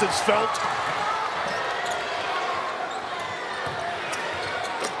presence is felt.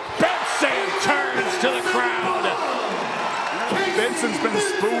 Benson turns to the crowd. Benson's been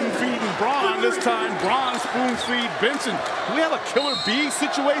spoon-feeding Braun. This time, Braun spoon-feed Benson. Do we have a killer bee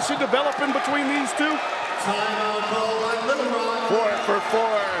situation developing between these two? Timeout call by Little Rock. 4 for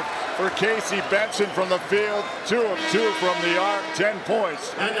 4 for Casey Benson from the field. 2 of 2 from the arc, 10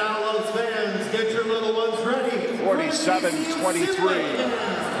 points. And now, Lowe's fans, get your little ones ready. 47-23.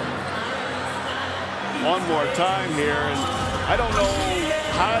 One more time here, and I don't know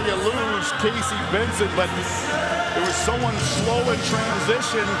how you lose Casey Benson, but there was someone slow in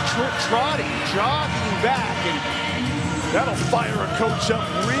transition, trotting, jogging back, and that'll fire a coach up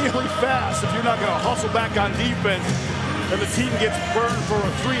really fast if you're not going to hustle back on defense, and the team gets burned for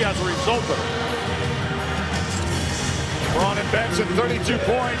a 3 as a result of it. Braun and Benson, 32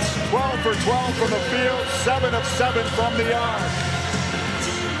 points, 12 for 12 from the field, 7 of 7 from the arc.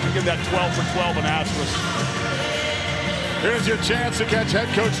 Give that 12 for 12 an asterisk. Here's your chance to catch head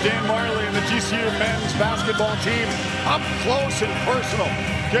coach Dan Marley and the GCU men's basketball team up close and personal.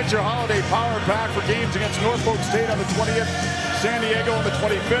 Get your holiday power pack for games against Norfolk State on the 20th, San Diego on the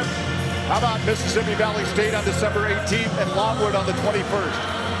 25th. How about Mississippi Valley State on December 18th and Longwood on the 21st?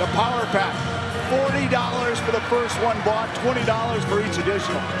 The power pack, $40 for the first one bought, $20 for each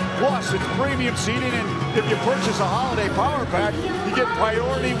additional. Plus, it's premium seating, and if you purchase a holiday power pack, you get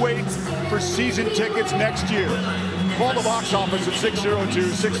priority weights for season tickets next year. Call the box office at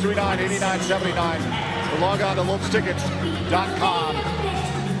 602-639-8979 or log on to lopestickets.com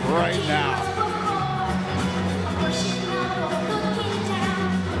right now.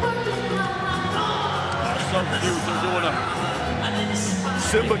 So cute. They're doing a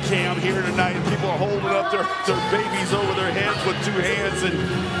Simba cam here tonight, and people are holding up their babies over their heads with 2 hands. And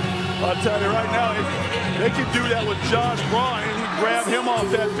I'll tell you right now, they could do that with Josh Braun. He grab him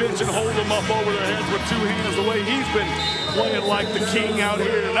off that bench and hold them up over their heads with 2 hands, the way he's been playing like the king out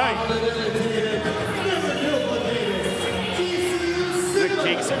here tonight.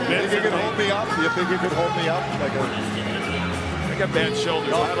 Casey Benson, you can hold me up? You think you could hold me up? Like I got bad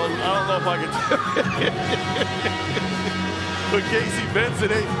shoulders. I don't know if I can. But Casey Benson,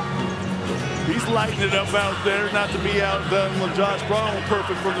 he's lighting it up out there. Not to be outdone when Josh Braun was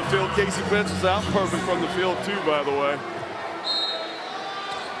perfect from the field. Casey Benson's out perfect from the field too, by the way.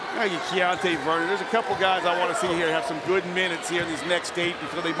 Now you Keontae Vernon. There's a couple guys I want to see here have some good minutes here in these next 8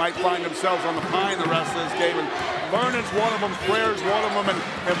 before they might find themselves on the pine the rest of this game. And Vernon's one of them, Frere's one of them,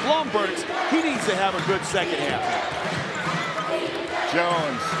 and Blumberg's, he needs to have a good second half.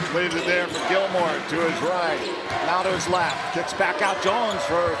 Jones leaves it there for Gilmore to his right. Now to his left. Kicks back out Jones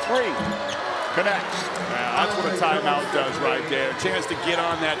for 3. Connects. Yeah, that's what a timeout does right there. A chance to get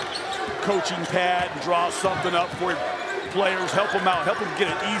on that coaching pad and draw something up for players. Help them out. Help them get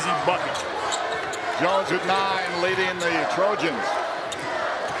an easy bucket. Jones with 9 leading the Trojans.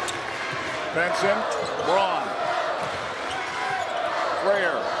 Benson. Braun.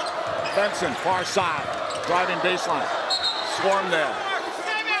 Frere. Benson far side. Driving baseline. Swarm there.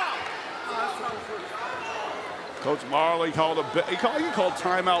 Coach Marley called he called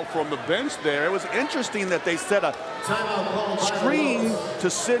timeout from the bench there. It was interesting that they set a screen to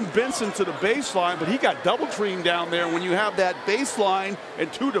send Benson to the baseline, but he got double teamed down there. When you have that baseline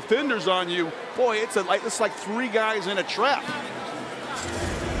and 2 defenders on you, boy, it's like 3 guys in a trap.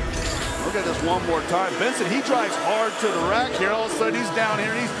 Look at this one more time. Benson, he drives hard to the rack here. All of a sudden, he's down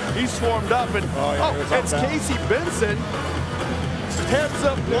here, and he's swarmed up. And it's Casey Benson. Heads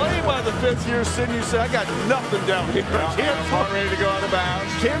up play by the 5th-year senior. Say, I got nothing down here. I can't ready to go out of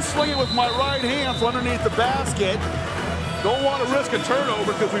bounds. Can't sling it with my right hand from underneath the basket. Don't want to risk a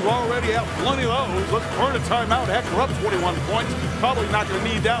turnover because we've already had plenty of those. Let's burn a timeout. Heck, we're up 21 points. Probably not going to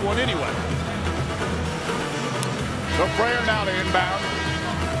need that one anyway. So Frere now to inbound.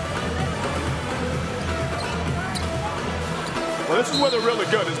 Well, this is where they're really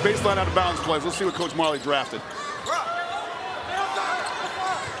good. Is baseline out of bounds plays. Let's see what Coach Marley drafted.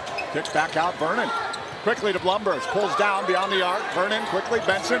 Kick back out, Vernon. Quickly to Blumberg. Pulls down beyond the arc. Vernon quickly.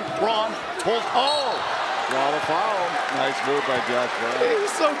 Benson. Braun pulls. Oh! Draw the foul. Nice move by Josh Braun.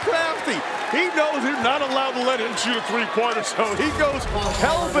 He's so crafty. He knows you're not allowed to let him shoot a 3-pointer, so he goes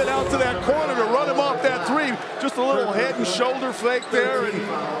hell-bent out to that corner to run him off that 3. Just a little head and shoulder fake there, and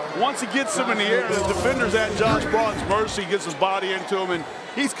once he gets him in the air, the defender's at Josh Braun's mercy. He gets his body into him, and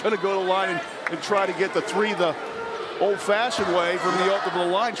he's going to go to the line and try to get the 3 the old-fashioned way from the ultimate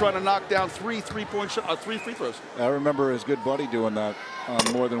line, trying to knock down 3 free-throws. I remember his good buddy doing that on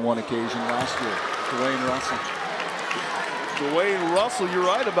more than one occasion last year. Dwayne Russell. Dwayne Russell, you're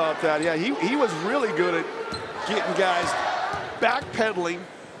right about that. Yeah, he was really good at getting guys backpedaling.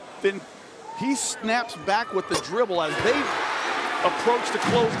 Then he snaps back with the dribble as they approach to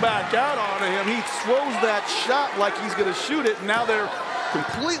close back out on him. He throws that shot like he's going to shoot it, and now they're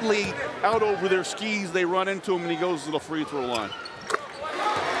completely out over their skis. They run into him, and he goes to the free throw line.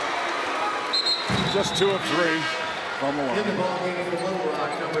 Just 2 of 3. from the line. In the ball game for Little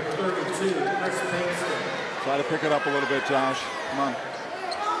Rock, number 32, Chris Pinkston. Try to pick it up a little bit, Josh. Come on.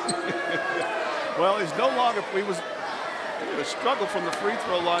 Well, he's no longer. He was a struggle from the free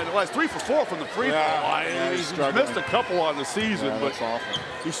throw line. Well, he's 3 for 4 from the free throw line. Yeah, he's missed a couple on the season, but that's awful.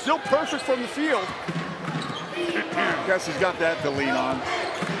 He's still perfect from the field. Guess he's got that to lean on.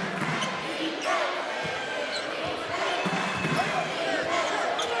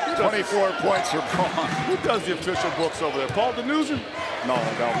 "24 points are gone." Who does the official books over there? Paul Denuser? No,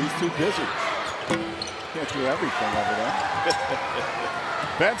 he's too busy. Can't do everything over there.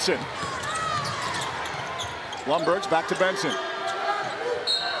 Benson. Blumberg's back to Benson.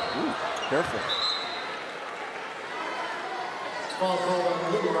 Ooh, careful. Ball call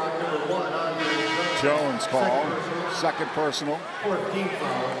on Little Rock, number 1, Andre Jones call. Second personal. 14th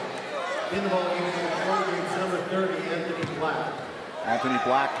foul. In the ball game for the Trojans, number 30, Anthony Black. Anthony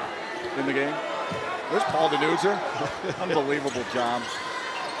Black in the game. There's Paul Denuser. Unbelievable job.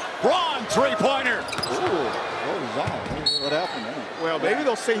 Braun, three-pointer. Ooh, what was that? What happened there? Well, maybe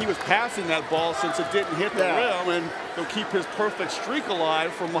they'll say he was passing that ball since it didn't hit the rim, and they'll keep his perfect streak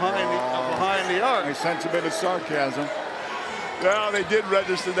alive from behind the arc. I sense a bit of sarcasm. Well, they did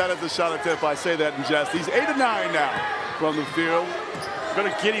register that as a shot attempt. I say that in jest. He's 8 of 9 now from the field.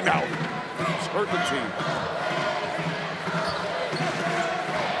 Better get him out. It's hurt the team.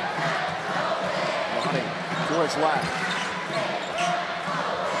 Lonnie to his left.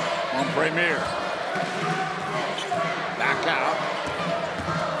 On Premier. Back out.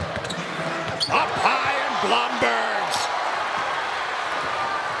 Up high and Blumbergs.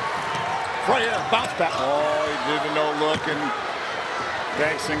 Freya bounce back. Oh, he did a no look and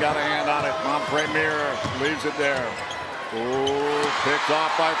Bankston got a hand on it. On Premier leaves it there. Oh, picked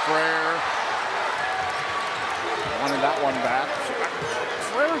off by Frere. Wanted that one back.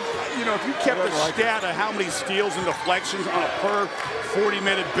 Frere, you know, if you kept a stat of how many steals and deflections on a per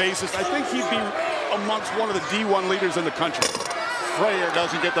 40-minute basis, I think he'd be amongst one of the D1 leaders in the country. Frere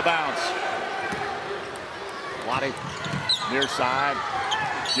doesn't get the bounce. Lottie, near side.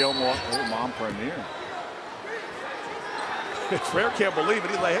 Gilmore, Mom Premier. Frere can't believe it.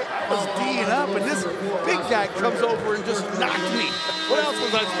 He's like, hey, I was D'ing up, and this big guy comes over and just knocked me. What else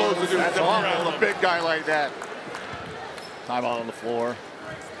was I supposed to do? That's awful, a big guy like that. Timeout on the floor.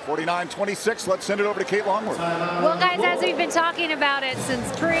 49-26. Let's send it over to Kate Longworth. Well, guys, as we've been talking about it since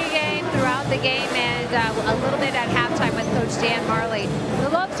pregame, throughout the game, and a little bit at halftime with Coach Dan Marley, the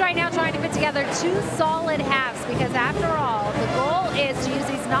Lopes right now trying to put together 2 solid halves because, after all, the goal is to use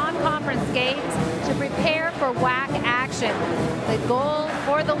these non-conference games to prepare for WAC action. The goal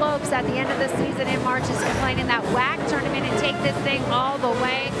for the Lopes at the end of the season in March is to play in that WAC tournament and take this thing all the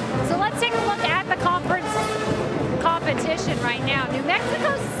way. So let's take a look at the conference competition right now. New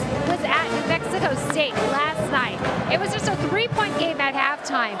Mexico was at New Mexico State last night. It was just a 3-point game at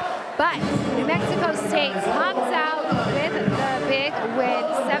halftime, but New Mexico State comes out with the big win,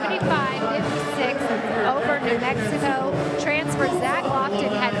 75-56 over New Mexico. Transfer Zach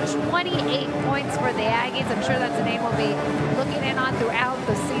Lofton had 28 points for the Aggies. I'm sure that's a name we'll be looking in on throughout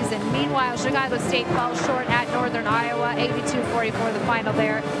the season. Meanwhile, Chicago State fell short at Northern Iowa, 82-44 the final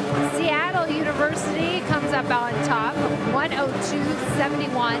there. Seattle University comes up on top,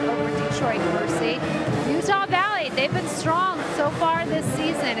 102-71 over Detroit University. Utah Valley, they've been strong so far this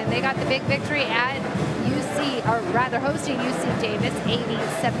season, and they got the big victory at UC, or rather hosting UC Davis,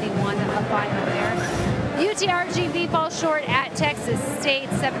 80-71 a final there. UTRGV falls short at Texas State,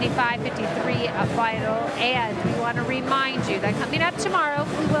 75-53 a final. And we want to remind you that coming up tomorrow,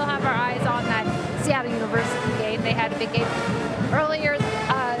 we will have our eyes on that Seattle University game. They had a big game earlier in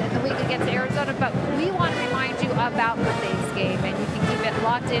the week against Arizona, but we want to remind you about Monday's game, and you can keep it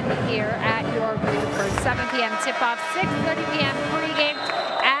locked in here at your booth for 7 p.m. tip-off, 6:30 p.m. pregame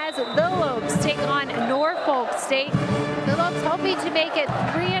as the Lopes take on Norfolk State. The Lopes hoping to make it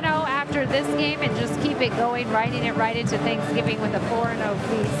 3-0 after this game and just keep it going, riding it right into Thanksgiving with a 4-0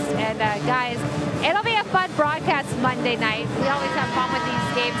 feast. And guys, it'll be a fun broadcast Monday night. We always have fun with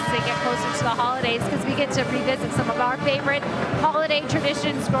these games as they get closer to the holidays because we get to revisit some of our favorite holiday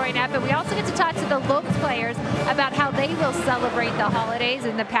traditions growing up. And we also get to talk to the Lopes players about how they will celebrate the holidays.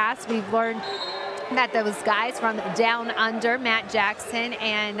 In the past, we've learned that those guys from down under, Matt Jackson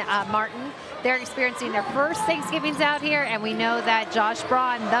and Martin, they're experiencing their first Thanksgivings out here, and we know that Josh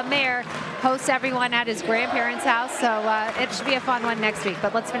Braun, the mayor, hosts everyone at his grandparents' house, so it should be a fun one next week.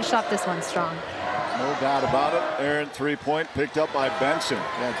 But let's finish off this one strong. No doubt about it. Errant three-point picked up by Benson.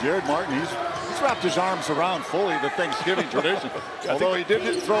 Yeah, Jared Martin, he's wrapped his arms around fully the Thanksgiving tradition. Although he did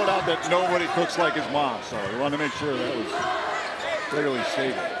throw it out that nobody cooks like his mom, so we want to make sure that was clearly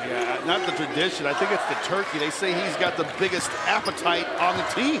stated. Yeah, not the tradition. I think it's the turkey. They say he's got the biggest appetite on the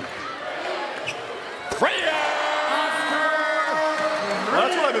team. Freya! Well,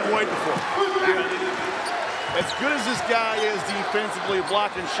 that's what I've been waiting for. As good as this guy is defensively,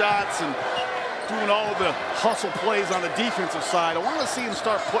 blocking shots and doing all of the hustle plays on the defensive side, I want to see him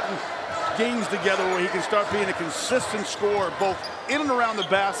start putting games together where he can start being a consistent scorer both in and around the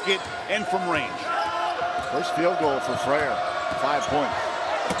basket and from range. First field goal for Frere, 5 points.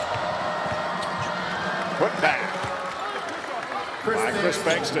 Put back by Chris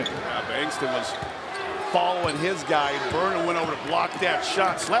Bankston. Yeah, Bankston was following his guy. Vernon went over to block that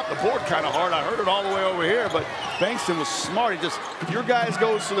shot, slapped the board kind of hard. I heard it all the way over here, but Bankston was smart. He just, if your guys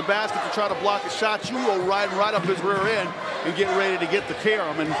goes to the basket to try to block a shot, you go right up his rear end and get ready to get the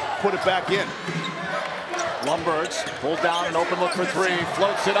carom and put it back in. Lumberts pulls down an open look for three,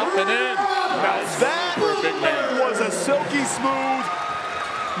 floats it up and in. Now that was a silky smooth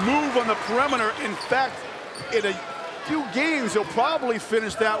move on the perimeter. In fact, in a few games, he'll probably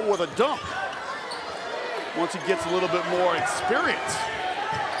finish that with a dunk once he gets a little bit more experience.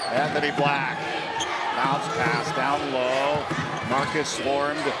 Anthony Black, bounce pass down low. Marcus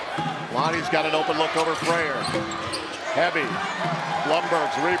swarmed. Lonnie's got an open look over Frere. Heavy.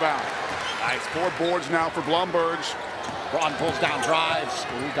 Blumberg's rebound. Nice, 4 boards now for Blumberg's. Braun pulls down, drives.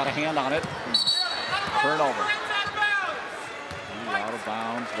 Ooh, got a hand on it. Turnover. Out of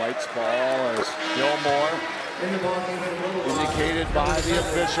bounds. White's ball as Gilmore indicated by the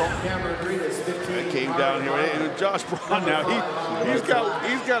official. It came down here, and Josh Braun now he's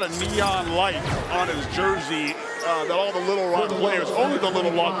got a neon light on his jersey that all the Little Rock players, only the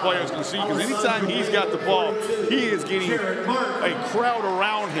Little Rock players can see, because anytime he's got the ball, he is getting a crowd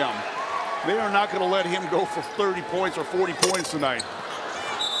around him. They are not going to let him go for 30 points or 40 points tonight.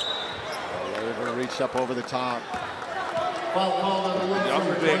 Laver reached up over the top. Young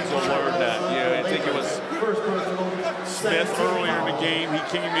bigs will learn that. Yeah, I think it was Smith earlier in the game. He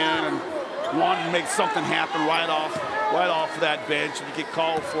came in and wanted to make something happen right off that bench, and you get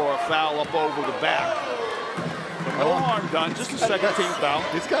called for a foul up over the back. No harm done, just a second team foul.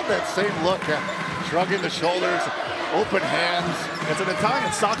 He's got that same look, shrugging the shoulders, open hands. It's an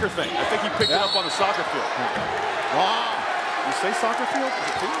Italian soccer thing. I think he picked it up on the soccer field. Wow. You say soccer field? Is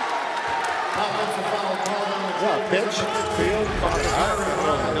it field? Yeah, pitch, field.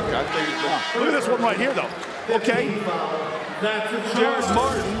 Look at this one right here, though. Okay. Jared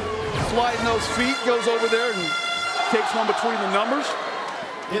Martin sliding those feet, goes over there and takes one between the numbers.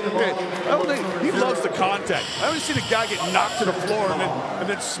 Okay. I don't think he loves the contact. I haven't seen a guy get knocked to the floor and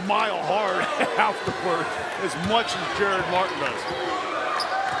then smile hard afterward as much as Jared Martin does.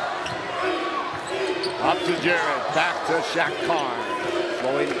 Up to Jared, back to Shaq Carr.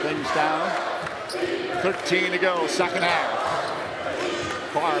 Slowing things down. 13 to go, second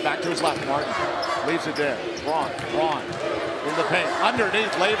half. Carr back to his left, Martin. Leaves it there. Braun in the paint.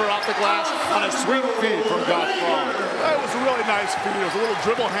 Underneath, Laver off the glass on a swing feed from Josh Braun. That was a really nice feed. It was a little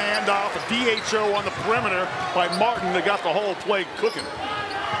dribble handoff, a DHO on the perimeter by Martin that got the whole play cooking.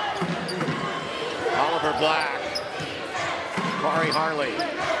 Oliver Black. Kari Harley.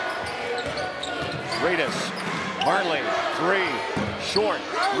 Reedus. Harley, 3, short,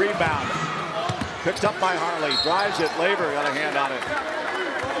 rebound. Picked up by Harley, drives it, Laver got a hand on it.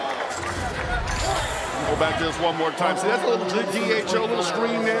 Go back to this one more time. See, that's a little DHO, little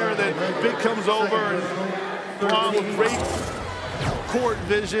screen there that Big comes over and Braun with great court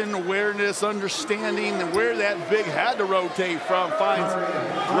vision, awareness, understanding, and where that Big had to rotate from, finds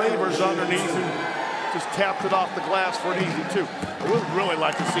Laver's underneath and just tapped it off the glass for an easy 2. I would really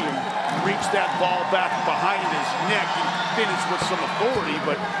like to see him reach that ball back behind his neck and finish with some authority,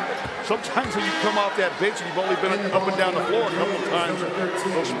 but sometimes when you come off that bench and you've only been up and down the floor a couple of times,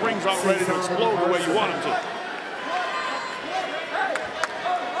 those springs aren't ready to explode the way you want them to.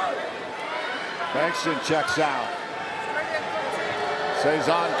 Bankston checks out.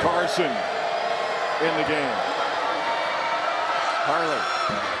 Cezanne Carson in the game. Harley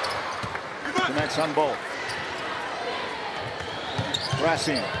connects on both.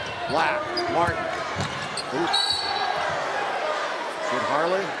 Pressing. Black. Martin. Oops. Good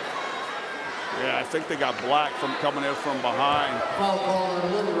Harley. Yeah, I think they got Black from coming in from behind. Foul call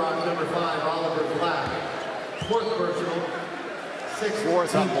on Little Rock, number 5, Oliver Black. Fourth personal.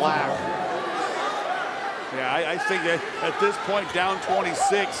 Fourth on Black. Yeah, I think that at this point, down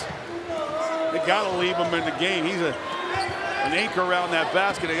 26, they got to leave him in the game. He's an anchor around that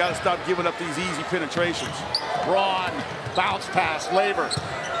basket. They got to stop giving up these easy penetrations. Braun, bounce pass, Laver.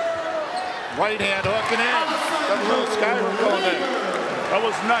 Right hand hook and in. Got a little Skyrim going in. That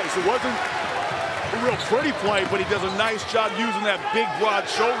was nice. It wasn't a real pretty play, but he does a nice job using that big, broad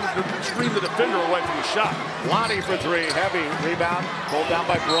shoulder to screen the defender away from the shot. Lonnie for three, heavy rebound, pulled down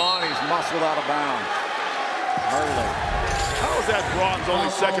by Braun. He's muscled out of bounds. Hurley. How is that Braun's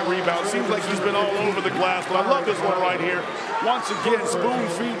only second rebound? Seems like he's been all over the glass, but I love this one right here. Once again, spoon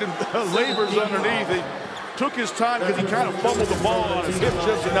feed and labors underneath. He took his time because he kind of fumbled the ball on his hip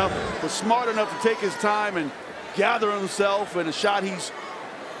just enough, was smart enough to take his time and gather himself, and a shot he's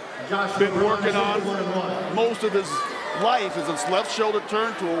been working on most of his life is his left shoulder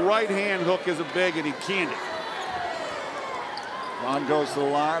turn to a right hand hook as a big, and he canned it. Ron goes to the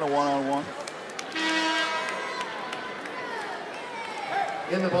line, a one-on-one.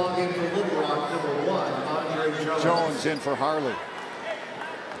 In the ballgame for Little Rock, number 1, Andre Jones. Jones in for Harley.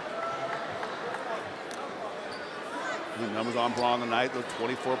 The numbers on Braun tonight, the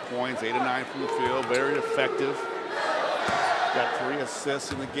 24 points, 8 of 9 from the field, very effective. Got 3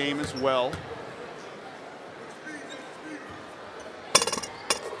 assists in the game as well.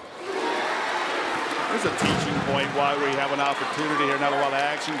 There's a teaching point why we have an opportunity here. Not a lot of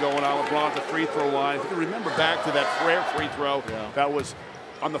action going on with Braun at the free throw line. If you can remember back to that Frere free throw, that was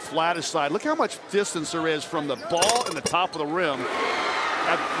on the flattest side. Look how much distance there is from the ball and the top of the rim.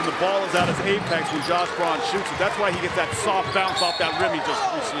 When the ball is at its apex when Josh Braun shoots it. That's why he gets that soft bounce off that rim he just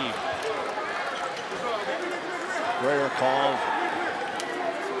received. Greer called.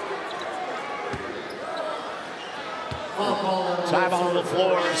 Time on the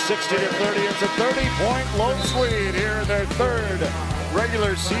floor, 60-30. It's a 30-point Lopes lead here in their third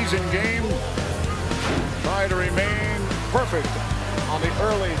regular season game. Try to remain perfect on the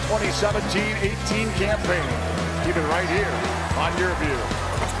early 2017-18 campaign. Keep it right here on Your View.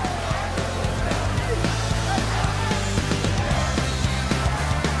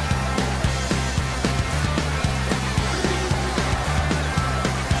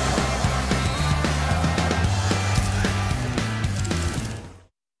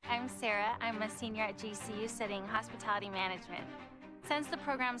 I'm Sarah. I'm a senior at GCU studying hospitality management. Since the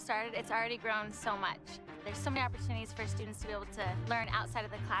program started, it's already grown so much. There's so many opportunities for students to be able to learn outside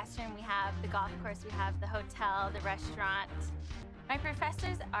of the classroom. We have the golf course, we have the hotel, the restaurant. My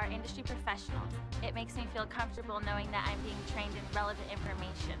professors are industry professionals. It makes me feel comfortable knowing that I'm being trained in relevant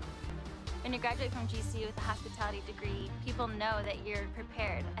information. When you graduate from GCU with a hospitality degree, people know that you're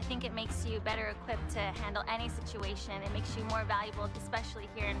prepared. I think it makes you better equipped to handle any situation. It makes you more valuable, especially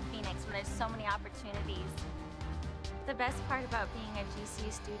here in Phoenix when there's so many opportunities. The best part about being a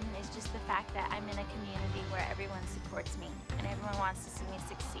GCU student is just the fact that I'm in a community where everyone supports me and everyone wants to see me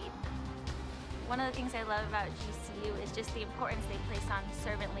succeed. One of the things I love about GCU is just the importance they place on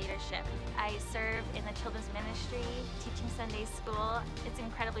servant leadership. I serve in the children's ministry, teaching Sunday school. It's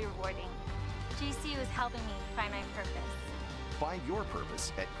incredibly rewarding. GCU is helping me find my purpose. Find your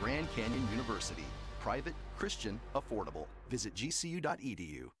purpose at Grand Canyon University. Private, Christian, affordable. Visit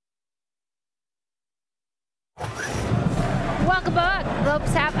gcu.edu. Welcome back.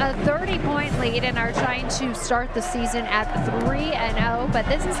 Lopes have a 30-point lead and are trying to start the season at 3-0, but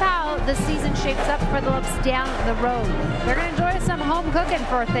this is how the season shapes up for the Lopes down the road. They're going to enjoy some home cooking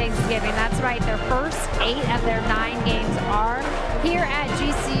for Thanksgiving. That's right. Their first 8 of their 9 games are here at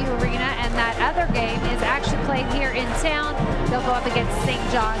GCU Arena, and that other game is actually played here in town. They'll go up against St.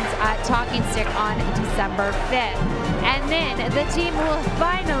 John's Talking Stick on December 5th. And then the team will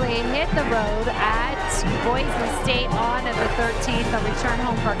finally hit the road at Boise State on the 13th. They'll return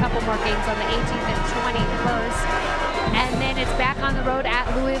home for a couple more games on the 18th and 21st. And then it's back on the road at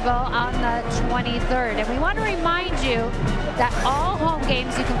Louisville on the 23rd. And we want to remind you that all home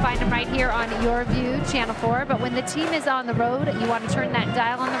games, you can find them right here on Your View, Channel 4. But when the team is on the road, you want to turn that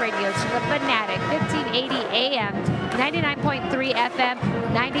dial on the radio to the Fanatic, 1580 AM, 99.3 FM,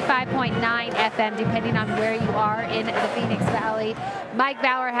 95.9 FM, depending on where you are in the Phoenix Valley. Mike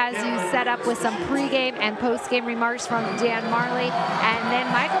Bauer has you set up with some pregame and postgame remarks from Dan Marley. And then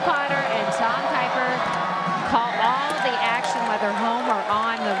Michael Potter and Tom Kuiper call all the action, whether home or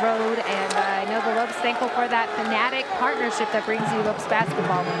on the road. And I know the Lopes thankful for that Fanatic partnership that brings you Lopes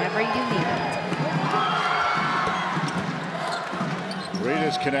basketball whenever you need it.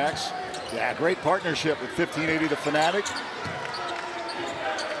 Reedus connects. Yeah, great partnership with 1580 the Fanatic.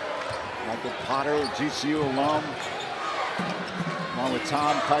 Michael Potter, GCU alum, along with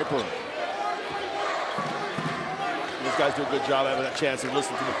Tom Kuiper. Those guys do a good job having that chance to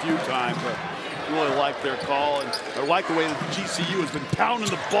listen to them a few times. Really like their call, and I like the way that GCU has been pounding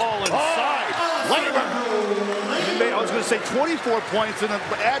the ball inside. I was going to say 24 points, and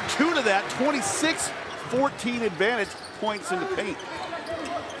add 2 to that, 26-14 advantage points in the paint.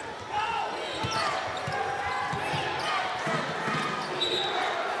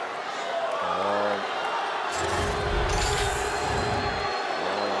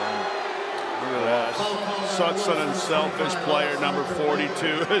 such an unselfish player, number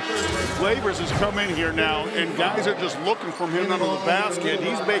 42. Flavors has come in here now, and guys are just looking from him under the basket.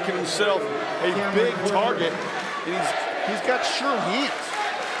 He's making himself a big target, and he's got sure hands.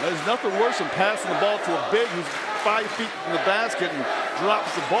 There's nothing worse than passing the ball to a big who's 5 feet from the basket and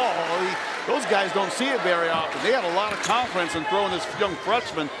drops the ball. Those guys don't see it very often. They had a lot of confidence in throwing this young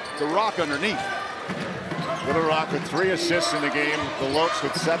freshman the rock underneath. Little Rock with 3 assists in the game. The Lopes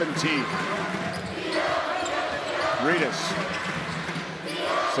with 17. Reedus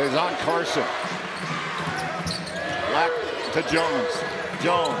stays on Carson. Black to Jones.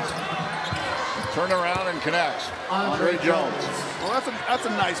 Jones. Turn around and connects. Andre Jones. Well, that's a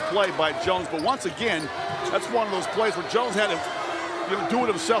nice play by Jones, but once again, that's one of those plays where Jones had to do it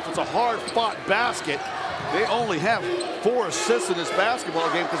himself. It's a hard-fought basket. They only have 4 assists in this basketball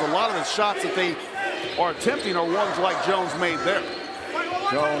game because a lot of the shots that they are attempting are ones like Jones made there.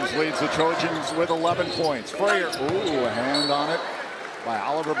 Jones leads the Trojans with 11 points. Frayer, ooh, a hand on it by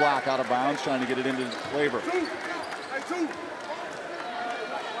Oliver Black, out of bounds, trying to get it into Flavor.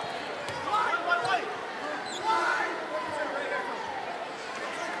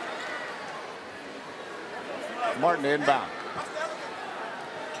 Martin inbound.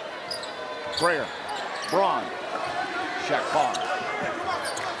 Frayer, Braun, Shaq.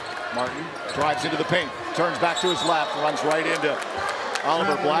 Martin drives into the paint, turns back to his left, runs right into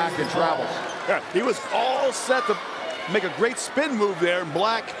Oliver Black and travels. Yeah, he was all set to make a great spin move there, and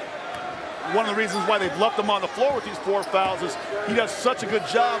Black, one of the reasons why they've left him on the floor with these 4 fouls is he does such a good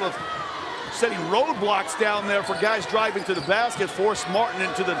job of setting roadblocks down there for guys driving to the basket, force Martin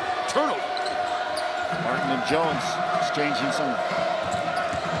into the turnover. Martin and Jones exchanging some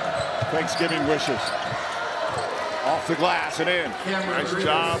Thanksgiving wishes. Off the glass and in. Nice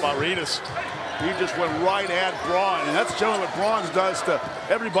job, Arenas. He just went right at Braun, and that's generally what Braun does to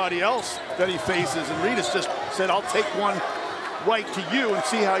everybody else that he faces. And Reedus just said, I'll take one right to you and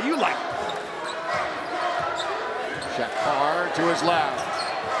see how you like it. Shaq to his left.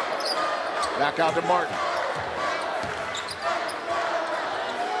 Back out to Martin.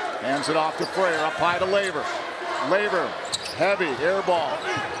 Hands it off to Frayer, up high to Laver. Laver, heavy, air ball.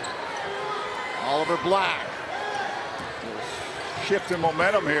 Oliver Black. Shift in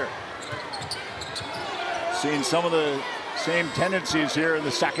momentum here. Seeing some of the same tendencies here in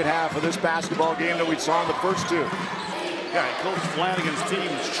the second half of this basketball game that we saw in the first 2. Yeah, Coach Flanagan's team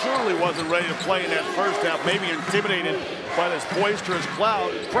surely wasn't ready to play in that first half, maybe intimidated by this boisterous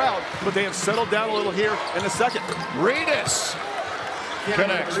crowd, but they have settled down a little here in the second. Reedus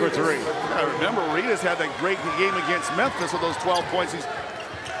connects for 3. Yeah, remember, Reedus had that great game against Memphis with those 12 points. He's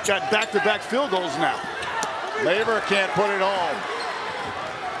got back-to-back field goals now. Laver can't put it home.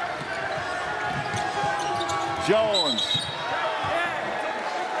 Jones.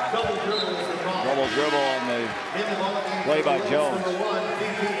 Double dribble on the play by Jones.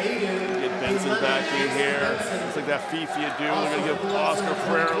 Get Benson back in here. It's like that Fifi you do. They're going to give Oscar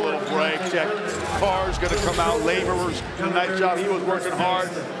Freire a little break. Jack Carr's going to come out. Laver was doing a nice job. He was working hard.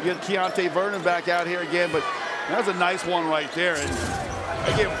 You get Keontae Vernon back out here again, but that was a nice one right there. And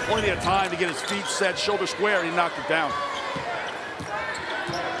they gave him plenty of time to get his feet set, shoulder square, and he knocked it down.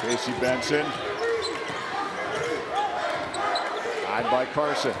 Casey Benson. Tied by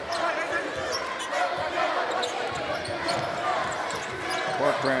Carson.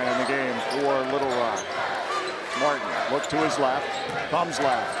 Corcoran in the game for Little Rock. Martin, look to his left, comes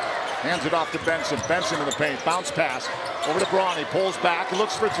left. Hands it off to Benson. Benson in the paint, bounce pass. Over to Braun, he pulls back,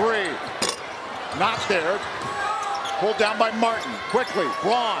 looks for 3. Not there. Pulled down by Martin, quickly.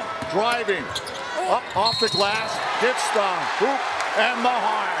 Braun, driving. Up off the glass, hits the hoop and the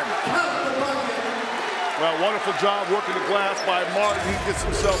harm. Well, wonderful job working the glass by Martin. He gets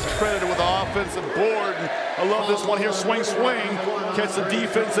himself credited with the offensive board. And I love this one here, swing, swing. Catch the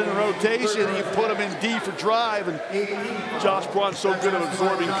defense in rotation, and you put him in D for drive. And Josh Braun's so good at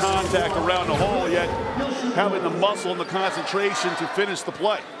absorbing contact around the hole, yet having the muscle and the concentration to finish the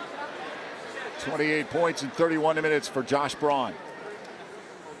play. 28 points in 31 minutes for Josh Braun.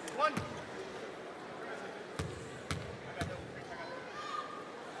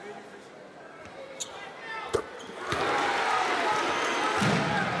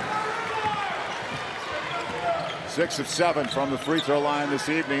 Six of 7 from the free throw line this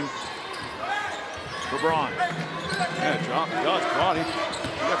evening for Braun. Yeah, Josh Braun, he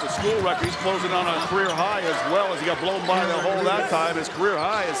got the school record. He's closing on a career high as well as he got blown by the hole that time. His career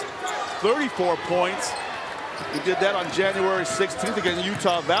high is 34 points. He did that on January 16th against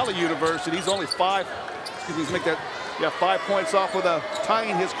Utah Valley University. He's only 5 points off with a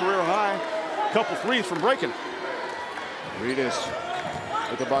tying his career high. A couple threes from breaking. Reedus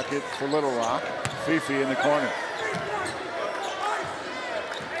with the bucket for Little Rock. Fifi in the corner.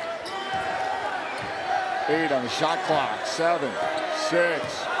 8 on the shot clock. 7,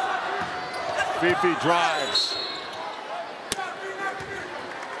 6. Fifi drives.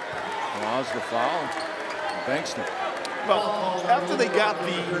 Draws the foul. Bankston. Well, after they got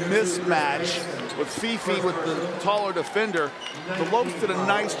the mismatch with Fifi with the taller defender, the Lopes did a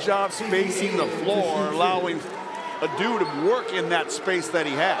nice job spacing the floor, allowing Adu to work in that space that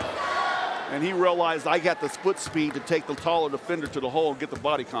he had. And he realized, I got the split speed to take the taller defender to the hole and get the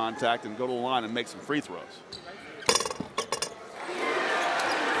body contact and go to the line and make some free throws.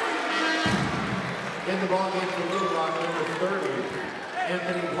 In the ballgame for Little Rock, number 30,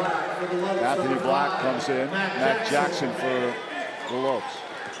 Anthony Black for the Lopes. Anthony Black comes in. Matt Jackson for the Lopes.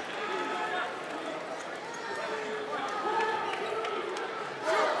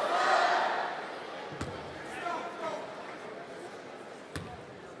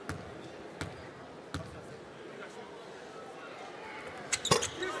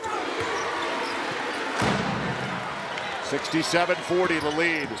 $67-40 the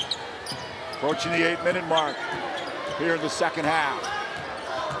lead. Approaching the 8-minute mark here in the second half.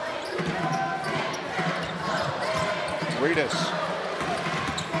 Reedus.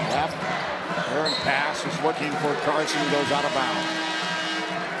 Left. Aaron pass is looking for Carson, goes out of bounds.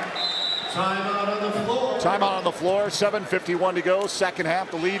 Timeout on the floor. Timeout on the floor. 7:51 to go. Second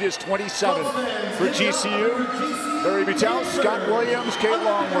half. The lead is 27 for GCU. Barry Buttel, Scott Williams, Kate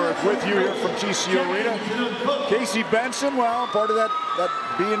Longworth with you here from GCU Arena. Casey Benson, well, part of that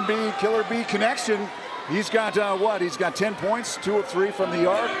B&B Killer B connection. He's got what? He's got 10 points, 2 of 3 from the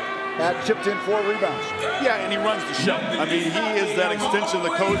arc. Chipped in 4 rebounds. Yeah, and he runs the show. I mean, he is that extension of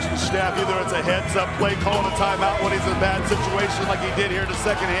the coaching staff. Either it's a heads-up play, calling a timeout when he's in a bad situation like he did here in the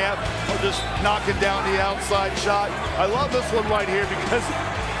second half, or just knocking down the outside shot. I love this one right here because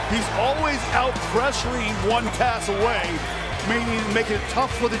he's always out pressuring one pass away, meaning making it tough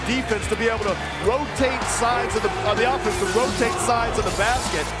for the defense to be able to rotate sides of the offense, to rotate sides of the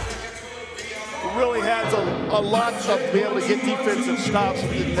basket. Really has a lot to be able to get defensive stops.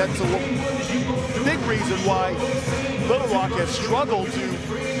 That's a big reason why Little Rock has struggled to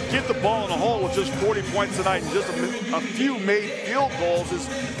get the ball in the hole with just 40 points tonight and just a few made field goals. Is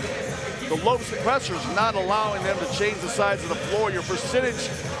the Lopes pressure is not allowing them to change the sides of the floor. Your percentage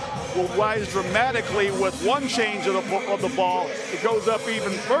will rise dramatically with one change of the ball. It goes up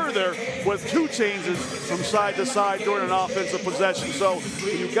even further with 2 changes from side to side during an offensive possession. So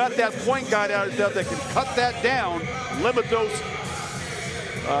when you've got that point guard out there that can cut that down, limit those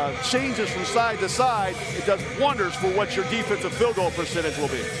changes from side to side, it does wonders for what your defensive field goal percentage will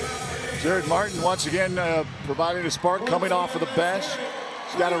be. Jared Martin once again providing a spark coming off of the bench.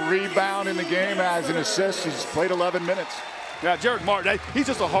 He's got a rebound in the game as an assist. He's played 11 minutes. Yeah, Jared Martin, he's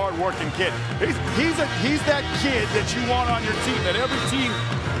just a hard-working kid. He's that kid that you want on your team, that every team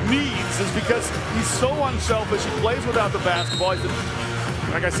needs, is because he's so unselfish. He plays without the basketball. He's,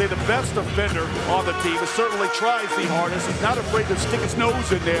 like I say, the best defender on the team. He certainly tries the hardest. He's not afraid to stick his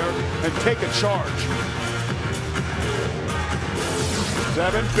nose in there and take a charge.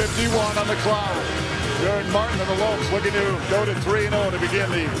 7:51 on the clock. Jared Martin and the Lopes looking to go to 3-0 to begin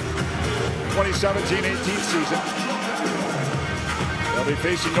the 2017-18 season. They'll be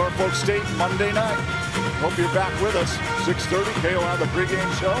facing Norfolk State Monday night. Hope you're back with us. 6:30, KO on the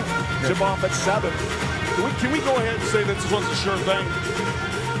pregame show. Tip off at 7. Can we go ahead and say that this was a sure thing?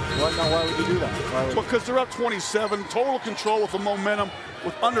 Why would you do that? Because they're up 27, total control with the momentum,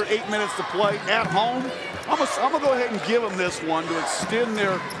 with under 8 minutes to play at home. I'm gonna go ahead and give them this one to extend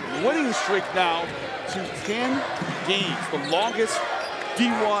their winning streak now to 10 games, the longest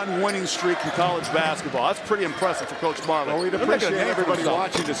D1 winning streak in college basketball. That's pretty impressive for Coach Marlin. Well, we'd appreciate everybody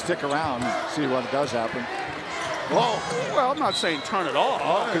watching to stick around and see what does happen. Well, I'm not saying turn it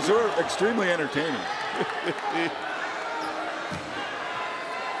off. Because they're extremely entertaining.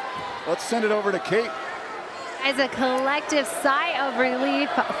 Let's send it over to Kate. As a collective sigh of relief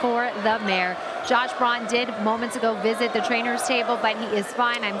for the mayor. Josh Braun did moments ago visit the trainer's table, but he is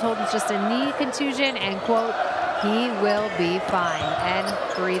fine. I'm told it's just a knee contusion, and quote, he will be fine. And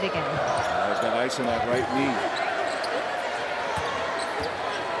breathe again. He's got ice in that right knee.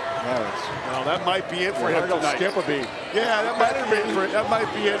 Well, that might be it for him tonight. Skip a beat. Yeah, that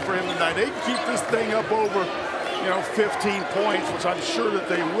might be it for him tonight. They can keep this thing up over, 15 points, which I'm sure that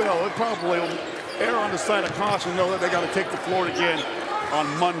they will. It probably will err on the side of caution, know that they got to take the floor again on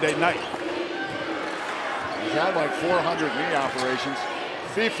Monday night. He's had like 400 knee operations.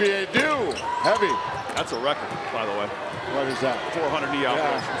 Fifi Adu, heavy. That's a record, by the way. What is that? 400 knee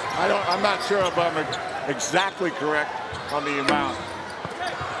operations. I'm not sure if I'm exactly correct on the amount.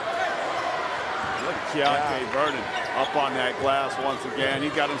 Keontae Vernon up on that glass once again. He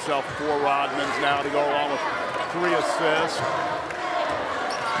got himself 4 Rodmans now to go along with 3 assists.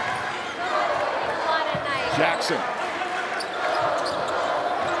 Jackson.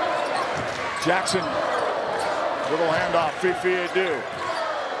 Jackson, little handoff, Fifi Adu.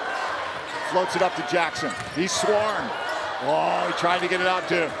 Floats it up to Jackson. He's swarmed. Oh, he tried to get it out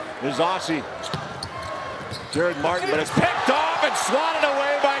to Aussie. Jared Martin, but it's picked off and swatted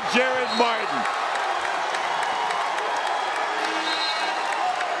away by Jared Martin.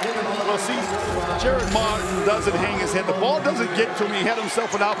 Well, see, Jared Martin doesn't hang his head. The ball doesn't get to him. He had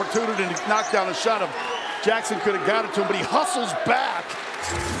himself an opportunity to knock down a shot. Jackson could have got it to him, but he hustles back,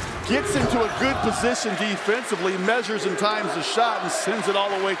 gets into a good position defensively, measures and times the shot, and sends it all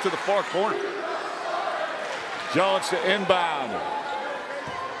the way to the far corner. Jones to inbound.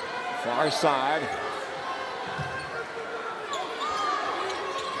 Far side.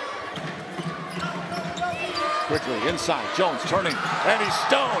 Quickly inside, Jones turning, and he's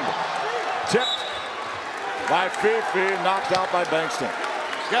stoned. Tipped by Fifi, knocked out by Bankston.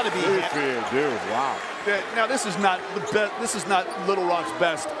 Got to be Fifi, dude, wow. Now this is not the best. This is not Little Rock's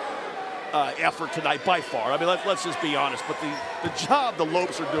best effort tonight by far. I mean, let's just be honest. But the job the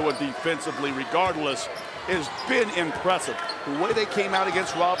Lopes are doing defensively, regardless, has been impressive. The way they came out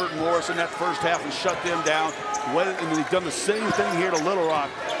against Robert Morris in that first half and shut them down, and they've done the same thing here to Little Rock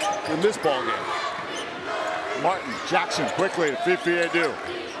in this ball game. Martin, Jackson, quickly, Fifi Adu.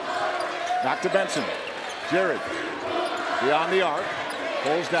 Back to Benson. Jared, beyond the arc,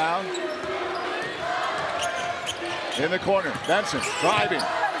 pulls down. In the corner, Benson driving,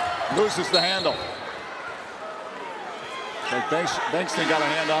 loses the handle. But Bankston got a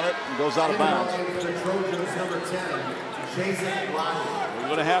hand on it and goes out of bounds. We're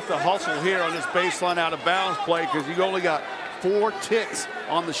going to have to hustle here on this baseline out of bounds play because you only got 4 ticks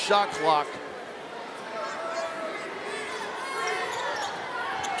on the shot clock.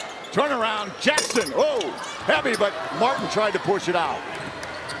 Turnaround, Jackson. Oh, heavy, but Martin tried to push it out.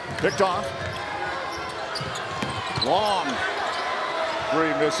 Picked off. Long.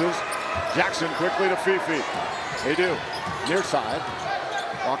 3 misses. Jackson quickly to Fifi. They do. Near side.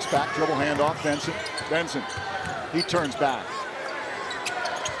 Walks back, dribble handoff, Benson. Benson. He turns back.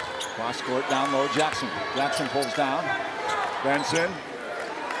 Cross court down low, Jackson. Jackson pulls down. Benson.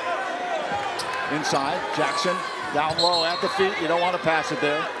 Inside, Jackson. Down low at the feet. You don't want to pass it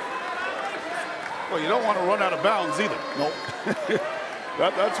there. Well, you don't want to run out of bounds either. Nope.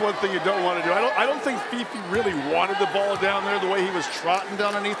 That's one thing you don't want to do. I don't think Fifi really wanted the ball down there the way he was trotting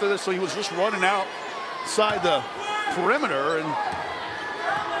down underneath of this, so he was just running outside the perimeter, and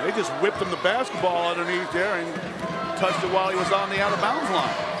they just whipped him the basketball underneath there and touched it while he was on the out-of-bounds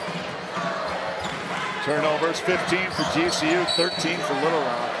line. Turnovers, 15 for GCU, 13 for Little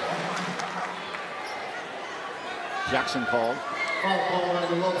Rock. Jackson called. Foul call on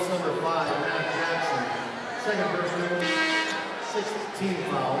the Lopes, number 5, Matt Jackson. Second personal, 6th team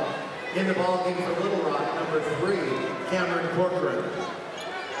foul. In the ball game for Little Rock, number 3, Cameron Corcoran.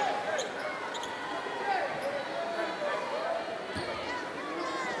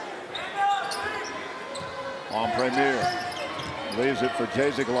 On Premier. Leaves it for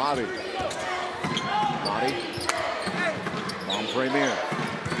Jazik Lottie. Lottie. On Premier.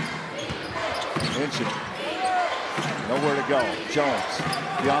 Lynching. Nowhere to go. Jones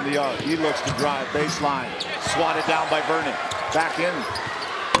beyond the arc. He looks to drive baseline. Swatted down by Vernon. Back in.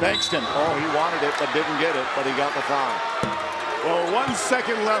 Bankston. Oh, he wanted it but didn't get it, but he got the foul. Well, 1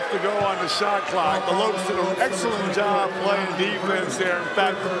 second left to go on the shot clock. The Lopes did an excellent job playing defense there. In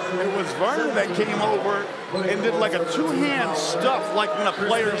fact, it was Vernon that came over and did like a 2-hand stuff, like when a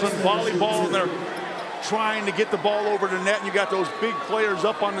player's on volleyball and they're trying to get the ball over the net, and you got those big players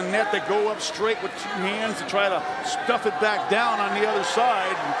up on the net that go up straight with 2 hands to try to stuff it back down on the other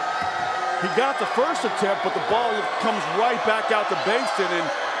side. He got the first attempt, but the ball comes right back out to Bankston, and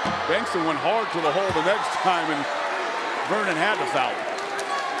Bankston went hard to the hole the next time, and Vernon had to foul him.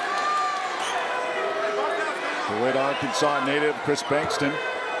 DeWitt, Arkansas native Chris Bankston,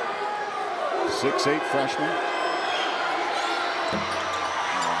 6'8" freshman.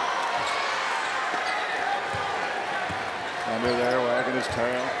 Under there, wagging his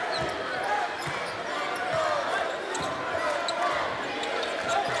tail.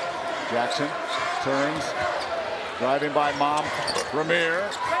 Jackson turns, driving by Mom. Premier,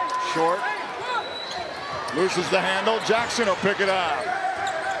 short. Loses the handle. Jackson will pick it up.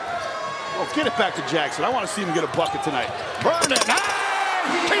 Well, get it back to Jackson. I want to see him get a bucket tonight. Vernon.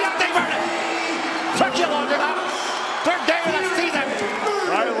 Keontae Vernon. Took you long enough. 3rd game of the season.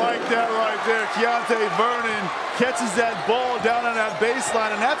 I like that right there. Keontae Vernon catches that ball down on that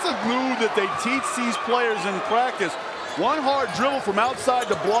baseline, and that's a move that they teach these players in practice. One hard dribble from outside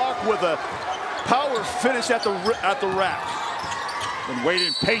the block with a power finish at the rack. And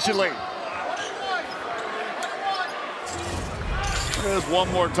waiting patiently. There's one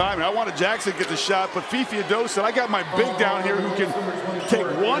more time. I wanted Jackson to get the shot, but Fifi Ado said, I got my big down here who can take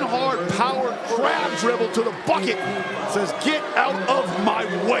one hard power crab dribble to the bucket. Says, get out of my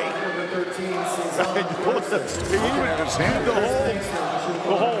way. The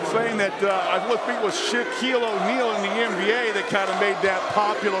whole thing that I think it was Shaquille O'Neal in the NBA that kind of made that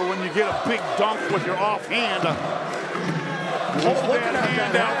popular when you get a big dunk with your offhand. Hold that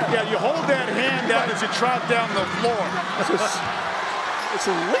hand out. Yeah, you hold that hand out as you trot down the floor. It's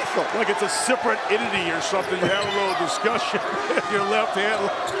a lethal. Like it's a separate entity or something. You have a little discussion. Your left hand.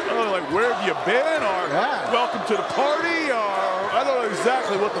 Oh, like, where have you been? Or welcome to the party? Or I don't know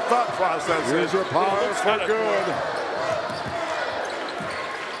exactly what the thought process is. Here's your power for good.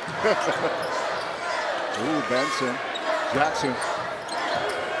 Ooh, Benson. Jackson.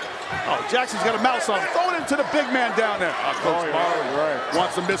 Oh, Jackson's got a mouse on him. Throw it into the big man down there. Coach Marley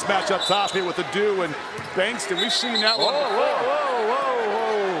wants a mismatch up top here with the Dew and Bankston. We've seen that one before. Whoa.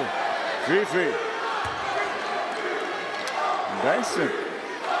 Fifi. Bankston.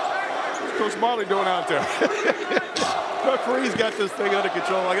 What's Coach Marley doing out there? Referee's got this thing under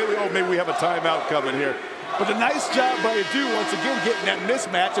control. Like, oh, maybe we have a timeout coming here. But a nice job by Dew once again getting that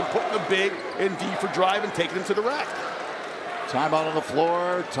mismatch and putting the big in D for drive and taking him to the rack. Time out on the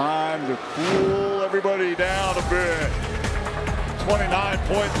floor. Time to cool everybody down a bit.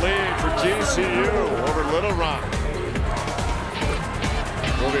 29-point lead for GCU over Little Rock.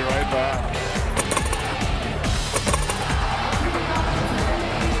 We'll be right back.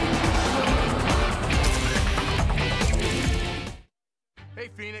 Hey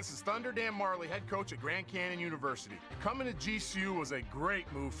Phoenix, it's Thunder Dan Marley, head coach at Grand Canyon University. Coming to GCU was a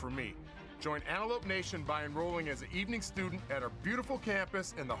great move for me. Join Antelope Nation by enrolling as an evening student at our beautiful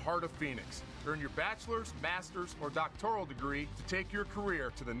campus in the heart of Phoenix. Earn your bachelor's, master's, or doctoral degree to take your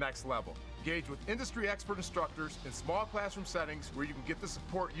career to the next level. Engage with industry expert instructors in small classroom settings where you can get the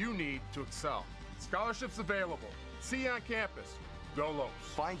support you need to excel. Scholarships available. See you on campus. Go Lopes.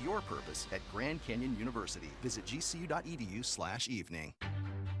 Find your purpose at Grand Canyon University. Visit gcu.edu/evening.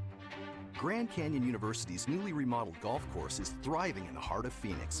 Grand Canyon University's newly remodeled golf course is thriving in the heart of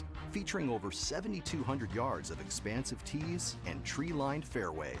Phoenix, featuring over 7,200 yards of expansive tees and tree-lined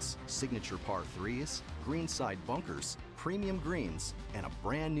fairways, signature par 3s, greenside bunkers, premium greens, and a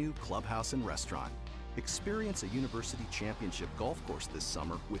brand new clubhouse and restaurant. Experience a University Championship golf course this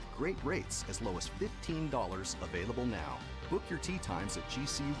summer with great rates as low as $15 available now. Book your tee times at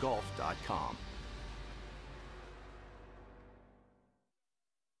gcugolf.com.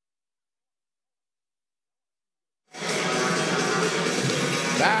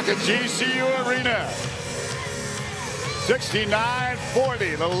 Back at GCU Arena.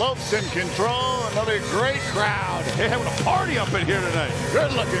 69-40. The Lopes in control. Another great crowd. They're having a party up in here tonight.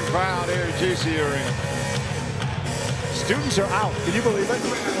 Good looking crowd here at GCU Arena. Students are out. Can you believe it?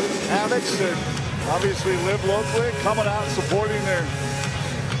 Addicts that obviously live locally, coming out supporting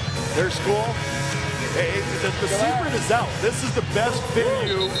their school. Hey, the secret is out. This is the best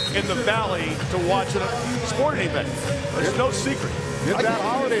venue in the Valley to watch a sporting event. There's no secret. Get that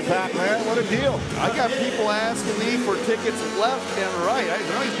holiday pack, man. What a deal. I got people asking me for tickets left and right.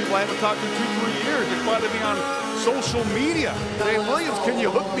 Some of these people I haven't talked to in 2-3 years. They're finding me on social media. Hey, Williams, can you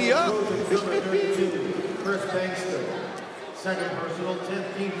hook me up? First Bankston. Second personal,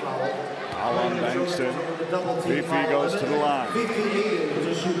 10th team foul. Alan Bankston. Fifi goes to the line. Fifi needed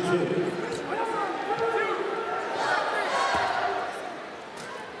to shoot 2.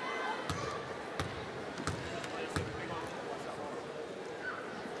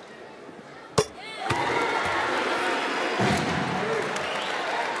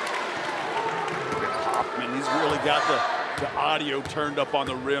 Got the audio turned up on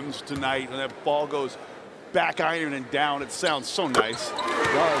the rims tonight, and that ball goes back iron and down. It sounds so nice. It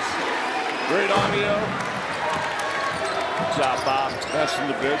does. Great audio. Good job, Bob. Best in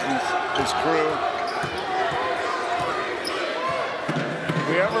the business. His crew. Have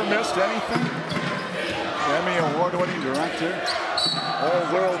we ever missed anything? Emmy award-winning director,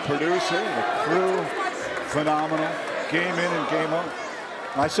 all-world producer, the crew, phenomenal. Game in and game out.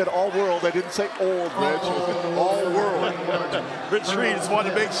 I said all world, I didn't say old, Rich. All world. Rich Reed just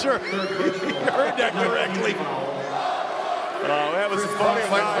wanted to make sure you heard that correctly. Oh, that was funny.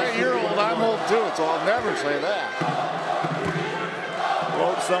 Like, hey, you're old, I'm old too, so I'll never say that.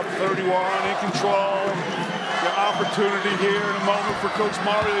 Lopes up 31, in control. The opportunity here in a moment for Coach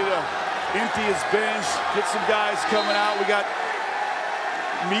Marley to empty his bench, get some guys coming out. We got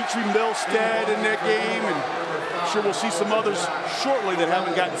Mitri Milstead in that game, and I'm sure we'll see some others shortly that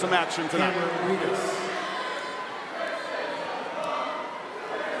haven't gotten some action tonight.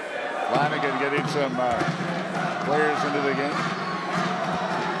 Flanagan getting some players into the game.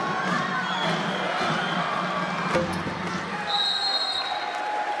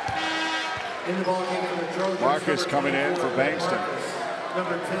 In the ball game for the Trojans, Marcus coming in for Bankston.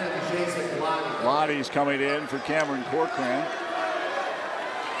 Number 10, Jason Lottie. Lottie's coming in for Cameron Corcoran.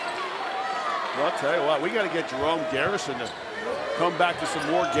 Well, I'll tell you what, we got to get Jerome Garrison to come back to some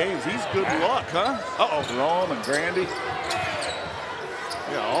more games. He's good luck, huh? Uh-oh. Jerome and Grandy.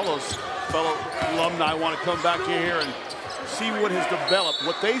 Yeah, all those fellow alumni want to come back here and see what has developed,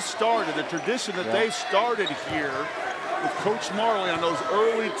 what they started, the tradition that they started here with Coach Marley on those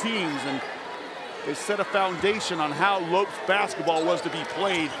early teams, and they set a foundation on how Lopes basketball was to be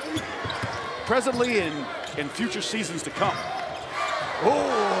played presently and in future seasons to come.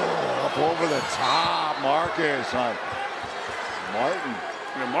 Oh, up over the top, Marcus on Martin.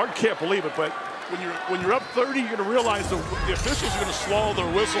 You know, Martin can't believe it, but when you're up 30, you're going to realize the officials are going to swallow their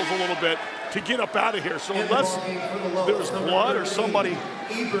whistles a little bit to get up out of here. So unless there's blood or somebody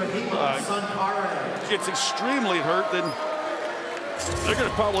gets extremely hurt, then they're going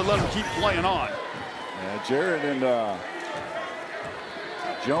to probably let him keep playing on. Yeah, Jared and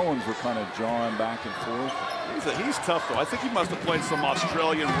Jones were kind of jawing back and forth. He's tough, though. I think he must have played some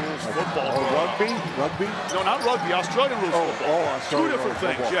Australian rules football. Oh, rugby? Rugby? No, not rugby. Australian rules football. Oh, Australian two different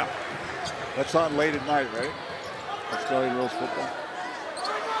things, football. yeah. That's on late at night, right? Australian rules football.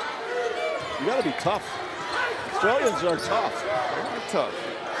 You got to be tough. Australians are tough. They're tough.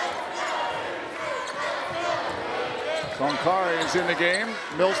 Sankari is in the game.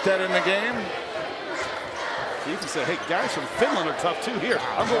 Milstead in the game. You can say, hey, guys from Finland are tough too here.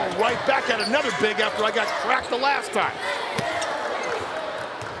 I'm going right back at another big after I got cracked the last time.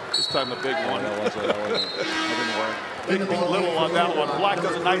 This time the big one. That didn't work. Big little on that one. Black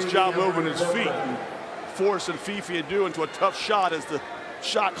does a nice job moving his feet and forcing Fifi Adu into a tough shot as the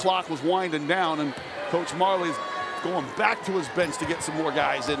shot clock was winding down, and Coach Marley's going back to his bench to get some more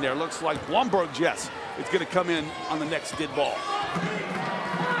guys in there. Looks like Blumberg Jess is going to come in on the next dead ball.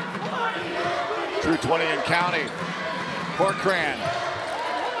 Through 20 and counting. Corcoran.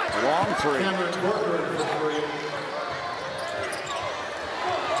 Long three.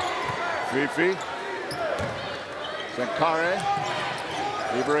 Fifi. Sankare.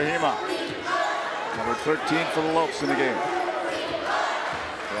 Ibrahima. Number 13 for the Lopes in the game.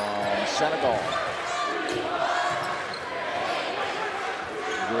 From Senegal.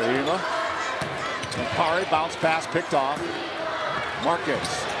 Ibrahima. Sankare. Bounce pass picked off.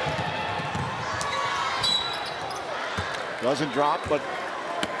 Marcus. Doesn't drop, but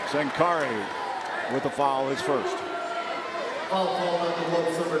Sankari with a foul, his first. Well,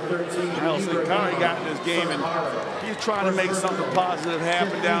 Sankari got in this game, and he's trying to make something positive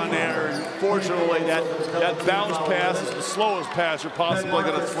happen down there. And fortunately, that bounce pass is the slowest pass you're possibly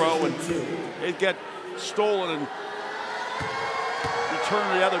going to throw, and it got stolen and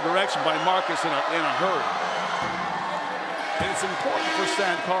returned the other direction by Marcus in a hurry. And it's important for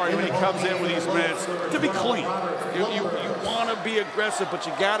Sankari when he comes in with these minutes to be clean. You want to be aggressive, but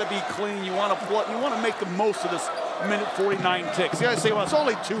you got to be clean. You want to make the most of this minute 49 ticks. You got to say, well, it's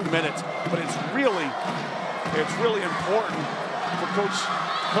only 2 minutes, but it's really important for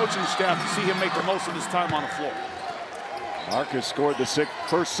coaching staff to see him make the most of his time on the floor. Marcus scored the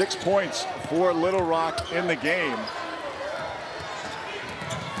first 6 points for Little Rock in the game.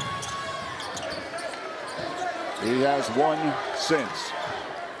 He has one since.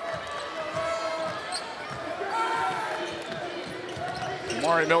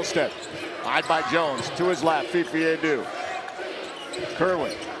 Amari Milstead, eyed by Jones, to his left, Fifi Adu.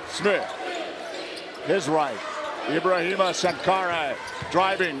 Kerwin, Smith, his right. Ibrahima Sankare,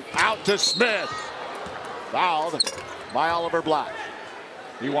 driving out to Smith. Fouled by Oliver Black.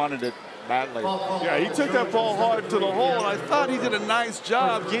 He wanted it badly. Yeah, he took that ball hard to the hole, and I thought he did a nice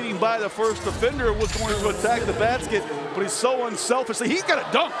job getting by the first defender, was going to attack the basket, but he's so unselfish. He's got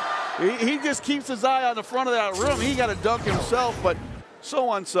to dunk. He just keeps his eye on the front of that rim. He got to dunk himself, but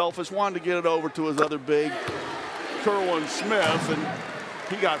so unselfish, wanted to get it over to his other big, Kerwin Smith, and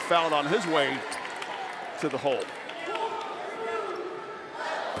he got fouled on his way to the hole.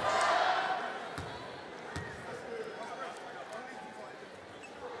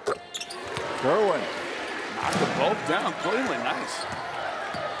 Kerwin knocked them both down cleanly. Nice.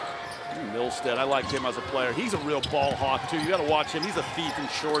 Milstead, I like him as a player. He's a real ball hawk, too. You got to watch him. He's a thief in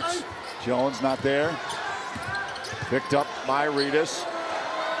shorts. Jones not there. Picked up by Reedus.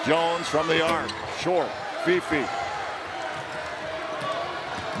 Jones from the arc. Short. Fifi.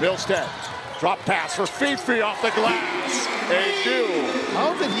 Milstead. Drop pass for Fifi off the glass. A do.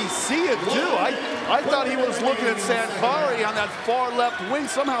 How did he see it do? I thought he was looking at Sankari on that far left wing.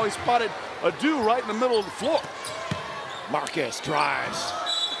 Somehow he spotted a do right in the middle of the floor. Marcus drives.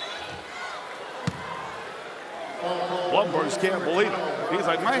 Blumberg just can't believe it. He's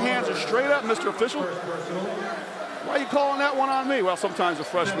like, my hands are straight up, Mr. Official. Why are you calling that one on me? Well, sometimes the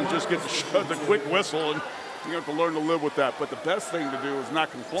freshmen just get the quick whistle, and you have to learn to live with that. But the best thing to do is not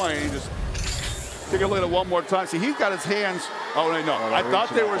complain. Just take a look at it one more time. See, he's got his hands. Oh, no. I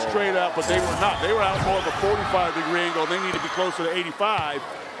thought they were straight up, but they were not. They were out more of a 45-degree angle. They need to be closer to 85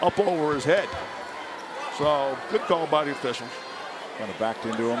 up over his head. So, good call by the official. Kind of backed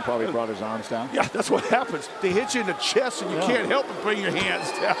into him, probably brought his arms down. Yeah, that's what happens. They hit you in the chest, and you can't help but bring your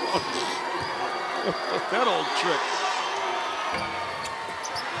hands down. That old trick.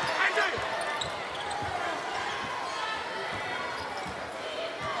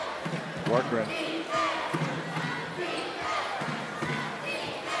 Corcoran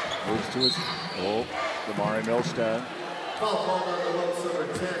moves to his Damari Milstead. Foul called on the low number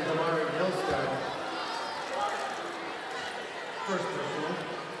 10, Damari Milstead.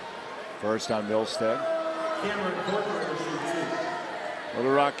 First on Milstead. Cameron Corcoran will shoot 2.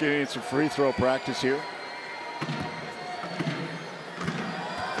 Little Rock getting some free throw practice here.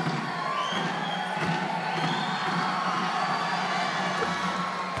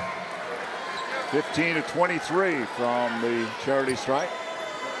 (15 to 23 from the charity stripe.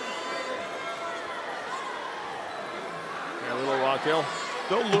 Yeah, Little Rock, they'll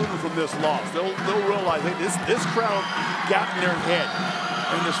learn from this loss. They'll realize this crowd got in their head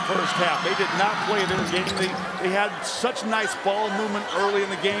in this first half. They did not play their game. They had such nice ball movement early in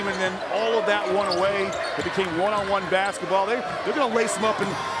the game, and then all of that went away. It became one-on-one basketball. They're going to lace them up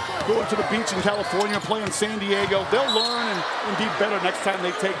and go to the beach in California, play in San Diego. They'll learn and be better next time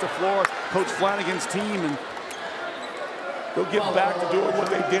they take the floor. Coach Flanagan's team, and they'll get back to doing what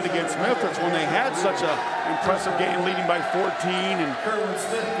they did against Memphis when they had such an impressive game, leading by 14 and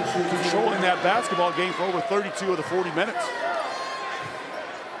controlling that basketball game for over 32 of the 40 minutes.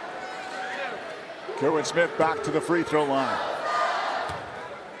 Kerwin Smith back to the free throw line.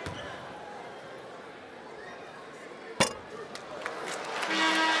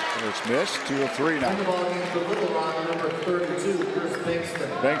 It's missed. 2 of 3 now. Number 32, Chris Bankston.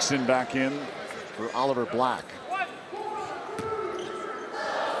 Bankston back in for Oliver Black.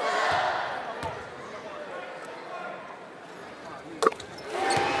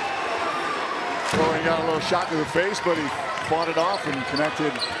 Throwing got a little shot to the face, but he fought it off and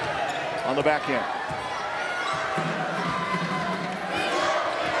connected on the back end.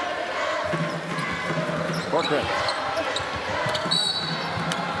 Corcoran.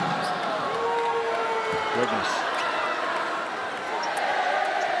 Goodness.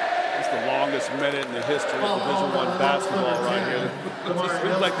 It's the longest minute in the history of Division I basketball right here. It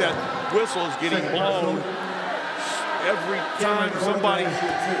seems like that whistle is getting blown every time somebody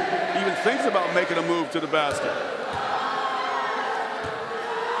even thinks about making a move to the basket.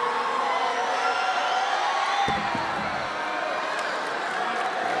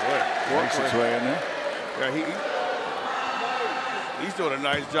 Works its way in there. Yeah, he's doing a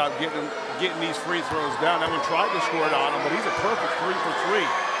nice job getting these free throws down. That one tried to score it on him, but he's a perfect 3 for 3.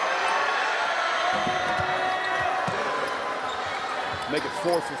 Make it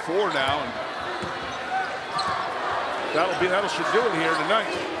 4 for 4 now, and that should do it here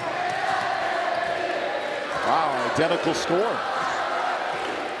tonight. Wow, identical score.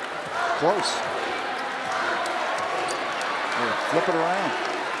 Close. Flip it around.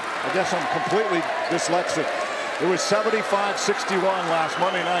 I guess I'm completely dyslexic. It was 75-61 last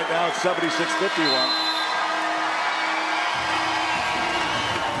Monday night. Now it's 76-51.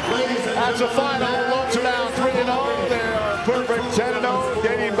 That's a final. Lopes are now 3-0. They are perfect 10-0,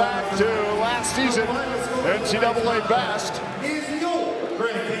 dating back to last season. NCAA best. Is your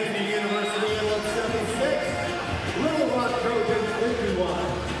Grand Canyon University in 76. Little Rock Trojans 51.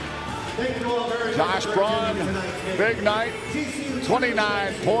 Thank you all very much. Josh Braun, big night.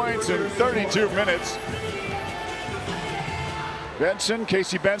 29 points in 32 minutes. Benson,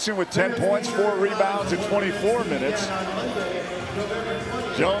 Casey Benson with 10 points, 4 rebounds in 24 minutes.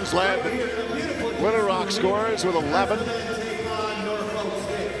 Jones led the Little Rock scorers with 11.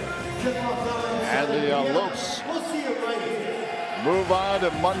 And the Lopes move on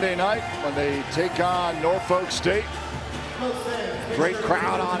to Monday night when they take on Norfolk State. Great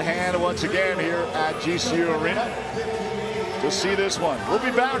crowd on hand once again here at GCU Arena. to see this one. We'll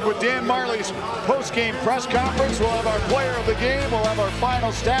be back with Dan Marley's post-game press conference. We'll have our player of the game. We'll have our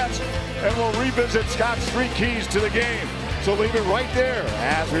final stats, and we'll revisit Scott's 3 keys to the game. So leave it right there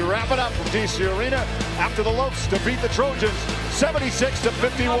as we wrap it up from GCU Arena after the Lopes defeat the Trojans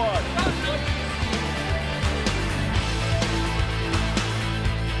 76-51.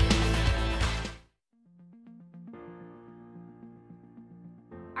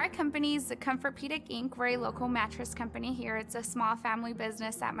 Our company's Comfortpedic Inc. We're a local mattress company here. It's a small family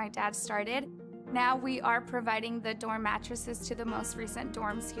business that my dad started. Now we are providing the dorm mattresses to the most recent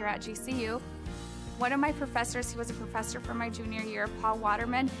dorms here at GCU. One of my professors, he was a professor for my junior year, Paul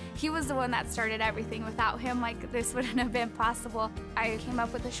Waterman. He was the one that started everything. Without him, this wouldn't have been possible. I came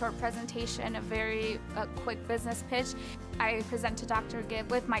up with a short presentation, a very quick business pitch. I presented Dr. Gibb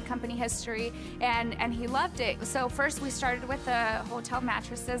with my company history, and he loved it. So first we started with the hotel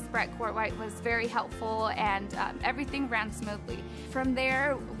mattresses. Brett Courtwhite was very helpful, and everything ran smoothly. From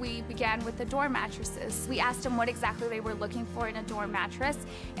there, we began with the dorm mattresses. We asked them what exactly they were looking for in a dorm mattress,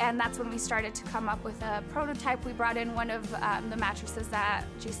 and that's when we started to come up with a prototype. We brought in one of the mattresses that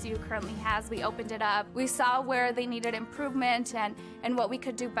GCU currently has. We opened it up. We saw where they needed improvement and what we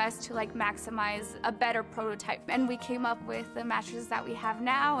could do best to maximize a better prototype. And we came up with the mattresses that we have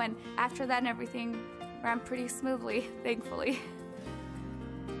now, and after that everything ran pretty smoothly, thankfully.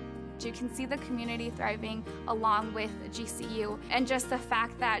 You can see the community thriving along with GCU, and just the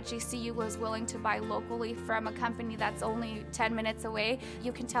fact that GCU was willing to buy locally from a company that's only 10 minutes away,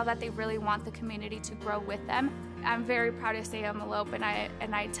 you can tell that they really want the community to grow with them. I'm very proud to say I'm a Lope, and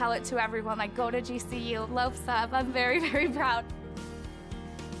I tell it to everyone, go to GCU, Lopes up. I'm very, very proud.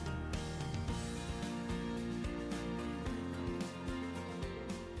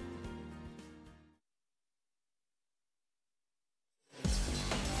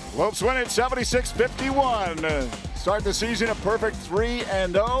 Lopes win it 76-51. Start the season a perfect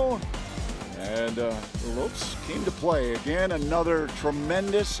 3-0. And the Lopes came to play. Again, another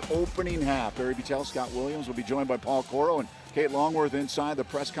tremendous opening half. Barry Buttel, Scott Williams will be joined by Paul Coro and Kate Longworth inside the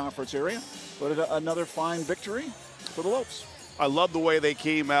press conference area. But another fine victory for the Lopes. I love the way they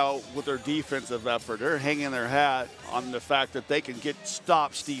came out with their defensive effort. They're hanging their hat on the fact that they can get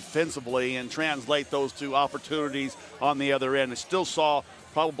stops defensively and translate those to opportunities on the other end. I still saw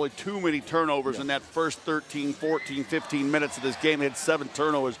probably too many turnovers in that first 13, 14, 15 minutes of this game. They had 7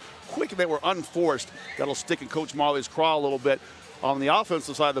 turnovers. Quick, they were unforced. That'll stick in Coach Marley's craw a little bit on the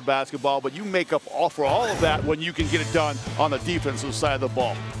offensive side of the basketball, but you make up for all of that when you can get it done on the defensive side of the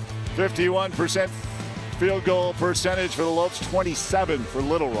ball. 51% field goal percentage for the Lopes, 27 for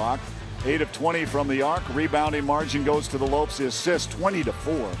Little Rock. 8 of 20 from the arc. Rebounding margin goes to the Lopes. The assist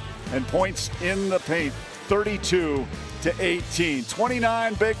 20-4. And points in the paint 32-18.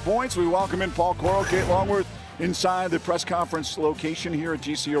 29 big points. We welcome in Paul Coro, Kate Longworth inside the press conference location here at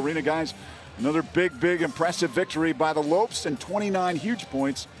GCU Arena, guys. Another big, impressive victory by the Lopes and 29 huge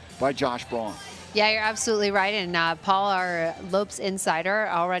points by Josh Braun. Yeah, you're absolutely right. And Paul, our Lopes insider,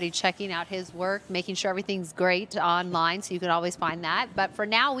 already checking out his work, making sure everything's great online, so you can always find that. But for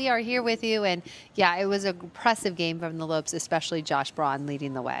now, we are here with you. And, yeah, it was an impressive game from the Lopes, especially Josh Braun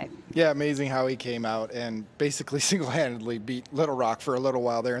leading the way. Yeah, amazing how he came out and basically single-handedly beat Little Rock for a little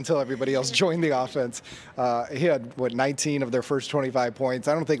while there until everybody else joined the offense. He had, 19 of their first 25 points.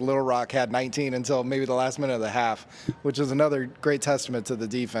 I don't think Little Rock had 19 until maybe the last minute of the half, which is another great testament to the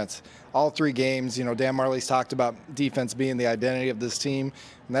defense. All 3 games, Dan Marley's talked about defense being the identity of this team,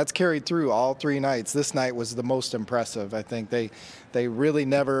 and that's carried through all 3 nights. This night was the most impressive. I think they really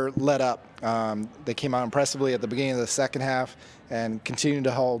never let up. They came out impressively at the beginning of the second half and continued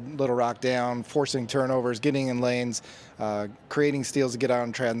to hold Little Rock down, forcing turnovers, getting in lanes, creating steals to get out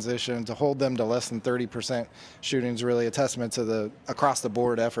in transition. To hold them to less than 30% shooting is really a testament to the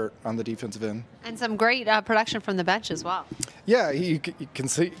across-the-board effort on the defensive end. And some great production from the bench as well. Yeah, you can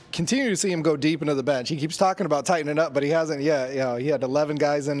continue to see him go deep into the bench. He keeps talking about tightening up, but he hasn't yet. He had 11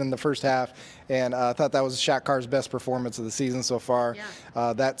 guys in the first half, and I thought that was Shaq Carr's best performance of the season so far.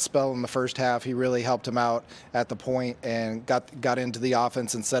 Yeah. That spell in the first half, he really helped him out at the point and got into the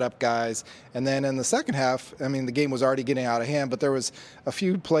offense and set up guys. And then in the second half, I mean, the game was already getting out of hand, but there was a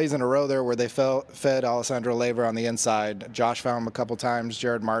few plays in a row there where they fed Alessandro Lever on the inside. Josh found him a couple times.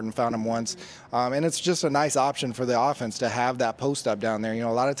 Jared Martin found him once. And it's just a nice option for the offense to have that post up down there.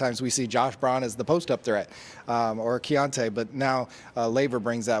 A lot of times we see Josh Braun as the post up threat or Keontae, but now Lever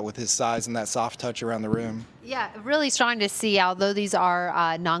brings that with his size and that soft touch around the rim. Yeah, really strong to see, although these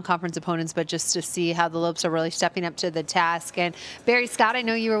are non-conference opponents, but just to see how the Lopes are really stepping up to the task. And Barry Scott, I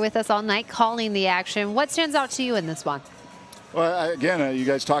know you were with us all night calling the action. What stands out to you in this one? Well, again, you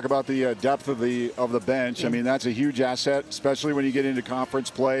guys talk about the depth of the bench. I mean, that's a huge asset, especially when you get into conference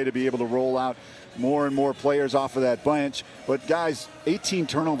play, to be able to roll out more and more players off of that bench. But guys, 18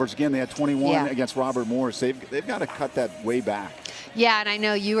 turnovers again. They had 21 against Robert Morris. They've got to cut that way back. Yeah, and I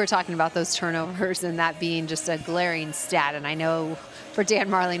know you were talking about those turnovers and that being just a glaring stat. And I know for Dan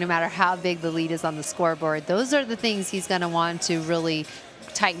Marley, no matter how big the lead is on the scoreboard, those are the things he's going to want to really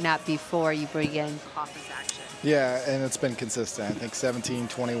tighten up before you bring in offense action. Yeah, and it's been consistent. I think 17,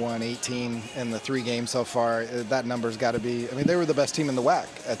 21, 18 in the 3 games so far. That number's got to be, I mean, they were the best team in the WAC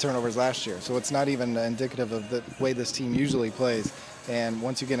at turnovers last year, so it's not even indicative of the way this team usually plays. And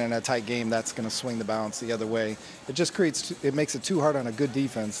once you get in a tight game, that's going to swing the balance the other way. It just it makes it too hard on a good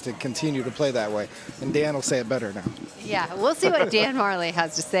defense to continue to play that way. And Dan will say it better now. Yeah, we'll see what Dan Marley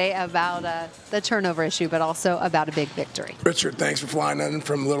has to say about the turnover issue, but also about a big victory. Richard, thanks for flying in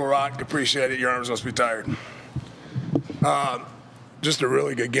from Little Rock. Appreciate it. Your arms must be tired. Just a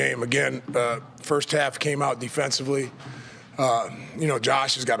really good game. Again, first half came out defensively. You know,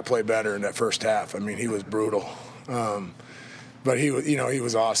 Josh has got to play better in that first half. I mean, he was brutal. But he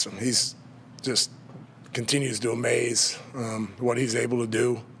was awesome. He's just continues to amaze what he's able to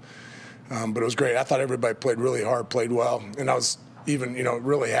do. But it was great. I thought everybody played really hard, played well. And I was even,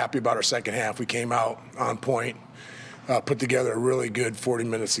 really happy about our second half. We came out on point. Put together a really good 40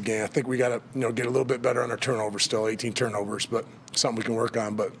 minutes a game. I think we got to, get a little bit better on our turnovers still, 18 turnovers, but something we can work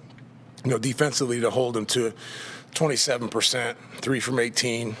on. But, defensively to hold them to 27%, 3 from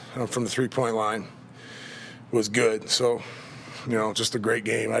 18 from the three-point line was good. So, just a great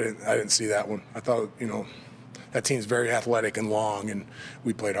game. I didn't see that one. I thought, that team's very athletic and long, and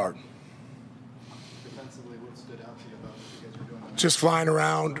we played hard. Just flying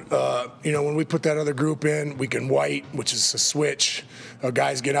around. When we put that other group in, we can white, which is a switch.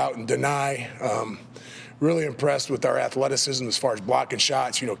 Guys get out and deny. Really impressed with our athleticism as far as blocking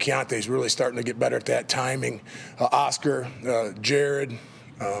shots. Keontae's really starting to get better at that timing. Oscar, Jared,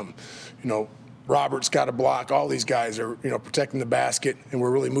 Robert's got a block. All these guys are, protecting the basket, and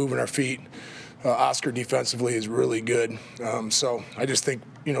we're really moving our feet. Oscar defensively is really good. So I just think,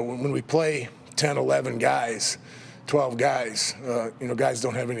 when we play 10, 11 guys, 12 guys, guys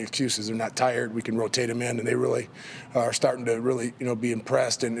don't have any excuses. They're not tired. We can rotate them in, and they really are starting to really, be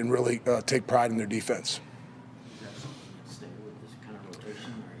impressed and really take pride in their defense.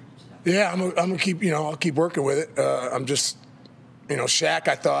 Yeah, I'm gonna keep, I'll keep working with it. I'm just, Shaq,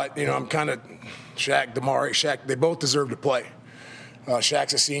 I thought, I'm kind of Shaq, Damari, Shaq, they both deserve to play.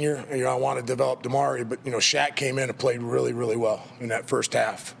 Shaq's a senior, I want to develop Damari, but, Shaq came in and played really, really well in that first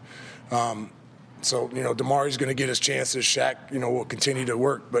half. So, Damari's going to get his chances. Shaq, will continue to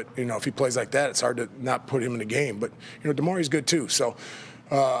work. But, if he plays like that, it's hard to not put him in the game. But, Damari's good too. So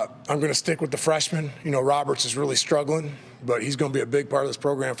I'm going to stick with the freshman. Roberts is really struggling, but he's going to be a big part of this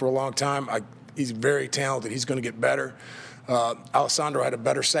program for a long time. He's very talented. He's going to get better. Alessandro had a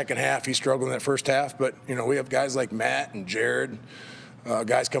better second half. He struggled in that first half. But, we have guys like Matt and Jared,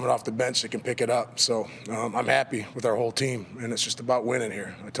 guys coming off the bench that can pick it up. So I'm happy with our whole team, and it's just about winning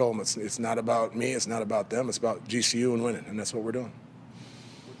here. I told them it's not about me, it's not about them, it's about GCU and winning, and that's what we're doing.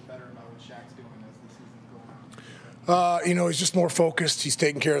 What's better about what Shaq's doing as the season's going on? He's just more focused. He's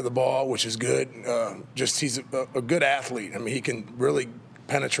taking care of the ball, which is good. He's a good athlete. I mean, he can really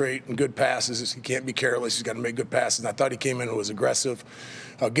penetrate and good passes. He can't be careless. He's got to make good passes. And I thought he came in and was aggressive,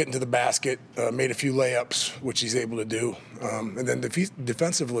 getting to the basket, made a few layups, which he's able to do. And then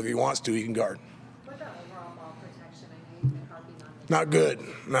defensively, if he wants to, he can guard. What about overall ball protection? I know you've been harping on it. Not good.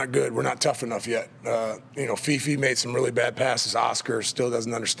 Not good. We're not tough enough yet. Fifi made some really bad passes. Oscar still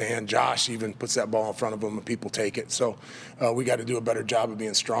doesn't understand. Josh even puts that ball in front of him and people take it. So we got to do a better job of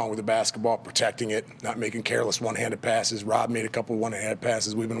being strong with the basketball, protecting it, not making careless one-handed passes. Rob made a couple of one-handed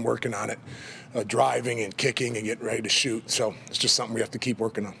passes. We've been working on it, driving and kicking and getting ready to shoot. So it's just something we have to keep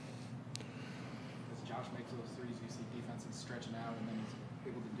working on. As Josh makes those threes, you see defenses stretching out, and then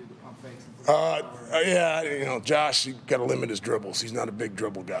he's able to do the pump fakes. Yeah, Josh, you got to limit his dribbles. He's not a big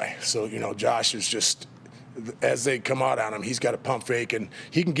dribble guy. So, Josh is just, as they come out on him, he's got a pump fake, and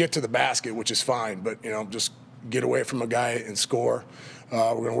he can get to the basket, which is fine. But, just get away from a guy and score.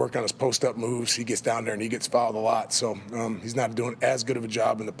 We're going to work on his post-up moves. He gets down there, and he gets fouled a lot. So he's not doing as good of a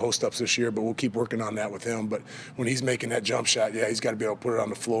job in the post-ups this year, but we'll keep working on that with him. But when he's making that jump shot, yeah, he's got to be able to put it on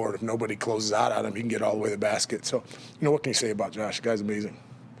the floor. And if nobody closes out on him, he can get all the way to the basket. So, what can you say about Josh? The guy's amazing.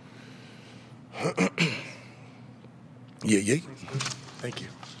 Yeah. Thank you.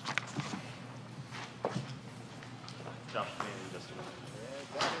 That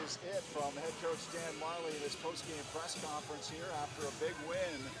is it from head coach Dan Marley in his post-game press conference here after a big win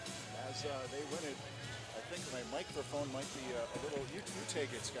as they win it, I think my microphone might be a little. You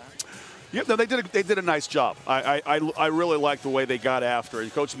take it, Scott. Yep, no, they did a nice job. I really liked the way they got after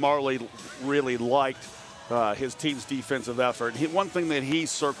it. Coach Marley really liked his team's defensive effort. One thing that he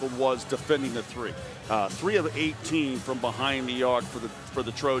circled was defending the three. 3 of 18 from behind the arc for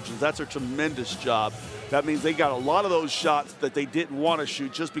the Trojans. That's a tremendous job. That means they got a lot of those shots that they didn't want to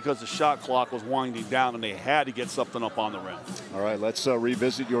shoot just because the shot clock was winding down and they had to get something up on the rim. All right, let's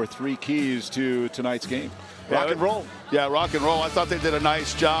revisit your 3 keys to tonight's game. Rock and roll. Yeah, rock and roll. I thought they did a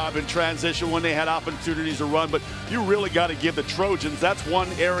nice job in transition when they had opportunities to run, but you really got to give the Trojans, that's one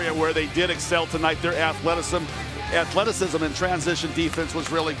area where they did excel tonight. Their athleticism and transition defense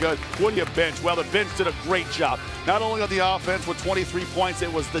was really good. What do you bench? Well, the bench did a great job. Not only on the offense with 23 points,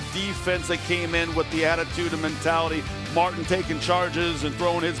 it was the defense that came in with the attitude and mentality. Martin taking charges and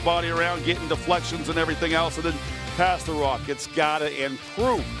throwing his body around, getting deflections and everything else, and then pass the rock. It's got to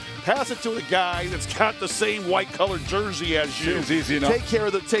improve. Pass it to a guy that's got the same white-colored jersey as you. It's easy enough. Take care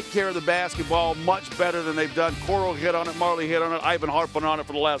of the basketball much better than they've done. Coral hit on it. Marley hit on it. I've been harping on it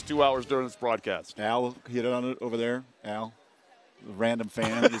for the last 2 hours during this broadcast. Al hit on it over there. Al, the random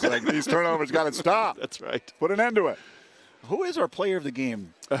fan. He's like, these turnovers got to stop. That's right. Put an end to it. Who is our player of the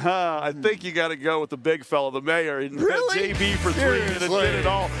game? I think you got to go with the big fella, the mayor. Really? JB for 3 and did it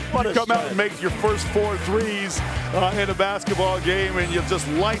all. You come out and make your first 4 threes in a basketball game, and you just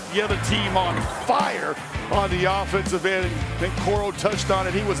light the other team on fire on the offensive end. I think Coro touched on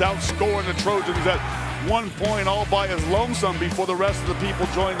it. He was outscoring the Trojans at one point all by his lonesome before the rest of the people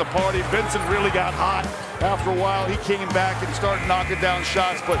joined the party. Benson really got hot. After a while, he came back and started knocking down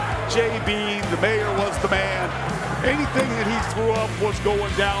shots, but JB, the mayor, was the man. Anything that he threw up was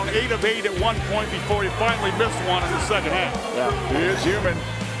going down. 8 of 8 at one point before he finally missed one in the second half. Yeah, he is human.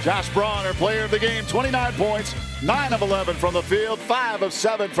 Josh Braun, our player of the game, 29 points, 9 of 11 from the field, 5 of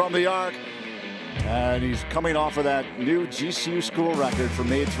 7 from the arc. And he's coming off of that new GCU school record for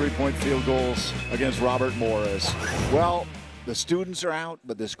made 3-point field goals against Robert Morris. Well, the students are out,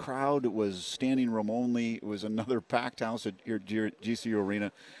 but this crowd was standing room only. It was another packed house at your GCU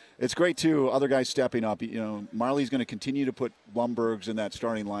Arena. It's great, too, other guys stepping up. You know, Marley's going to continue to put Blumbergs in that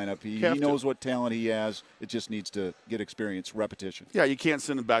starting lineup. He knows what talent he has. It just needs to get experience, repetition. Yeah, you can't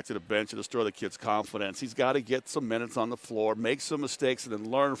send him back to the bench and destroy the kid's confidence. He's got to get some minutes on the floor, make some mistakes, and then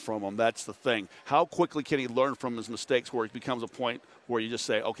learn from them. That's the thing. How quickly can he learn from his mistakes where it becomes a point where you just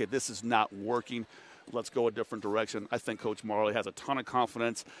say, okay, this is not working. Let's go a different direction. I think Coach Marley has a ton of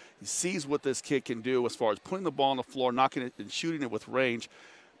confidence. He sees what this kid can do as far as putting the ball on the floor, knocking it and shooting it with range.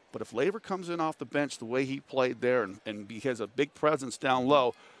 But if Laver comes in off the bench the way he played there and he has a big presence down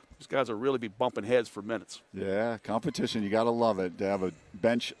low, these guys will really be bumping heads for minutes. Yeah, competition. You got to love it to have a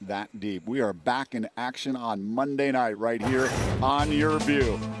bench that deep. We are back in action on Monday night right here on Your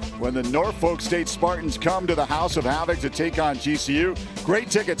View when the Norfolk State Spartans come to the House of Havoc to take on GCU. Great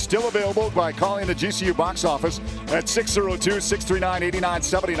tickets still available by calling the GCU box office at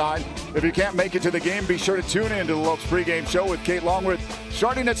 602-639-8979. If you can't make it to the game, be sure to tune in to the Lopes pregame show with Kate Longworth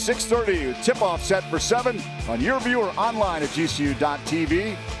starting at 6:30. Tip-off set for 7 on Your View or online at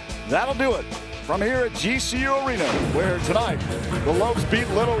gcu.tv. That'll do it from here at GCU Arena, where tonight the Lopes beat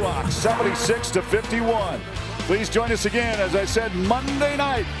Little Rock 76-51. Please join us again, as I said, Monday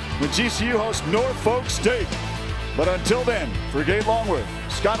night when GCU hosts Norfolk State. But until then, for Kate Longworth,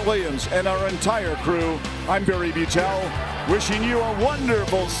 Scott Williams, and our entire crew, I'm Barry Butel, wishing you a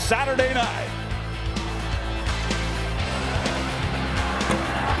wonderful Saturday night.